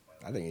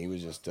I think he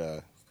was just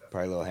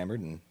probably a little hammered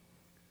and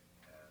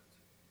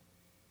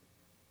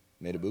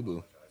made a boo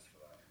boo.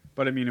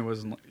 But I mean, it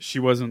wasn't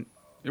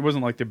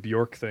like the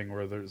Bjork thing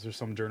where there's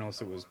some journalist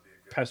that was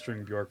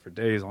pestering Bjork for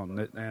days on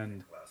it,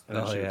 and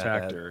then she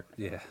attacked her.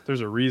 Yeah,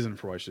 There's a reason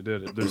for why she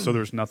did it. So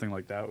there's nothing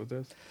like that with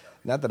this.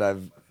 Not that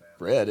I've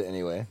read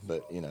anyway,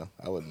 but you know,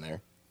 I wasn't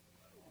there.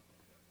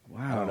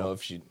 Wow. I don't know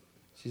if she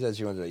said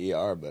she went to the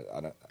ER, but I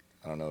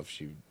don't know if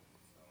she.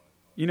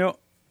 You know,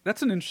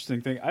 that's an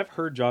interesting thing. I've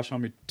heard Josh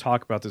Homme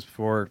talk about this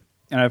before,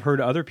 and I've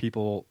heard other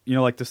people, you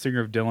know, like the singer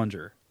of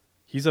Dillinger.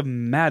 He's a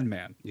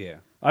madman. yeah.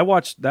 I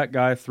watched that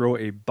guy throw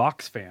a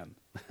box fan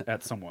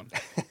at someone,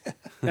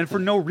 and for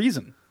no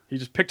reason. He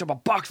just picked up a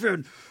box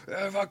fan.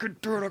 If I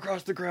could throw it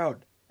across the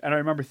crowd, and I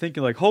remember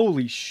thinking, like,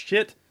 "Holy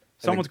shit,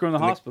 someone's going to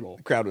the hospital."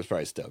 The crowd was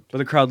probably stoked. But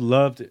the crowd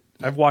loved it.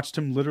 I've watched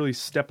him literally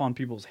step on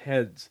people's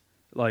heads.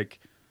 Like,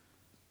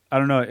 I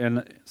don't know.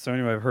 And so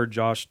anyway, I've heard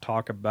Josh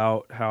talk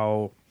about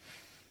how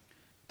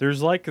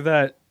there's like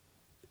that.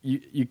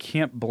 You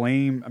can't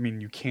blame. I mean,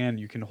 you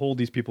can hold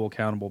these people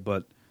accountable,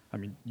 but I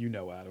mean, you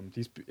know, Adam,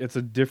 it's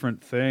a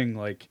different thing.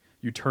 Like,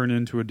 you turn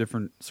into a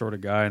different sort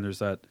of guy, and there's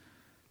that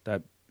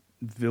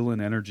villain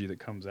energy that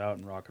comes out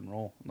in rock and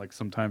roll. Like,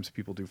 sometimes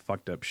people do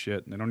fucked up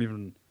shit, and you don't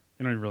even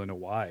really know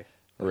why.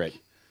 Like,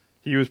 Right.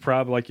 he was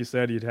probably, like you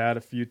said, he'd had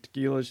a few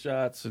tequila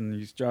shots, and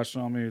he's Josh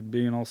Homme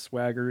being all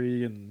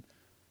swaggery, and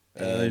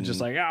he's just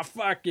like,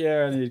 fuck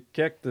yeah, and he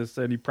kicked this,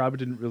 and he probably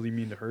didn't really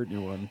mean to hurt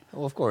anyone.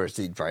 Well, of course,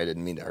 he probably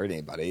didn't mean to hurt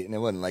anybody, and it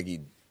wasn't like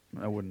he,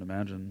 I wouldn't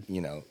imagine. you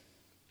know,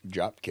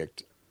 drop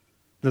kicked.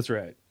 That's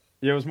right.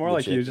 Yeah, it was more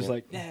like he Legit, was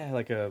just yeah.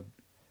 like, like a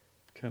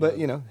kind But of...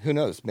 you know, who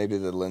knows? Maybe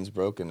the lens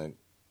broke and it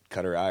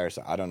cut her eye or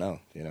something. I don't know.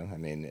 You know, I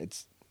mean,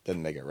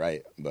 doesn't make it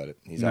right. But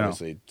he's No.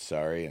 obviously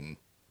sorry, and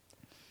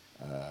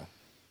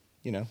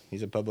you know,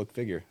 he's a public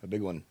figure, a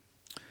big one.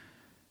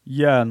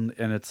 Yeah, and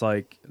it's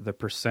like the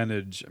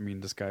percentage. I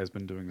mean, this guy's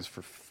been doing this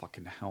for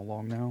fucking how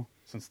long now?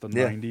 Since the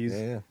Yeah, 90s.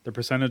 yeah. The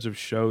percentage of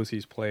shows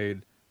he's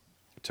played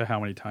to how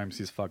many times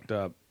he's fucked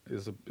up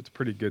it's a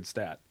pretty good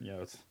stat. You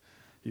know,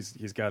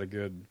 he's got a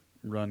good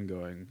run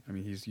going. I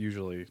mean, he's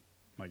usually,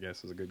 my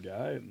guess, is a good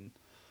guy. And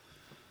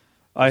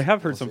I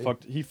have heard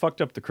he fucked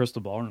up the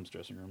Crystal Ballroom's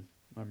dressing room.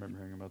 I remember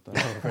hearing about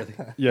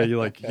that. Yeah,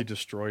 he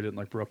destroyed it and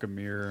like broke a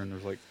mirror, and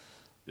there's like,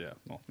 yeah.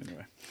 Well,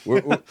 anyway,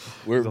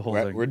 The whole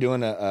thing. we're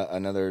doing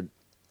a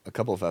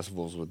couple of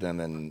festivals with them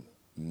in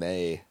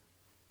May.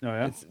 oh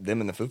yeah, It's them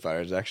and the Foo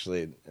Fighters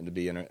actually, and to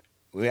be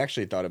we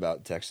actually thought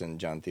about texting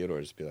John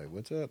Theodore to be like,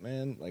 "What's up,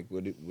 man? Like,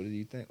 what do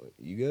you think?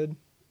 You good?"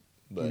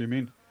 But what do you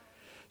mean?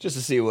 just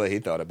to see what he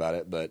thought about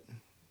it, but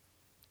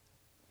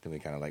then we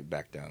kind of like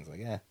backed down. It's like,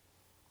 yeah,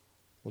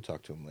 we'll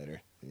talk to him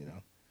later. You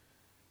know,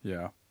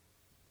 Yeah,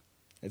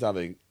 it's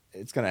going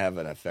to have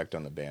an effect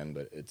on the band,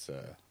 but it's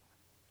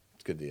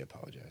good that he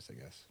apologized,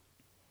 I guess.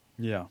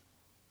 yeah,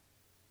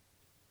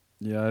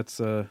 yeah.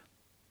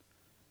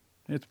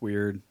 It's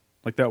weird.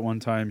 Like that one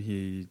time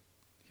he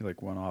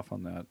like went off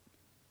on that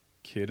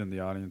kid in the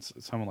audience.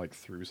 Someone like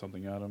threw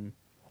something at him,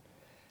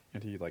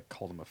 and he like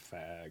called him a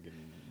fag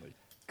and like,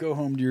 go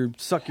home to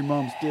suck your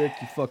mom's dick,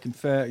 you fucking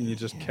fat, and he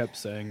just kept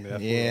saying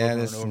that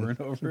over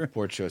and over.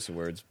 Poor choice of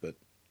words,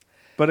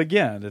 But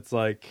again, it's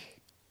like,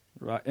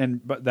 right,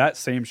 but that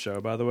same show,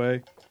 by the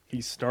way,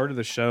 he started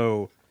the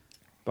show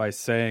by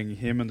saying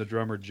him and the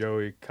drummer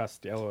Joey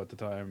Costello at the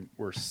time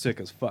were sick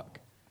as fuck.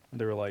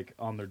 They were like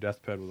on their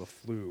deathbed with a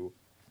flu,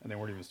 and they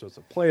weren't even supposed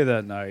to play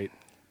that night.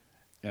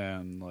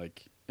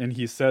 And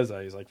he says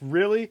that he's like,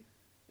 really?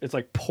 It's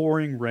like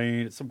pouring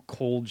rain. It's some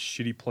cold,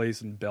 shitty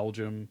place in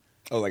Belgium.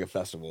 oh, like a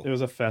festival. It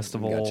was a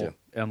festival, Gotcha.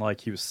 and like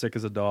he was sick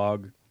as a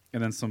dog.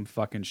 And then some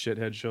fucking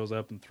shithead shows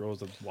up and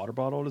throws a water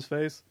bottle at his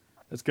face.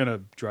 It's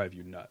gonna drive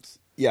you nuts.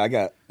 Yeah, I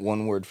got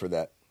one word for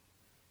that.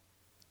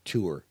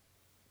 Tour.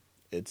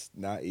 It's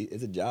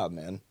a job,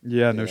 man.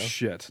 Yeah, You no know?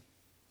 shit.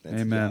 It's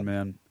a Amen, job.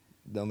 man.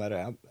 No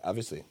matter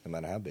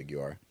how big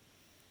you are.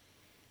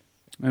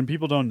 And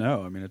people don't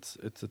know. I mean, it's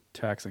a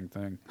taxing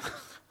thing,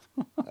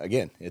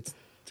 Again, it's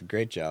a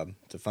great job.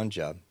 It's a fun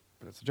job.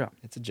 but it's a job.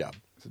 It's a job.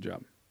 It's a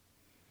job.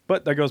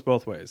 But that goes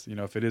both ways. You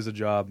know, if it is a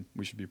job,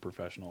 we should be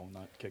professional,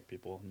 not kick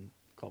people and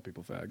call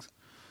people fags.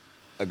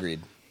 Agreed.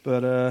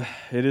 But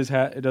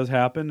it does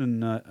happen,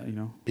 and you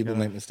know, People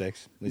gotta- make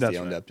mistakes. At least That's he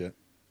owned right. up to it.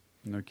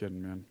 No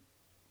kidding, man.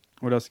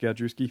 What else you got,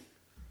 Drewski?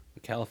 The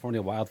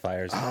California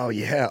wildfires. Oh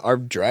yeah, our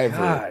driver.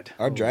 God.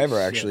 Our Holy driver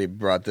shit. actually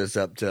brought this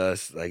up to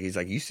us. Like he's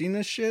like, "You seen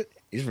this shit?"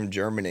 He's from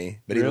Germany,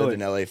 but he lived Really?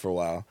 in LA for a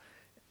while,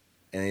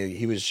 and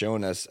he was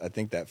showing us. I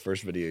think that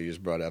first video you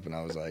just brought up, and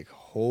I was like,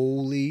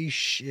 "Holy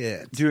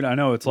shit, Dude, I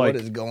know it's what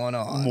like is going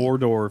on?"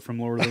 Mordor from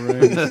Lord of the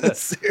Rings.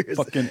 Seriously.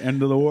 Fucking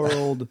end of the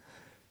world.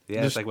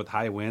 Yeah, Just- it's like with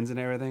high winds and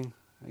everything,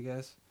 I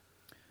guess.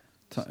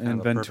 In kind of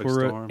a perfect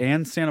Ventura storm.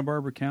 and Santa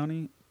Barbara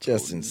County,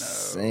 Just Oh, no.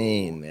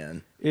 insane,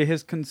 man. it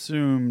has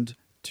consumed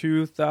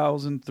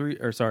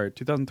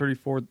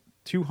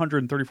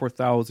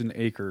 234,000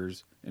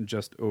 acres in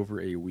just over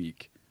a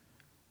week,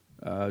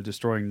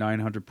 destroying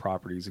 900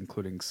 properties,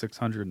 including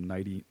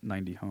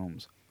 690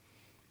 homes.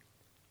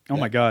 Oh Yeah,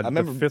 my God! I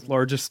remember- the fifth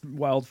largest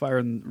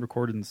wildfire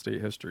recorded in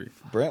state history.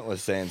 Brent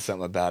was saying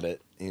something about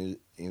it. He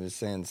was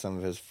saying some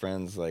of his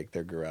friends, like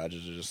their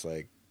garages are just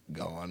like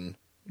gone.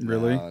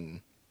 Really? now,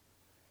 and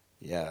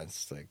yeah,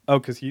 it's like Oh,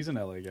 because he's an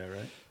LA guy,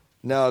 right?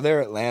 no,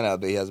 they're Atlanta,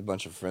 but he has a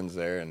bunch of friends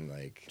there, and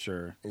like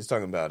Sure. he's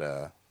talking about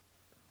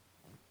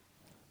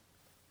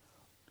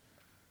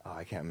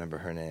I can't remember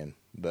her name,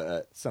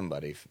 but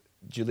somebody,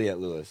 Juliette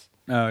Lewis.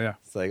 Oh yeah.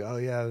 It's like, oh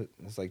yeah,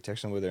 it's like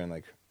texting with her, and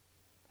like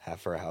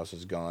half her house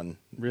is gone.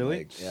 Really?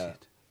 Like, yeah.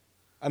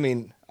 I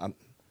mean,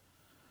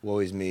 woe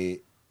is me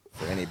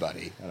for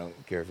anybody. I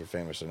don't care if you're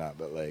famous or not,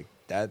 but like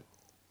that.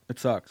 It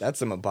sucks. That's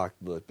some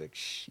apocalyptic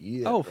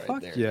shit. Oh, right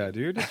fuck there. yeah,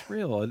 dude. It's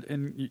real.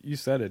 And you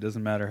said it.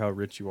 Doesn't matter how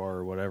rich you are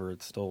or whatever.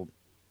 It's still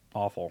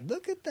awful.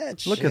 Look at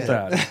that Look shit. at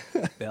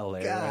that. Bel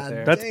Air God right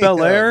there. That's damn.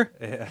 Bel Air?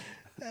 Yeah,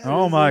 That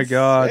Oh is my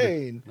God.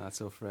 insane. not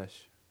so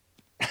fresh.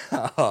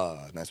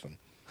 Oh, nice one.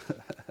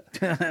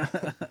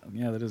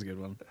 Yeah, that is a good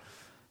one.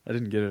 I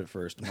didn't get it at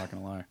first. I'm not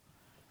going to lie.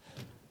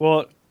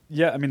 Well,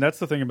 yeah, I mean, that's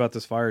the thing about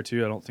this fire,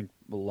 too. I don't think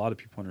a lot of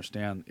people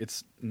understand.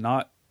 It's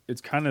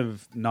kind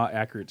of not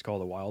accurate to call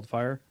it a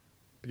wildfire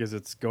because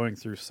it's going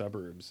through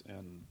suburbs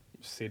and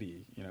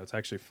city. You know, it's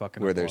actually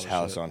fucking Where up a there's lot of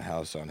house shit. on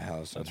house on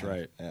house. That's on house.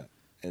 right. Yeah,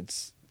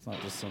 it's. It's not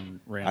just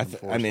some random I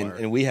forest mean, fire.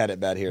 and we had it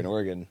bad here in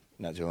Oregon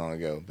not too long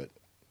ago, but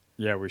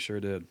Yeah, we sure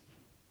did.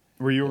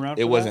 Were you around?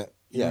 it for wasn't. That?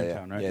 You Yeah, were in yeah,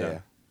 town, right? yeah.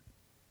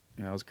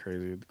 Yeah, it was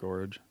crazy. The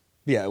gorge.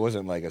 Yeah, it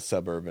wasn't like a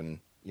suburban,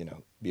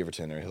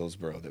 Beaverton or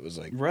Hillsboro that was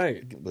like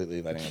Right.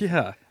 completely lighting up.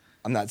 Yeah.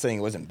 I'm not saying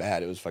it wasn't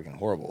bad. It was fucking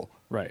horrible.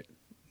 Right.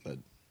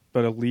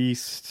 But at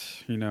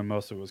least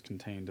most of it was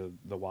contained to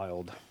the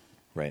wild.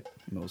 right.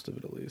 Most of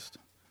it, at least.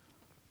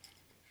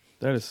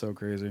 That is so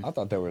crazy. I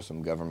thought there was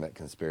some government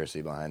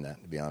conspiracy behind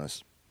that, to be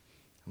honest.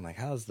 I'm like,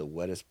 how's the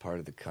wettest part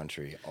of the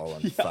country all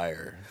on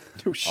fire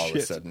No all of a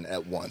shit. sudden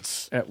at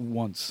once? At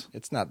once.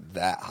 It's not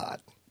that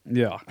hot.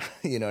 Yeah.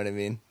 You know what I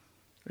mean?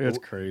 It's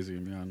crazy,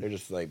 man. They're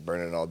just like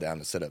burning it all down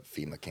to set up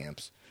FEMA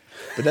camps.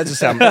 But that's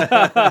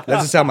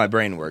just how my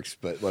brain works.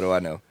 But what do I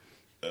know?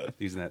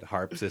 Using that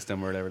HARP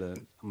system or whatever to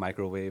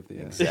microwave the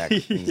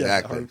Exactly. Yeah,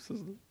 Exactly. harp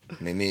system.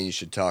 I mean, me and you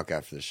should talk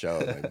after the show.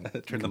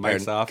 Like, Turn the compare-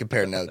 mics off.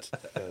 Compare notes.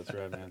 Yeah, that's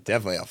right, man.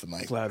 Definitely off the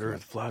mic. Flat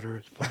Earth, flat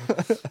Earth.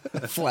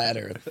 Flat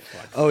Earth.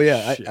 Oh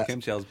yeah, Shit.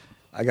 chemtrails.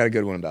 I got a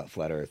good one about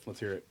flat Earth. Let's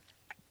hear it.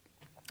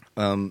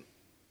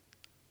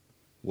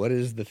 What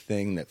is the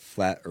thing that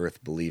flat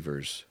Earth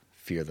believers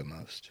fear the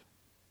most?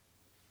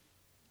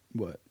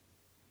 What?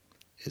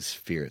 Is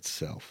fear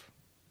itself.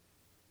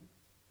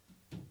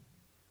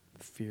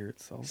 Fear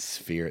itself.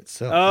 Sphere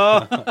itself.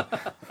 Oh.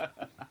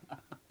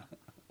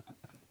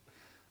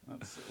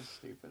 That's so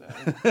stupid.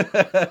 Adam.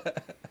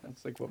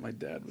 That's like what my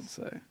dad would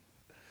say.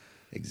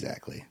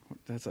 Exactly.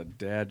 That's a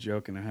dad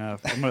joke and a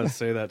half. I'm going to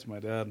say that to my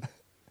dad.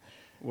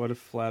 What if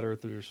flat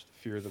earthers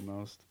fear the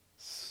most?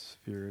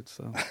 Sphere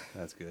itself.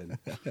 That's good.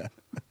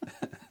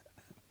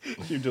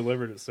 You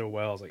delivered it so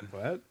well. I was like,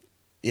 what?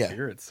 Yeah.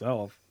 Sphere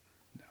itself?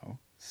 No,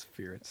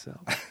 sphere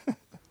itself.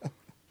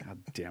 God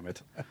damn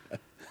it.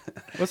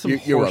 What's some You're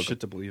horse welcome. shit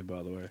to believe,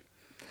 by the way?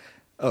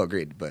 Oh,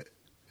 agreed. But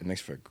it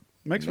makes for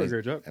Makes for a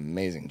great joke.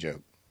 Amazing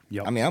joke.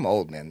 Yep. I mean, I'm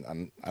old,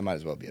 man. I might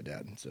as well be a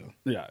dad. So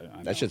Yeah, I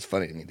know. that shit's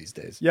funny to me these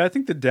days. Yeah, I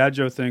think the dad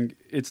joke thing,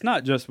 it's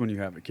not just when you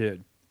have a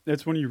kid.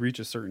 It's when you reach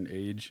a certain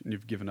age and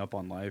you've given up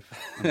on life.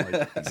 And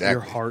like, Exactly. Your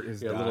heart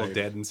is You're a died. little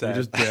dead inside. You're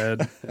just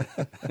dead.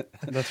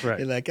 That's right.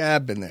 You're like,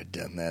 I've been there,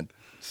 done that.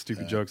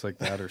 Stupid jokes like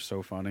that are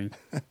so funny.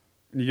 And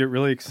you get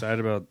really excited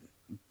about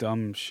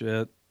dumb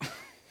shit.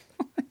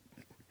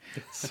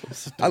 So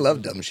stupid. I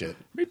love dumb shit.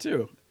 Me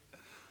too.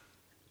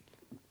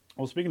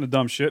 Well, speaking of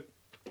dumb shit,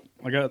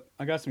 I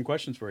got some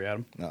questions for you,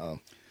 Adam. Uh-oh.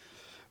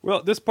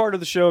 Well, this part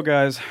of the show,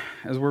 guys,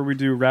 is where we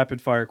do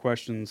rapid fire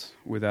questions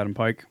with Adam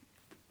Pike.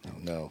 Oh,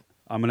 no.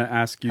 I'm going to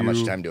ask you. How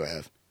much time do I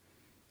have?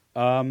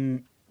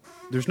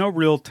 There's no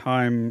real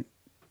time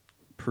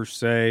per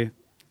se,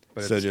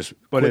 but So it's, just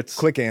but quick, it's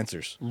quick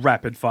answers.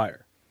 rapid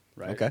fire,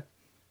 right? Okay.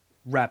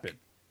 Rapid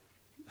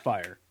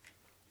fire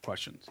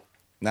questions.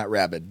 Not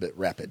rabid, but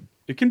rapid.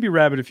 It can be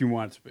rapid if you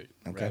want it to be.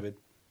 Okay. Rabid.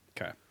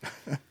 Okay.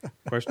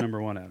 Question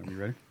number 1, Adam. You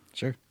ready?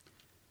 Sure.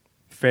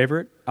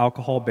 Favorite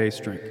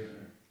alcohol-based drink?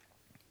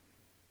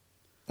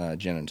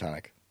 Gin and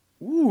tonic.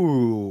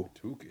 Ooh,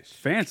 Tookish.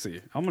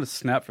 fancy. I'm gonna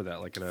snap for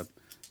that, like at a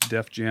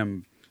Def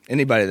Jam.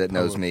 Anybody that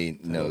knows me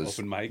knows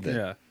Open mic.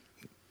 Yeah.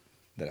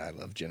 that I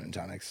love gin and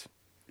tonics.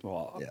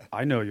 Well, Yeah.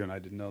 I know you, and I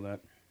didn't know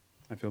that.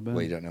 I feel bad.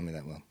 Well, you don't know me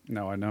that well.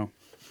 No, I know.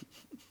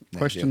 Now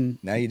Question- you do.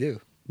 Now you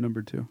do.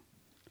 Number 2.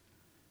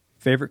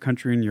 Favorite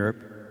country in Europe?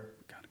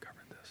 Kind of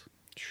covered this.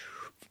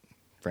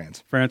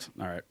 France. France.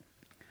 All right.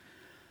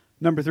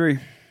 Number 3.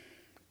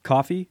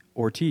 Coffee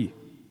or tea?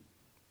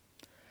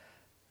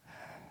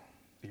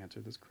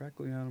 Answer this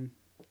correctly, Adam.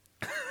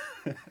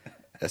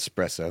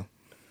 Espresso.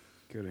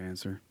 Good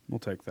answer. We'll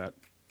take that.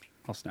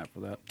 I'll snap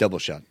for that. Double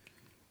shot.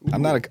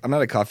 I'm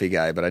not a coffee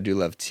guy, but I do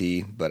love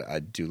tea. But I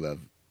do love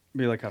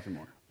Be like coffee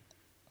more.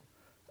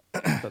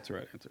 That's the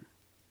right answer.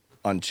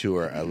 on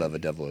tour. I love a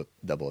double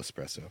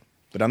espresso.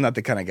 But I'm not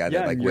the kind of guy Yeah,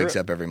 that like in wakes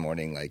Europe- up every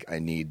morning like I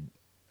need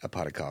a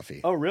pot of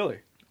coffee. Oh, really?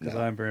 Because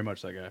No. I'm very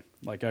much that guy.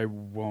 Like, I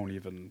won't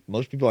even.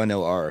 Most people I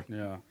know are.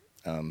 Yeah.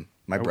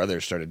 My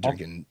brother started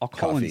drinking I'll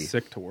call coffee. in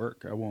sick to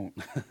work. I won't.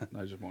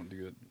 I just won't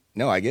do it.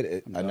 No, I get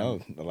it. I'm I know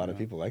done. a lot of Yeah.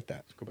 people like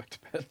that. Go back to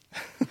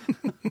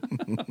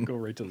bed. Go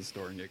right to the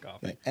store and get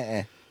coffee. Like,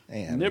 ain't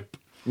happening. Nip.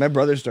 My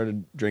brother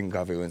started drinking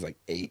coffee when he was like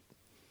 8.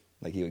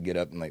 Like he would get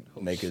up and like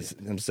make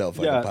himself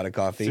like a pot of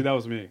coffee. See, that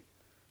was me.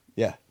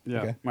 Yeah.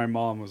 Yeah. Okay. My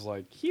mom was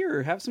like,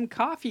 "Here, have some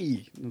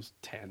coffee." It was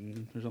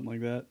 10 or something like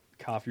that.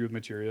 Coffee with my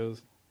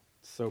Cheerios.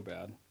 So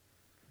bad.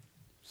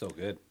 So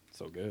good.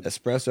 So good.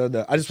 Espresso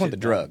though, I just want the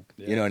Shit drug.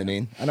 done. You know what I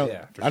mean? I don't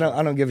Yeah, for I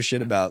don't give a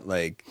shit about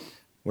like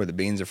where the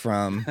beans are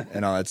from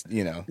and all that,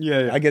 you know.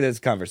 Yeah, yeah. I get it as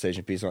a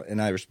conversation piece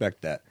and I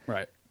respect that.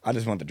 Right. I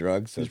just want the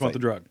drug. So You it's just want the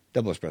drug.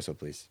 Double espresso,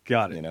 please.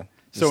 Got it. You know.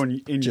 So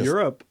Just- in just-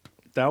 Europe,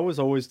 that was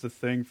always the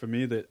thing for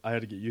me that I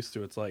had to get used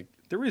to. It's like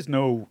there's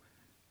not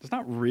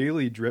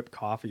really drip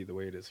coffee the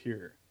way it is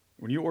here.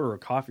 When you order a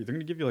coffee, they're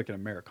going to give you like an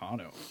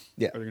Americano.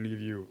 Yeah. Or they're going to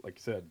give you, like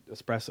you said,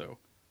 espresso.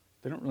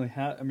 They don't really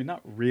have, I mean,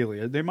 not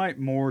really. They might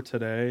more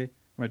today.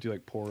 They might do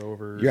like pour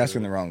over. You're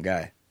asking the wrong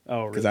guy.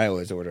 Oh, Because really? I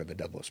always order the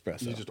double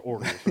espresso. You just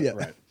order it. Yeah.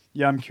 Right.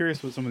 Yeah, I'm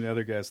curious what some of the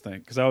other guys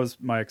think. Because that was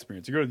my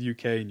experience. You go to the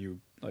UK and you,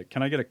 like,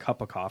 can I get a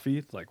cup of coffee?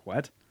 It's like,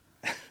 what?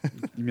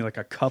 You mean like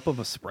a cup of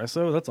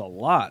espresso? That's a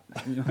lot.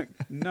 And you're like,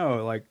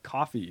 no, like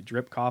coffee,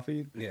 drip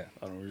coffee. Yeah.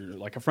 I don't know, you're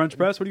like a French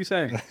press? What are you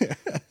saying?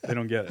 They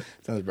don't get it.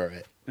 Sounds about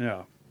right.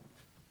 Yeah.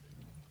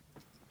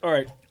 All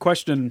right.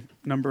 Question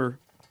number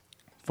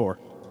 4.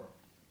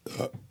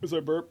 Is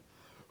that burp?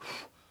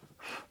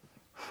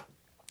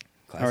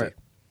 Classic. All right.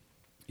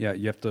 Yeah,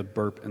 you have to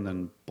burp and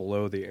then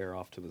blow the air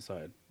off to the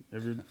side. You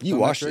done that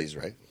wash trick? these,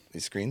 right?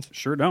 These screens?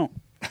 Sure don't.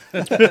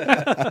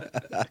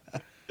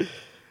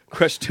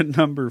 Question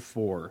number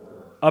 4.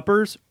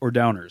 Uppers or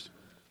downers?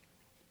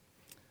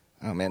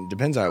 Oh man,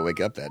 depends how I wake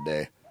up that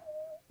day.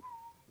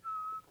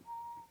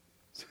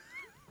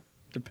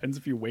 Depends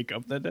if you wake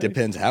up that day.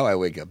 Depends how I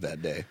wake up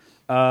that day.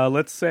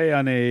 Let's say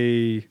on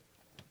a...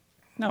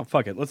 No,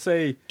 fuck it. Let's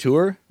say...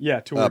 Tour? Yeah,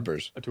 tour.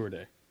 Uppers. A tour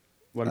day.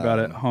 What about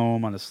at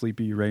home on a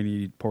sleepy,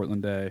 rainy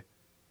Portland day?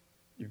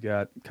 You've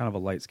got kind of a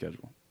light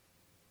schedule.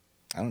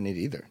 I don't need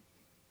either.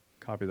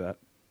 Copy that.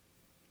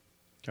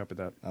 Copy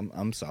that.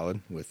 I'm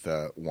solid with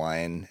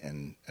wine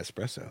and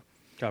espresso.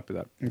 Copy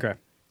that. Okay.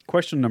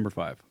 Question number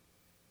 5.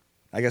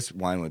 I guess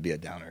wine would be a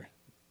downer.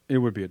 It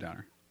would be a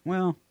downer.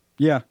 Well,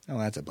 yeah. Oh,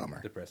 that's a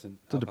bummer. Depressant.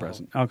 It's a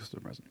depressant. Alcohol's a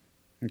depressant.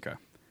 Okay.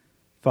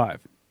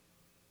 5.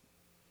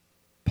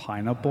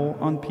 Pineapple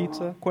on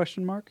pizza?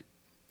 Question mark.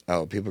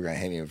 Oh, people are gonna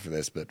hate me for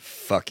this, but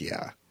fuck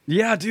yeah.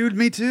 Yeah, dude.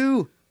 Me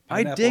too.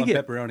 I Pineapple dig and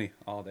it. Pepperoni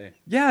all day.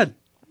 Yeah.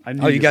 I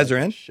knew Oh, you guys like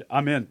are in? shit.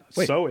 I'm in.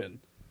 Wait. So in.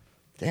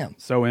 Damn.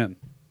 So in.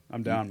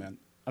 I'm down, man.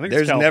 I think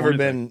There's it's a never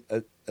California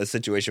been a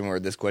situation where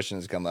this question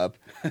has come up,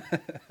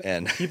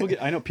 and thing. People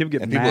get. I know people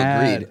get And people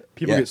mad. agreed.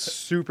 People Yeah. get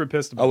super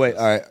pissed about. oh wait, this.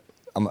 all right,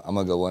 I'm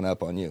gonna go one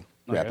up on you,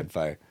 Okay. rapid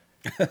fire.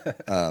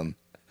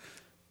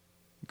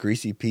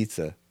 Greasy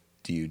pizza.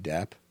 Do you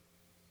dap?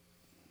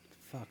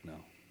 Fuck no.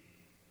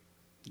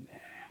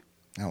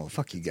 Oh, well,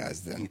 fuck you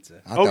guys then.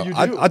 Pizza. I Oh, thought, you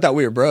I, do? I thought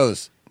we were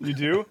bros. You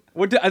do?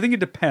 I think it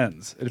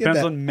depends. It Get depends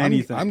that- on many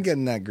I'm, things. I'm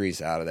getting that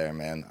grease out of there,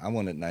 man. I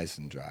want it nice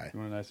and dry. You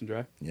want it nice and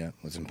dry? Yeah,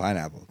 with some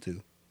pineapple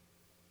too.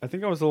 I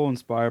think I was a little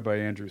inspired by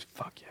Andrew's.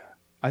 Fuck yeah.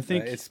 I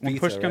think it's when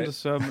pizza, push comes right? to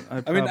shove, I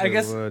I mean, I probably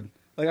guess would.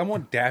 like I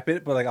won't dap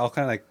it, but like I'll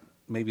kind of like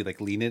maybe like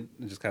lean it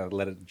and just kind of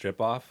let it drip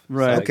off.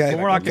 Right. like, Okay.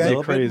 But we're not a going to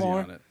little get bit crazy more.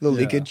 on it. Little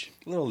Yeah. leakage.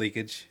 A little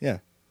leakage. Yeah.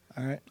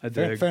 All right. I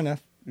Fair, dig. fair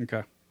enough.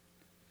 Okay.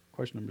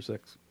 Question number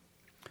 6.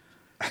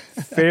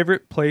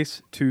 Favorite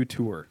place to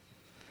tour?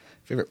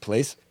 Favorite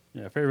place?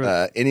 Yeah,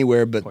 favorite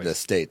Anywhere but Place. the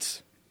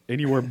states.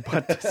 anywhere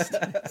but the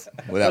States.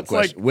 Without That's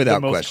question. like Without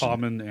the most question.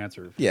 common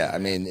answer. Yeah, I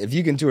mean, if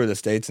you can tour the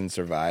states and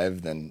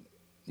survive, then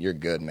you're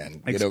good,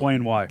 man.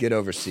 Explain why. Get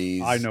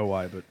overseas. I know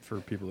why, but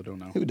for people that don't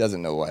know. Who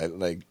doesn't know why?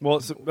 Like, Well,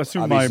 assume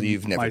obviously, my,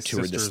 you've never my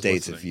toured the sister's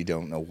states listening. if you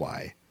don't know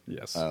why.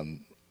 Yes.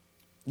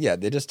 Yeah,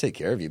 they just take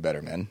care of you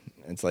better, man.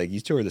 It's like you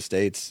tour the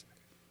states.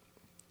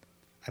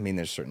 I mean,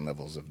 there's certain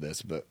levels of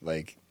this, but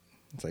like,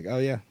 It's like, oh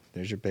yeah,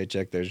 there's your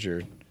paycheck. There's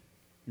your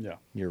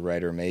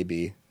writer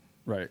maybe.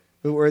 Right.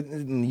 But we're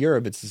in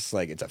Europe, it's just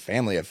like it's a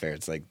family affair.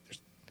 It's like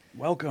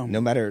Welcome.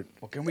 no matter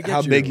What can we get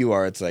how you? big you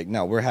are, it's like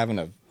no, we're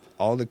having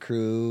all the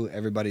crew,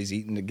 everybody's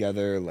eating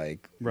together.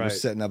 Like we're Right.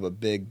 setting up a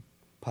big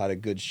pot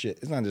of good shit.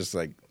 It's not just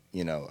like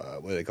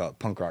what do they call it,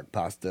 punk rock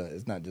pasta.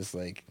 It's not just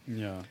like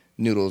Yeah.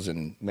 noodles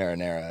and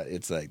marinara.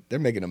 It's like they're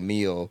making a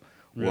meal.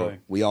 Really? Where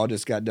we all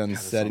just got done God,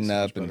 that setting sounds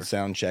so much up and better.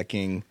 sound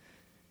checking.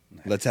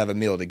 Let's have a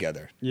meal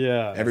together.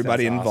 Yeah.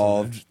 Everybody sounds awesome,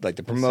 involved, like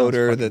the That sounds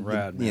promoter, fucking the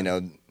rad,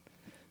 man.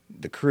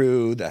 the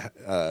crew, the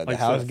Like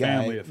house a guy.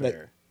 family Like,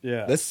 affair.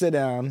 Yeah. let's sit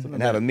down Something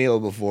and have a big. meal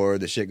before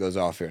the shit goes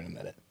off here in a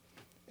minute.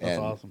 That's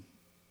And awesome.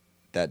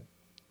 that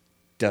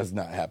does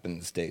not happen in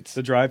the States.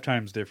 The drive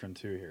time's different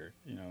too here.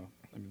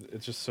 I mean,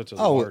 it's just such a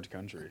Oh, large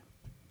country.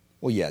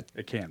 Well, yeah,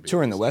 It can be.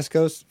 touring the West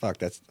Coast,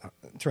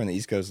 touring the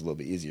East Coast is a little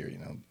bit easier,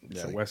 It's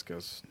Yeah, like- West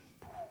Coast.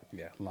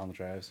 Yeah, long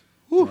drives.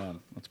 Man,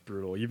 that's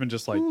brutal. Even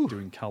just like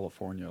doing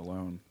California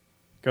alone.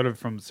 Go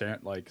from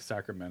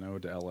Sacramento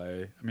to LA.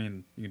 I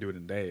mean, you can do it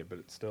in a day, but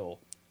it's still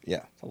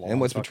yeah. a long And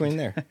what's fucking- between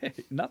there?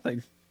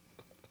 nothing.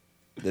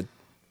 The,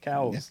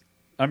 Cows.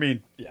 I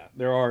mean, yeah,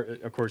 there are.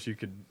 Of course, you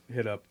could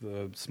hit up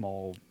the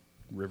small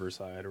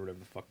riverside or whatever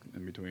the fuck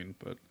in between.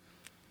 But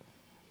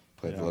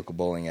play Yeah. the local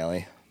bowling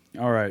alley.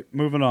 all right,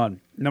 moving on.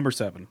 Number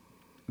 7,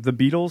 the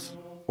Beatles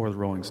or the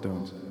Rolling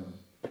Stones.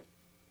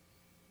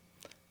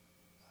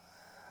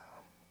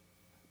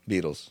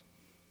 Beatles.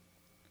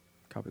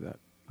 Copy that.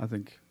 I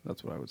think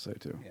that's what I would say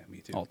too. Yeah, me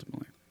too.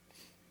 Ultimately,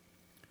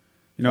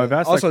 I've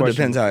asked. Also, that it question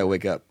depends how I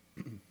wake up.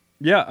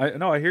 Yeah,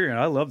 I hear you.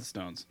 I love the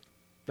Stones.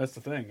 That's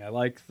the thing. I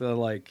like the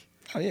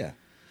Oh yeah,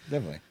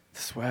 definitely.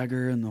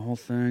 swagger and the whole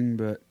thing,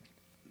 but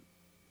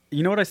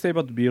you know what I say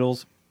about the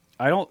Beatles?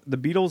 The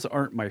Beatles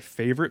aren't my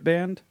favorite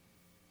band,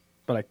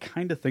 but I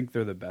kind of think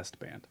they're the best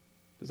band.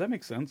 Does that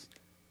make sense?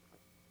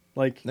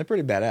 Like, They're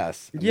pretty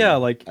badass. I yeah,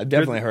 mean, like I've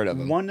definitely they're heard of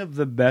them. One of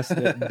the best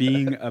at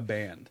being a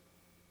band.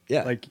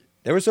 Yeah, Like,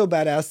 they were so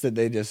badass that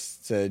they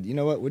just said, you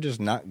know what, we're just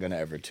not gonna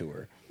ever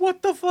tour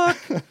what the fuck?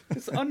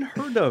 It's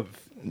unheard of.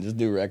 and just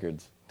do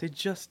records. They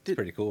just did.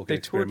 pretty cool. They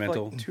Get toured for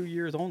experimental. like 2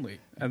 years only,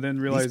 and then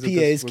realized These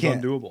that this PAs was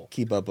can't undoable.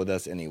 keep up with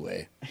us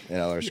anyway.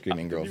 Our screaming They didn't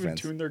even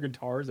girlfriends. tune their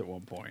guitars at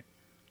one point.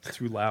 It's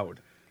too loud.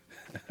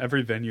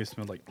 Every venue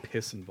smelled like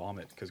piss and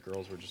vomit because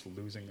girls were just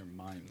losing their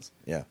minds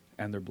Yeah,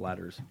 and their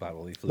bladders.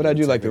 Bodily but I do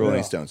fluids like the everywhere.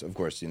 Rolling Stones, of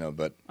course.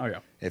 But Oh yeah,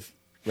 if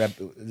this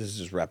is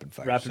just rapid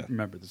fire. rapid. so-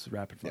 Remember, this is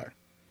rapid fire.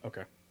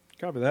 Okay,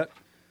 copy that.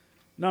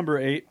 Number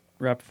 8,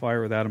 rapid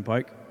fire with Adam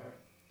Pike.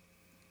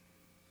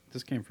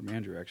 This came from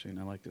Andrew actually,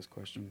 and I like this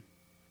question.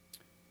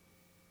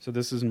 So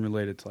this isn't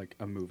related to like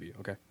a movie,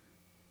 okay?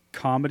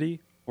 Comedy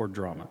or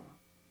drama?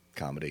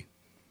 Comedy.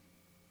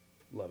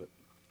 Love it.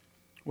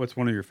 What's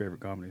one of your favorite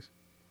comedies?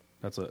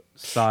 That's a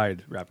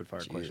side rapid fire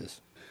question.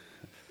 Jesus.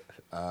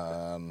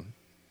 I'm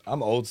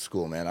old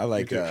school, man. I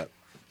like. too.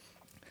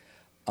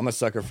 I'm a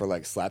sucker for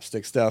like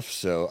slapstick stuff,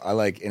 so I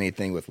like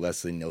anything with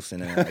Leslie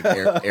Nielsen in it,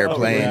 like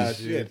Airplane. Oh, yeah,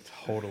 dude,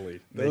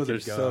 totally. Those Naked are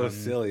so Gun.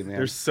 silly, man.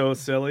 They're so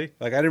silly.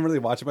 Like I didn't really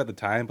watch them at the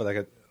time, but like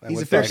I He's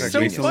went a back fiction like, so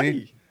genius. recently.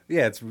 funny.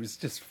 Yeah, it's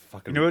just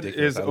fucking. You know what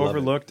ridiculous. is I love it.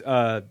 overlooked?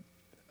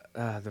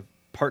 The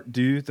part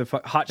two,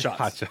 Hot Shots.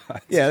 Hot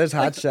Shots. Yeah, there's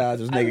Hot Shots,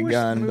 there's I Naked wish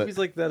Gun, but movies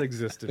like that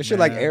existed. there's shit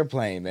like man.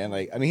 Airplane, man.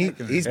 Like, I mean,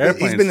 he's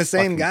Airplane's been the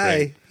same fucking guy.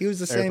 great. He was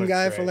the same Airplane's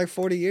guy for great. like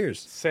 40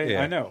 years.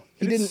 Yeah. I know.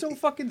 He And it's didn't- so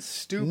fucking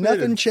stupid.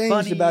 Nothing and changed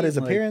funny about his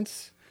and, like,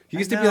 appearance. He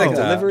used I to be like know.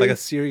 Delivery. a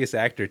serious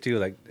actor too,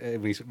 like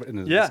in his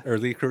Yeah.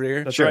 early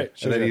career. That's Sure, right.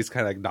 And then sure. he's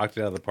kind of like knocked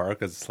it out of the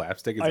park as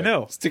slapstick. He's I like,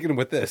 know. sticking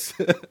with this.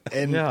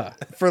 And Yeah.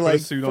 for Put a like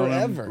suit on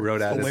him, forever.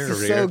 wrote out his This is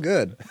career. so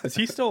good. Is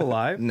he still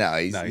alive? No,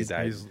 he's, No, he he's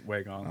died. He's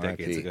way gone.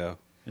 decades R.I.P. ago.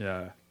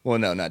 Yeah. well,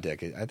 no, not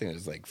decades. I think it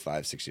was like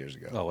 5-6 years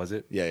ago. Oh, was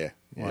it? yeah.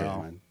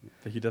 Wow. man.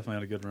 He definitely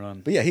had a good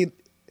run. But yeah,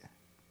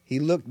 he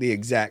looked the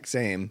exact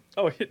same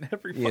Oh, hitting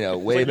every You know,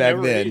 fucking- way it's like back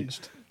never then.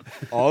 aged.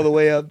 all the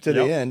way up to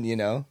Yep. the end,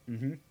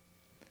 Mhm.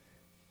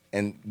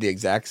 and the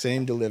exact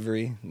same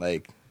delivery.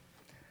 Like,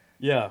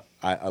 Yeah.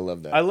 I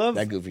love that. I love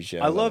that goofy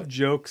shit. I love it.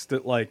 jokes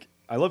that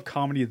I love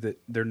comedy that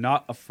they're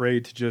not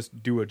afraid to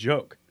just do a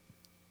joke.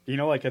 You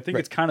know, like I think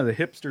Right. it's kind of the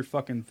hipster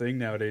fucking thing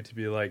nowadays to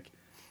be like,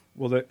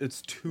 well,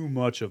 it's too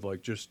much of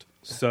like just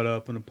set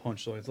up and a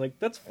punchline. It's like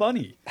that's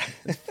funny.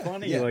 It's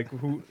funny. Yeah. Like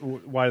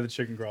why did the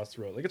chicken cross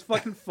the road? Like it's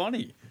fucking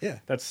funny. Yeah.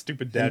 That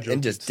stupid dad And- joke.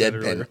 and just you said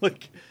deadpan. earlier.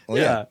 Like Well,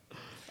 yeah. yeah.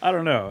 I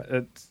don't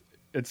know.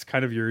 It's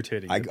kind of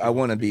irritating. I, that I people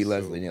want to can be so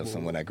Leslie Nielsen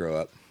cool. when I grow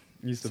up.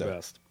 He's the So.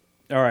 best.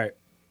 All right.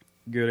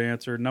 Good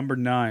answer. Number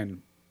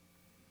 9.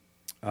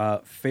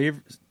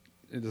 Favorite.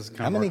 This is kind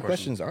How of many hard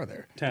question. questions are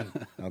there? 10.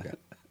 Okay,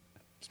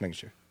 just making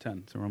sure.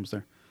 10. So we're almost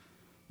there.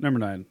 Number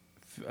 9.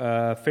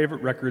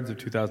 Favorite records of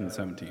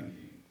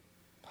 2017.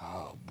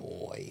 Oh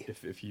boy,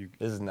 If you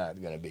this is not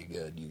gonna be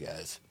good, you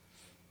guys,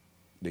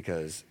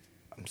 because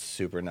I'm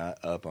super not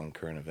up on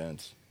current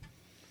events.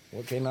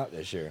 What came out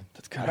this year?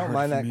 that's I kind don't of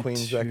mind that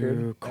Queen's record.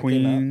 That came out.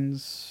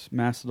 Queen's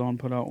Mastodon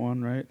put out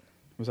one, right?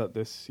 Was that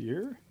this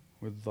year?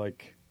 With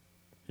like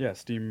Yeah,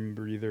 Steam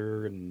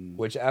Breather and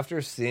Which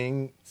after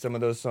seeing some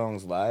of those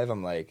songs live,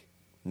 I'm like,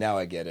 now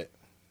I get it.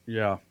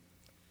 yeah.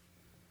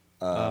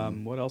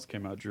 What else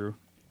came out, Drew?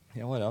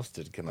 Yeah, what else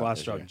did come out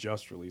this Glassjaw year?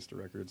 just released a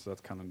record, so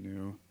that's kind of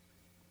new.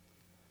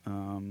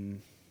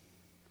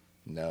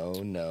 No.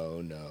 Don't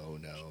know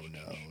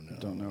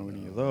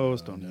any of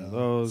those. Don't know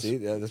those. See,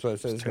 that's what I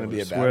said. It's going to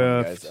be a Taylor bad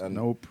one, guys. Swift.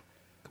 Nope.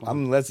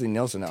 I'm Leslie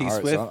Nielsen at T.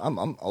 heart, Swift? so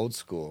I'm old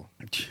school.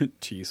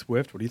 T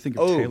Swift. What do you think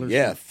of Oh, Taylor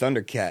yeah, Swift?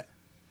 Thundercat.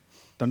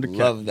 Thundercat.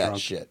 Love that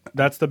drunk. shit.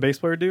 That's the bass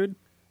player dude.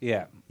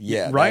 Yeah.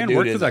 Yeah, Ryan that dude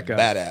worked is with that a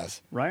guy.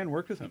 badass. Ryan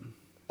worked with him.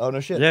 Oh, no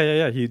shit.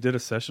 Yeah. He did a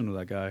session with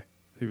that guy.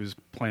 He was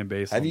playing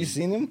bass. Have on- you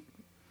seen him?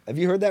 Have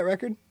you heard that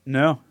record?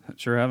 No,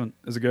 sure haven't.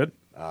 Is it good?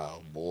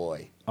 Oh,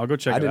 boy. I'll go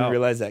check I it didn't out.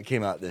 realize that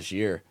came out this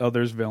year. Oh,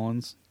 there's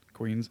Villains,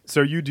 Queens.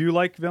 So you do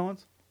like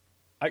Villains?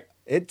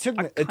 It took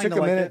I it took kinda a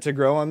like minute it. to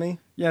grow on me.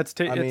 Yeah, it's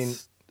I mean,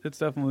 it's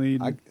definitely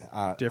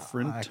I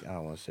different. I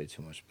don't want to say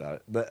too much about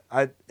it, but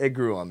it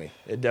grew on me.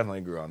 It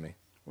definitely grew on me.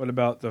 What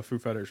about the Foo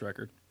Fighters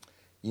record?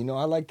 You know,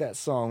 I like that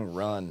song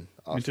 "Run"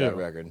 off too. that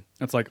record.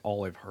 That's like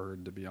all I've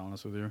heard, to be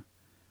honest with you.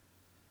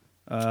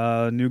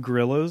 New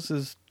Gorillas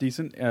is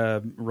decent.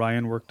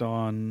 Ryan worked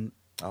on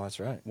Oh, that's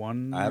right.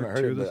 one I haven't or heard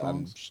two it, of the but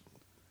songs.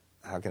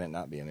 how can it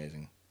not be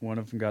amazing? One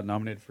of them got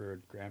nominated for a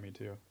Grammy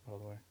too, by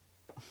the way.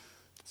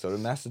 So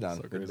did Mastodon.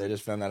 So crazy. They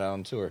just found that out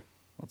on tour.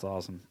 That's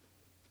awesome.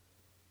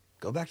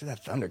 Go back to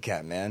that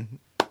Thundercat, man.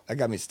 That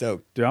got me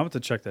stoked. Dude, I'm going to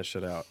check that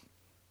shit out.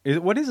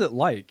 What is it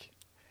like?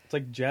 It's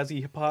like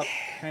jazzy hip hop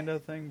kind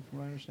of thing, from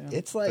what I understand.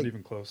 It's Not like-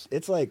 even close.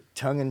 It's like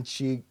tongue in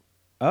cheek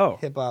Oh,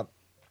 hip hop.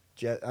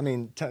 I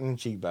mean, tongue in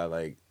cheek by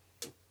like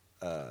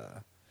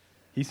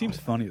he seems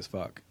funny as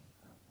fuck.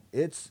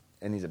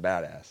 and he's a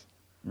badass.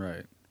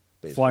 Right.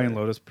 bass Flying player.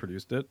 Lotus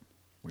produced it.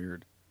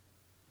 Weird.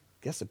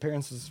 Guest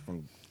appearances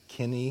from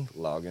Kenny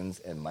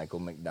Loggins and Michael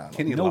McDonald.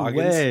 Kenny No Loggins?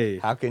 way.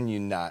 How can you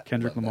not?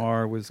 Kendrick love that?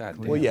 Lamar was. God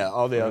damn. Well, yeah,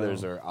 all the Oh.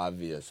 others are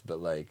obvious, but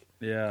like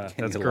Yeah,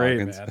 Kenny that's great,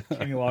 Loggins. man.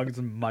 Kenny Loggins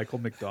and Michael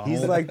McDonald.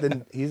 he's like the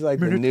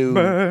new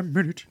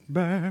minute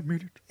by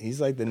minute. he's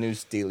like the new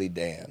Steely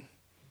Dan.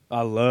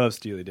 I love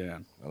Steely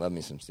Dan. I love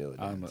me some Steely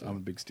Dan. too. I'm a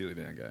big Steely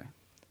Dan guy.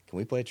 Can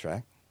we play a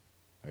track,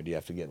 or do you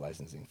have to get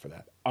licensing for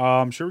that?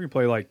 I'm sure we can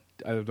play like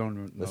I don't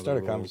know. Let's the start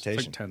a rules. It's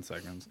conversation. like 10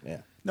 seconds.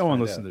 Yeah. No one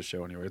Find listens out. to the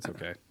show anyway. It's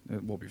okay.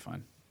 It will be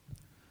fine.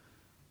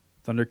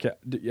 Thundercat.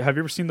 Have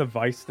you ever seen the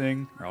Vice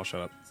thing? Or I'll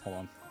shut up. Hold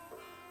on.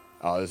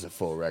 Oh, this is a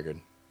full record.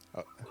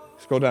 Oh,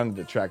 scroll down to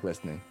the track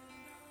listing.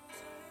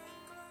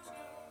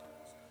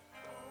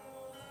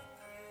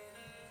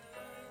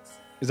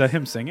 Is that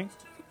him singing?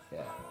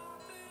 Yeah.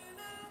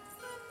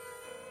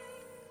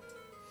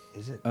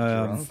 Is it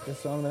Um, Drunk, the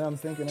song that I'm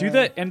thinking Do of?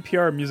 the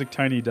NPR Music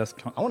Tiny Desk.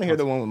 I want to hear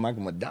the one with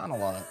Michael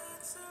McDonald on it.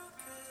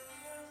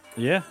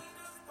 Yeah.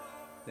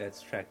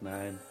 That's track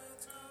 9.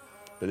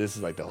 But this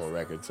is like the whole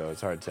record, so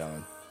it's hard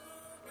telling.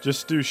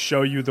 Just to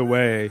show you the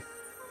way,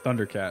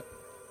 Thundercat.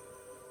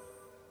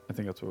 I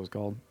think that's what it was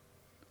called.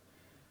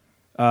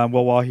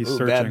 Well, while he's Ooh,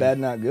 searching. Bad Bad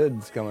Not Good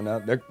is coming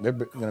up. They're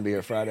going to be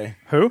here Friday.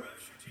 Who?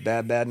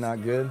 Bad Bad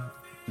Not Good.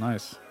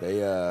 Nice. They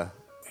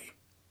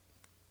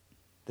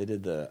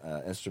did the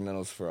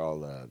instrumentals for all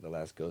the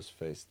last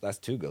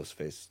two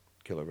Ghostface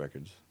Killer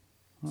records.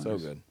 So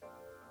Nice. good.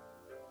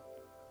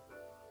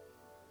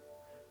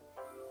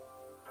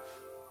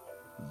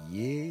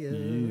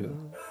 Yeah.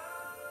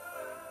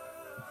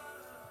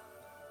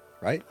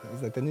 Right?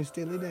 He's like the new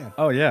Steely Dan.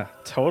 Oh, yeah.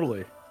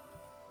 Totally.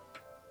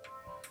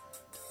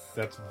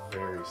 That's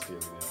very Steely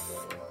Dan,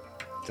 by the way.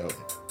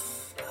 Totally.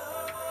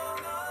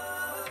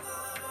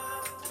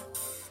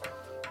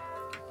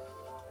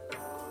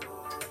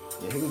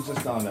 Yeah, he was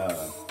just on. I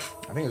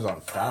think he was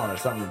on Fallon or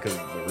something because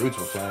the Roots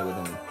were playing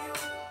with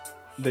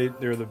him.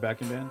 They're the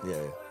backing band.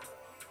 Yeah.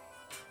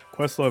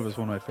 Questlove is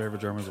one of my favorite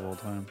drummers of all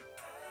time.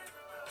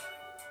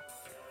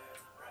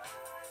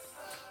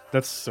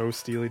 That's so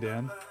Steely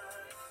Dan.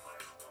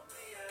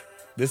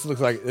 This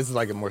is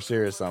like a more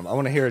serious song. I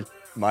want to hear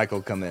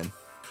Michael come in.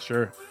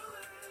 Sure.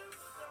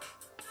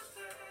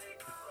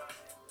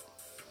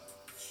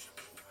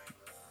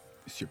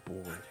 It's your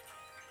boy.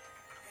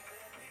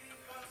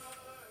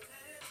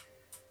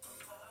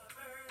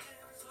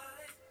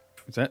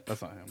 Is that?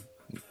 That's not him.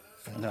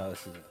 No,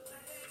 this is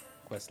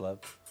Questlove.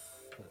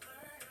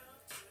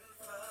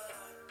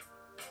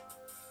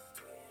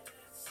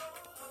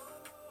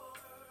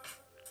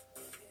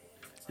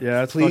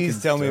 Yeah, that's Please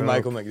fucking tell me dope.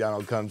 Michael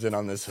McDonald comes in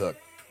on this hook.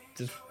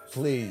 Just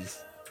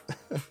please.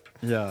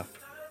 Yeah,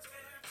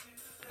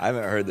 I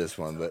haven't heard this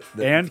one, but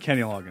and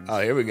Kenny Loggins.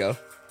 oh, here we go.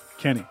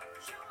 Kenny.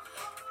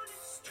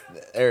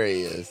 There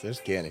he is. There's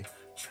Kenny.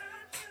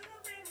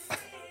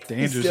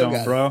 Danger still Zone,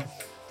 got it. bro.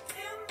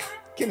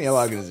 Kenny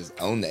Loggins just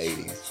owned the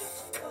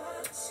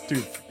 '80s.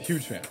 Dude,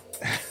 huge fan.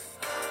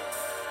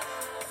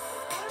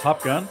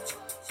 Top Gun.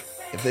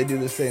 If they do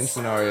the same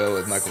scenario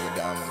with Michael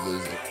McDonald,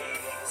 lose it.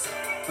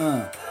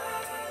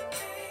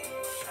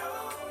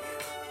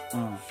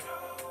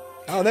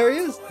 Oh, there he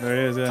is. There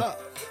he is. Yeah, Oh,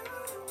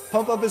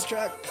 pump up his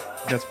track.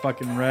 that's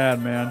fucking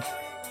rad, man.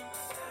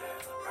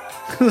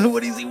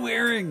 What is he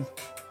wearing?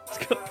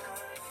 Let's go.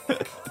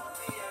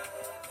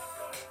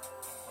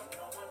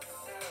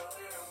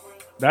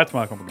 That's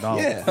Michael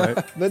McDonald. Yeah,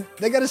 Right? but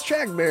they got his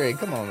track buried.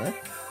 Come on, man.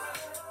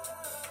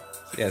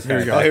 Yeah, it's Here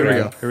we kinda go. cool. Here we we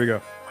go. go. Here we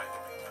go.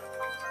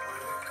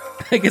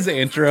 Like it's an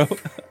intro.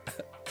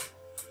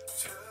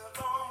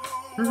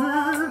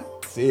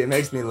 See, it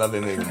makes me love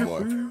him even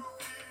more.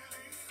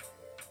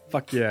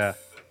 Fuck yeah.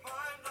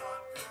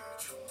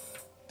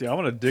 Dude, I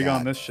want to dig God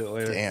on this shit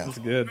later. damn. This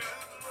is good.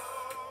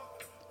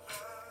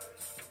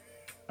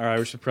 All right,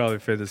 we should probably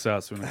fade this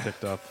out so we don't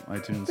kicked off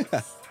iTunes.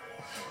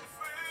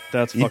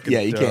 That's fucking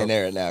You dope. can't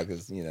air it now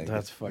because That's you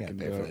gotta fucking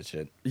pay for dope. that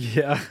shit.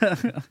 Yeah.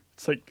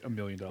 It's like $1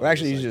 million. Or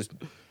actually, you Like, just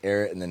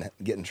air it and then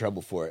get in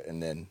trouble for it,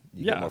 and then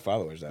you Yeah. get more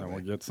followers that and way.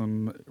 we'll get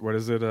some, what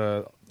is it?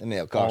 And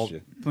they'll cost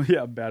you.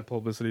 Yeah, bad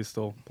publicity,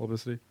 still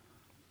publicity.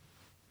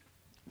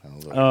 Oh,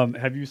 look.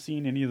 Have you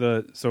seen any of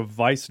the? So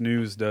Vice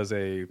News does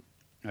a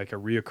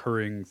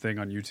reoccurring thing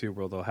on YouTube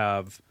where they'll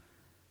have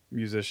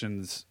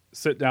musicians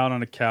sit down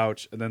on a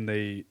couch and then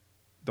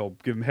they'll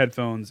give them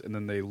headphones and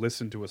then they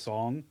listen to a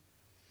song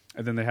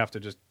and then they have to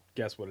just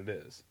guess what it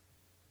is.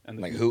 And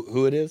Like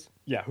who it is?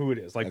 Yeah, who it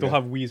is. Like Okay. they'll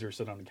have Weezer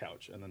sit on the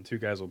couch and then two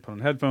guys will put on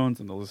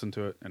headphones and they'll listen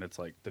to it and it's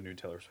like the new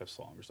Taylor Swift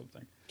song or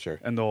something. Sure.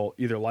 And they'll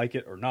either like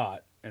it or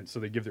not, and so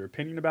they give their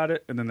opinion about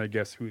it and then they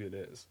guess who it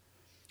is.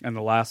 And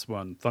the last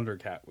one,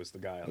 Thundercat was the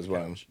guy on Was the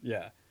one of couch.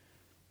 Yeah.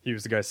 He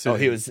was the guy sitting.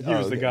 he was- the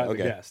okay, guy that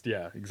okay. guessed.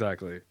 Yeah,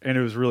 exactly. And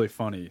it was really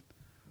funny.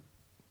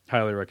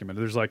 Highly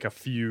recommended. There's like a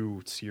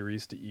few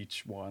series to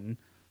each one.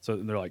 So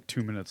they're like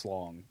 2 minutes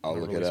long. I'll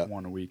They look it release up.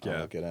 one a week. I'll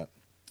Yeah. look it up.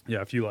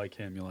 Yeah, if you like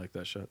him, you like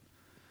that shit.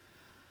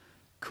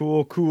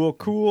 Cool, cool,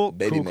 cool.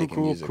 Baby cool, making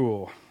cool, music.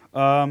 cool.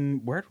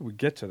 Where did we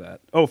get to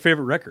that? Oh,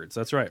 favorite records.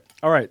 That's right.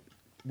 All right.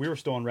 We were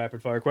still on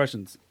rapid fire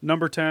questions.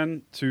 Number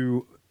 10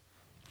 to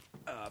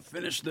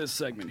finish this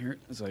segment here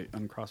as I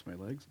uncross my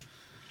legs.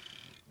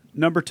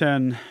 Number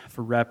 10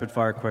 for rapid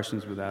fire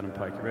questions with Adam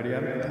Pike. You ready,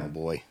 Adam? Oh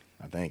boy,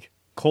 I think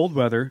Cold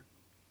weather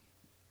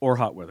or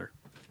hot weather?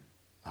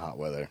 hot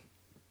weather.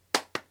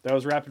 That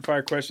was rapid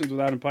fire questions with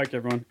Adam Pike,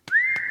 everyone.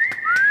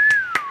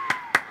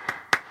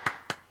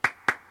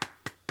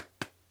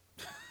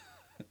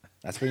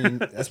 That's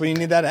when you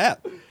need that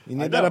app. You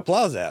need that know.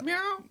 applause app.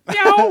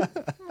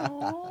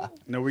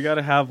 No, we got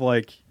to have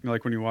like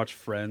when you watch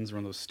Friends, one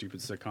of those stupid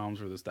sitcoms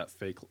where there's that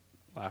fake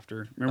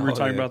laughter. Remember we were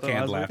talking yeah, about that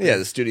canned last laughter. week? Yeah,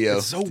 the studio.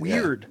 It's so Yeah.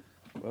 weird.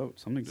 Whoa,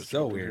 something just So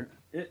dropped in weird.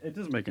 here. It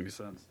doesn't make any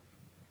sense.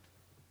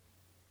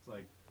 It's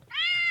like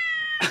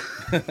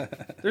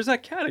there's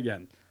that cat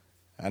again.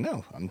 I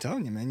know. I'm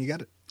telling you, man. You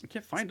got it. I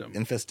can't find him.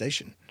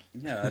 Infestation.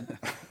 Yeah,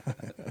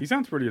 he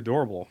sounds pretty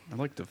adorable. I'd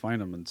like to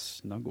find him and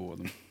snuggle with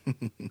him.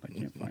 I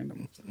can't find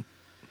him.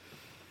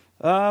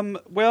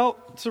 Well,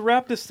 to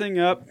wrap this thing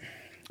up,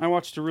 I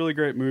watched a really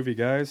great movie,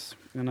 guys,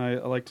 and I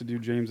like to do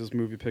James's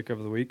movie pick of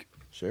the week.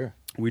 Sure.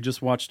 We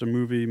just watched a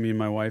movie. Me and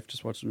my wife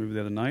just watched a movie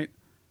the other night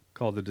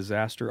called The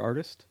Disaster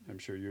Artist. I'm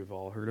sure you've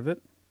all heard of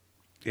it.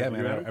 Yeah, Have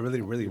man, you, I Adam? really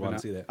You've want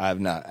been to see that. I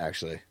have not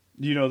actually.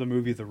 Do you know the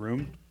movie The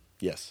Room?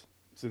 Yes.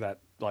 So that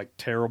like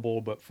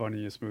terrible but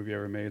funniest movie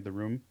ever made, The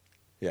Room.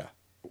 Yeah.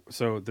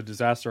 So The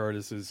Disaster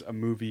Artist is a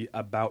movie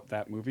about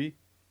that movie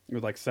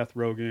with like Seth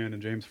Rogen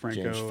and James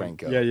Franco. James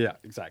Franco. Yeah,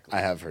 exactly. I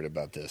have heard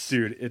about this.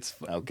 Dude, it's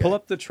Okay. pull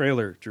up the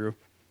trailer, Drew.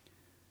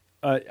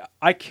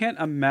 I can't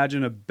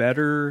imagine a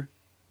better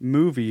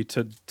movie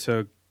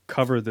to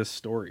cover this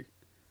story.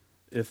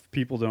 If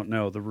people don't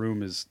know, The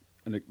Room is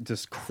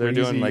this crazy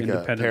They're doing like a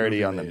independent parody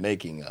movie on the made.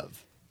 making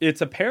of.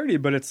 It's a parody,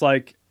 but it's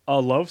like a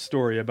love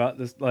story about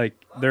this. Like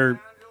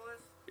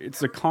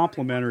it's a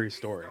complimentary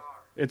story.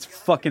 It's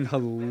fucking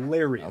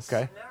hilarious.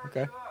 Okay.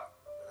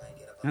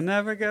 I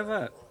never give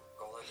up.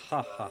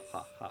 Ha ha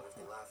ha ha.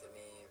 They laugh at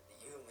me.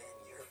 You, man,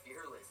 you're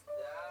fearless.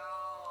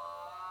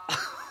 I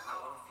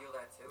want to feel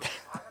that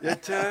too. You're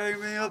tearing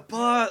me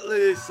apart,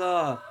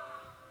 Lisa.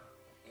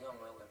 You and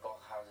Will, we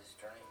both have this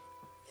dream.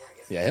 Yeah, I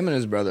guess. Yeah, him and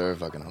his brother are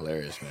fucking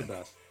hilarious, man.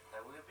 Best.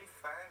 And we'll be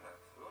famous.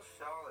 We'll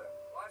show them.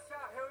 Watch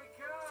out, here he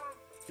comes.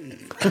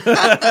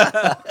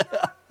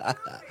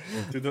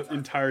 Dude, the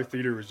entire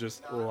theater was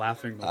just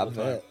laughing the I whole time.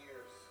 bet.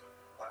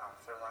 Wow,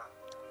 so that.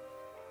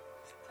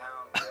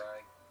 Town,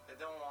 Greg. They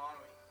don't want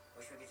me.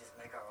 Wish we could just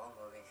make our own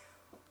movie.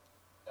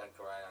 That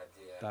great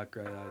idea. That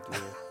great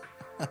idea.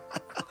 So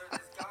there's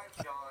this guy,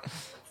 John, a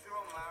true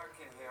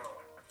American hero,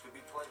 to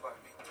be played by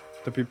me.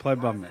 To be played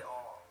by me. That's it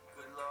all.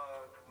 Good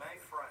luck, many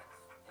friends,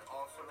 and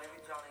also maybe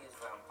Johnny is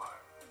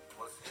vampire.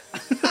 We'll see.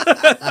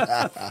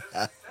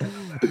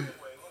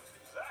 Looks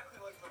exactly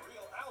like the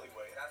real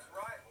alleyway. That's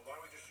right. Well, why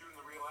don't we just shoot in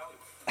the real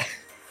alleyway?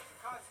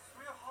 Because it's a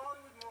real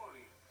Hollywood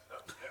movie.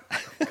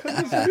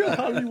 It's a real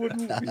Hollywood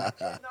movie. Did not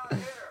hit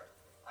her.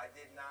 I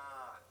did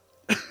not.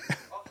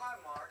 Oh, hi,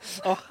 Mark.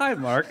 Oh, hi,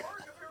 Mark. Mark,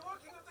 if you're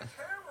looking at the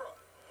camera.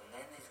 And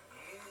then this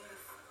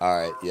beautiful All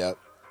right. Yep.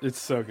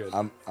 It's so good.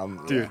 I'm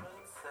Dude, yeah.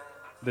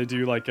 they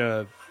do like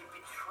a she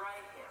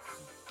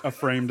betrayed him.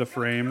 frame to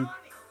frame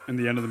in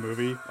the end of the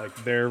movie, like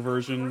their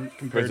version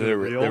compared to The the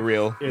re- real. the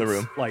real- the It's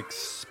room. like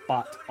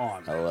spot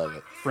on, I love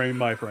it. frame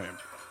by frame. You want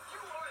to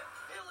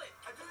feel it?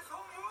 I did this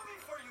whole movie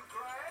for you,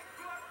 Greg.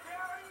 You are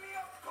tearing me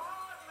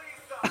apart,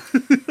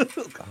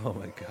 Lisa. Oh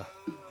my god.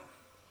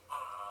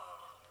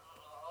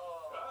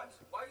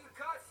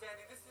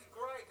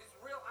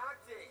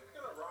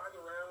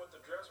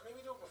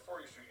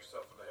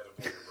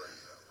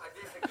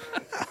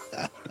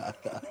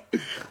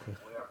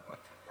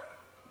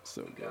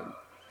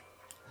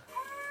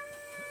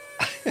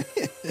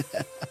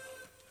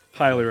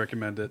 Highly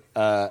recommend it.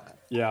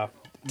 Yeah.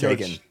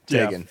 Taken.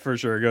 Yeah, Taken. for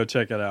sure. Go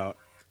check it out.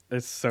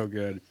 It's so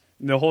good.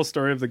 The whole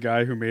story of the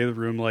guy who made the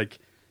room, like,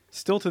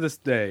 still to this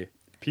day,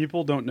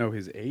 people don't know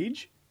his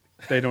age.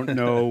 They don't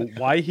know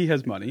why he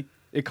has money.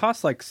 It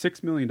costs like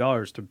 $6 million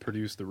to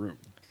produce the room.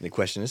 The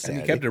question is And he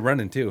sanity. kept it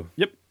running too.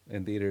 Yep.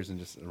 In theaters and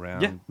just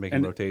around Yeah. making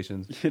And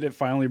rotations. It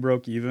finally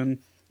broke even.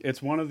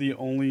 It's one of the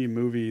only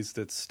movies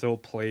that's still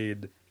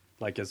played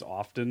like as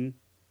often.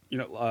 You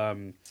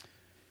know,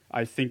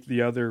 I think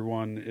the other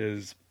one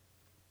is,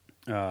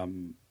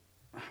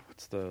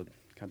 what's the,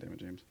 God damn it,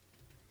 James?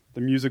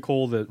 The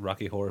musical that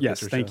Rocky Horror Yes,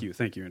 Picture thank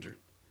Show. you, Andrew.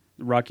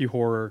 Rocky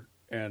Horror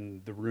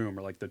and The Room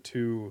are like the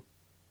two,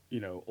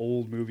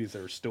 old movies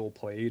that are still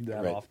played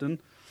that Right.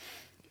 often.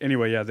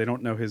 Anyway, yeah, they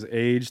don't know his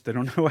age, they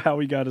don't know how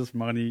he got his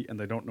money, and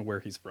they don't know where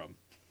he's from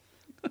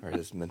Or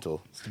his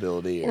mental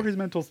stability. or his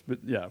mental.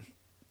 Yeah,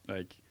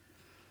 like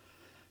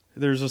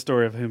there's a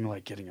story of him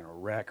like getting in a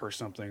wreck or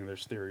something.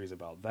 There's theories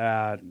about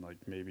that, and like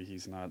maybe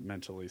he's not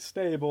mentally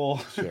stable.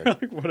 Sure.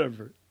 Like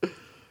whatever.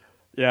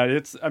 Yeah,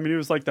 it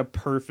was like the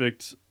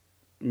perfect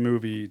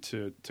movie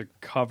to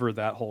cover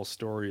that whole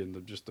story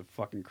and just the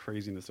fucking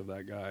craziness of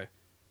that guy,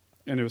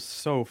 and it was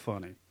so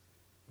funny.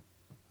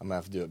 I'm going to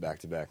have to do it back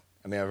to back.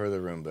 I mean, I've heard The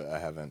Room, but I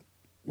haven't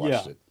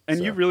watched it. And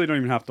so. you really don't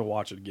even have to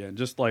watch it again.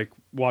 Just like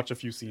watch a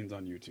few scenes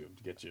on YouTube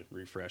to get you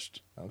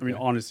refreshed. I mean,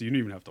 Okay. honestly, you don't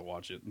even have to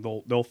watch it.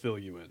 They'll fill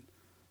you in.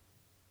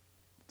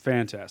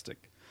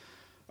 Fantastic.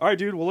 All right,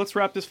 dude. Well, let's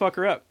wrap this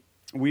fucker up.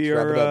 We Let's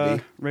wrap are it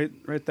up, B.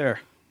 right there.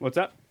 What's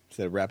that?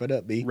 Said wrap it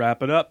up, B.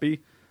 Wrap it up,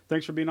 B.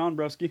 Thanks for being on,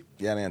 Broski.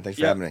 Yeah, man. Thanks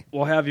for having me.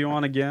 We'll have you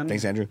on again.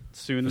 Thanks, Andrew.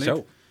 Soon. For Nick.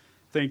 sure.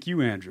 Thank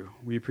you, Andrew.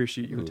 We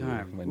appreciate your Ooh,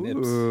 time. my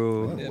nips.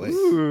 Ooh. My nips.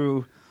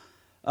 Ooh.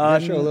 You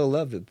gotta show a little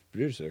love to the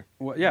producer.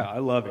 Well, yeah, I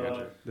love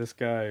Andrew. This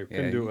guy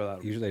couldn't do it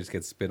without him. Usually I just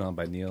get spit on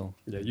by Neil.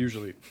 Yeah,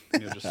 usually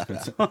Neil just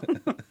spits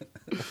on.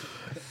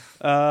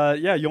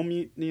 Yeah, you'll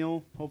meet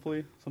Neil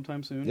hopefully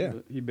sometime soon. Yeah.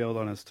 But he bailed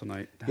on us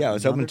tonight. Yeah, I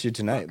was hoping to Motherfucker.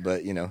 tonight,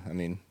 but, I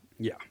mean,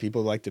 Yeah.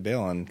 people like to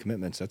bail on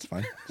commitments. That's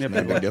fine. It's Yeah,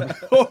 not a big deal.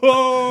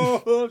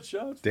 Oh,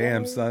 shots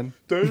Damn, fired. son.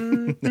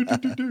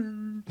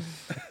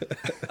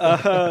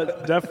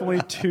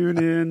 Definitely tune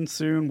in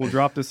soon. We'll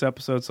drop this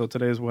episode. So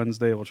today is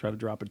Wednesday. We'll try to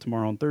drop it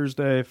tomorrow on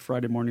Thursday,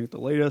 Friday morning at the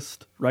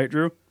latest. Right,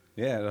 Drew?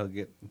 Yeah,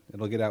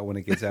 it'll get out when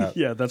it gets out.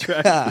 Yeah, that's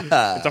right.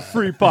 It's a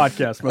free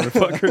podcast,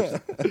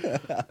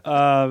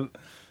 motherfuckers.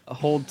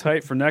 Hold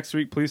tight for next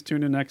week. Please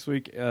tune in next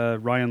week.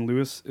 Ryan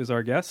Lewis is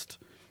our guest.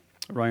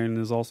 Ryan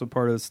is also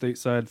part of the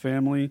Stateside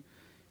family.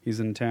 He's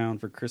in town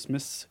for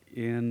Christmas.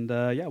 And,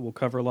 we'll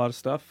cover a lot of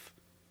stuff.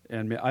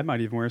 And I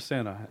might even wear a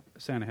Santa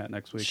hat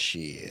next week.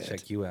 Shit.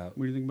 Check you out.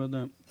 What do you think about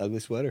that? Ugly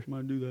sweater.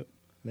 Might do that.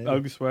 Maybe.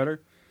 Ugly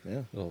sweater.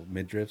 Yeah. Little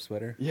midriff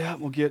sweater. Yeah,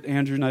 we'll get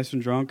Andrew nice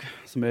and drunk.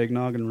 Some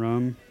eggnog and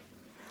rum.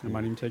 I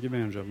might even take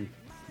advantage of him.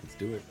 Let's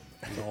do it.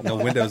 No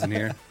windows in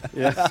here.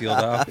 Yeah. Sealed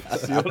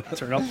off.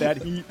 Turn up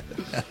that heat.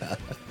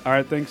 All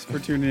right, thanks for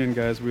tuning in,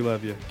 guys. We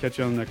love you. Catch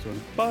you on the next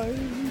one. Bye.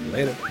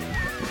 Later.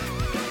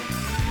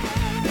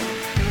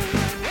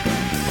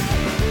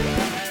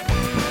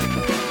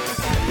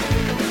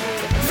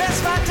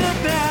 That's my dick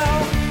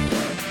now.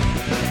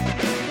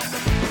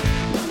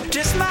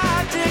 Just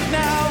my dick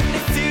now.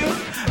 If you,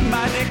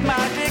 my dick,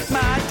 my dick,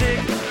 my dick.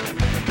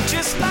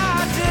 Just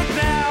my dick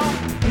now.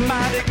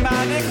 My dick,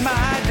 my dick,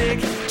 my dick.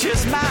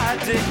 Just my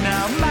dick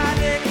now. My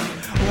dick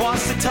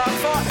wants to talk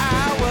for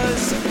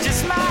hours.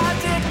 Just my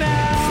dick.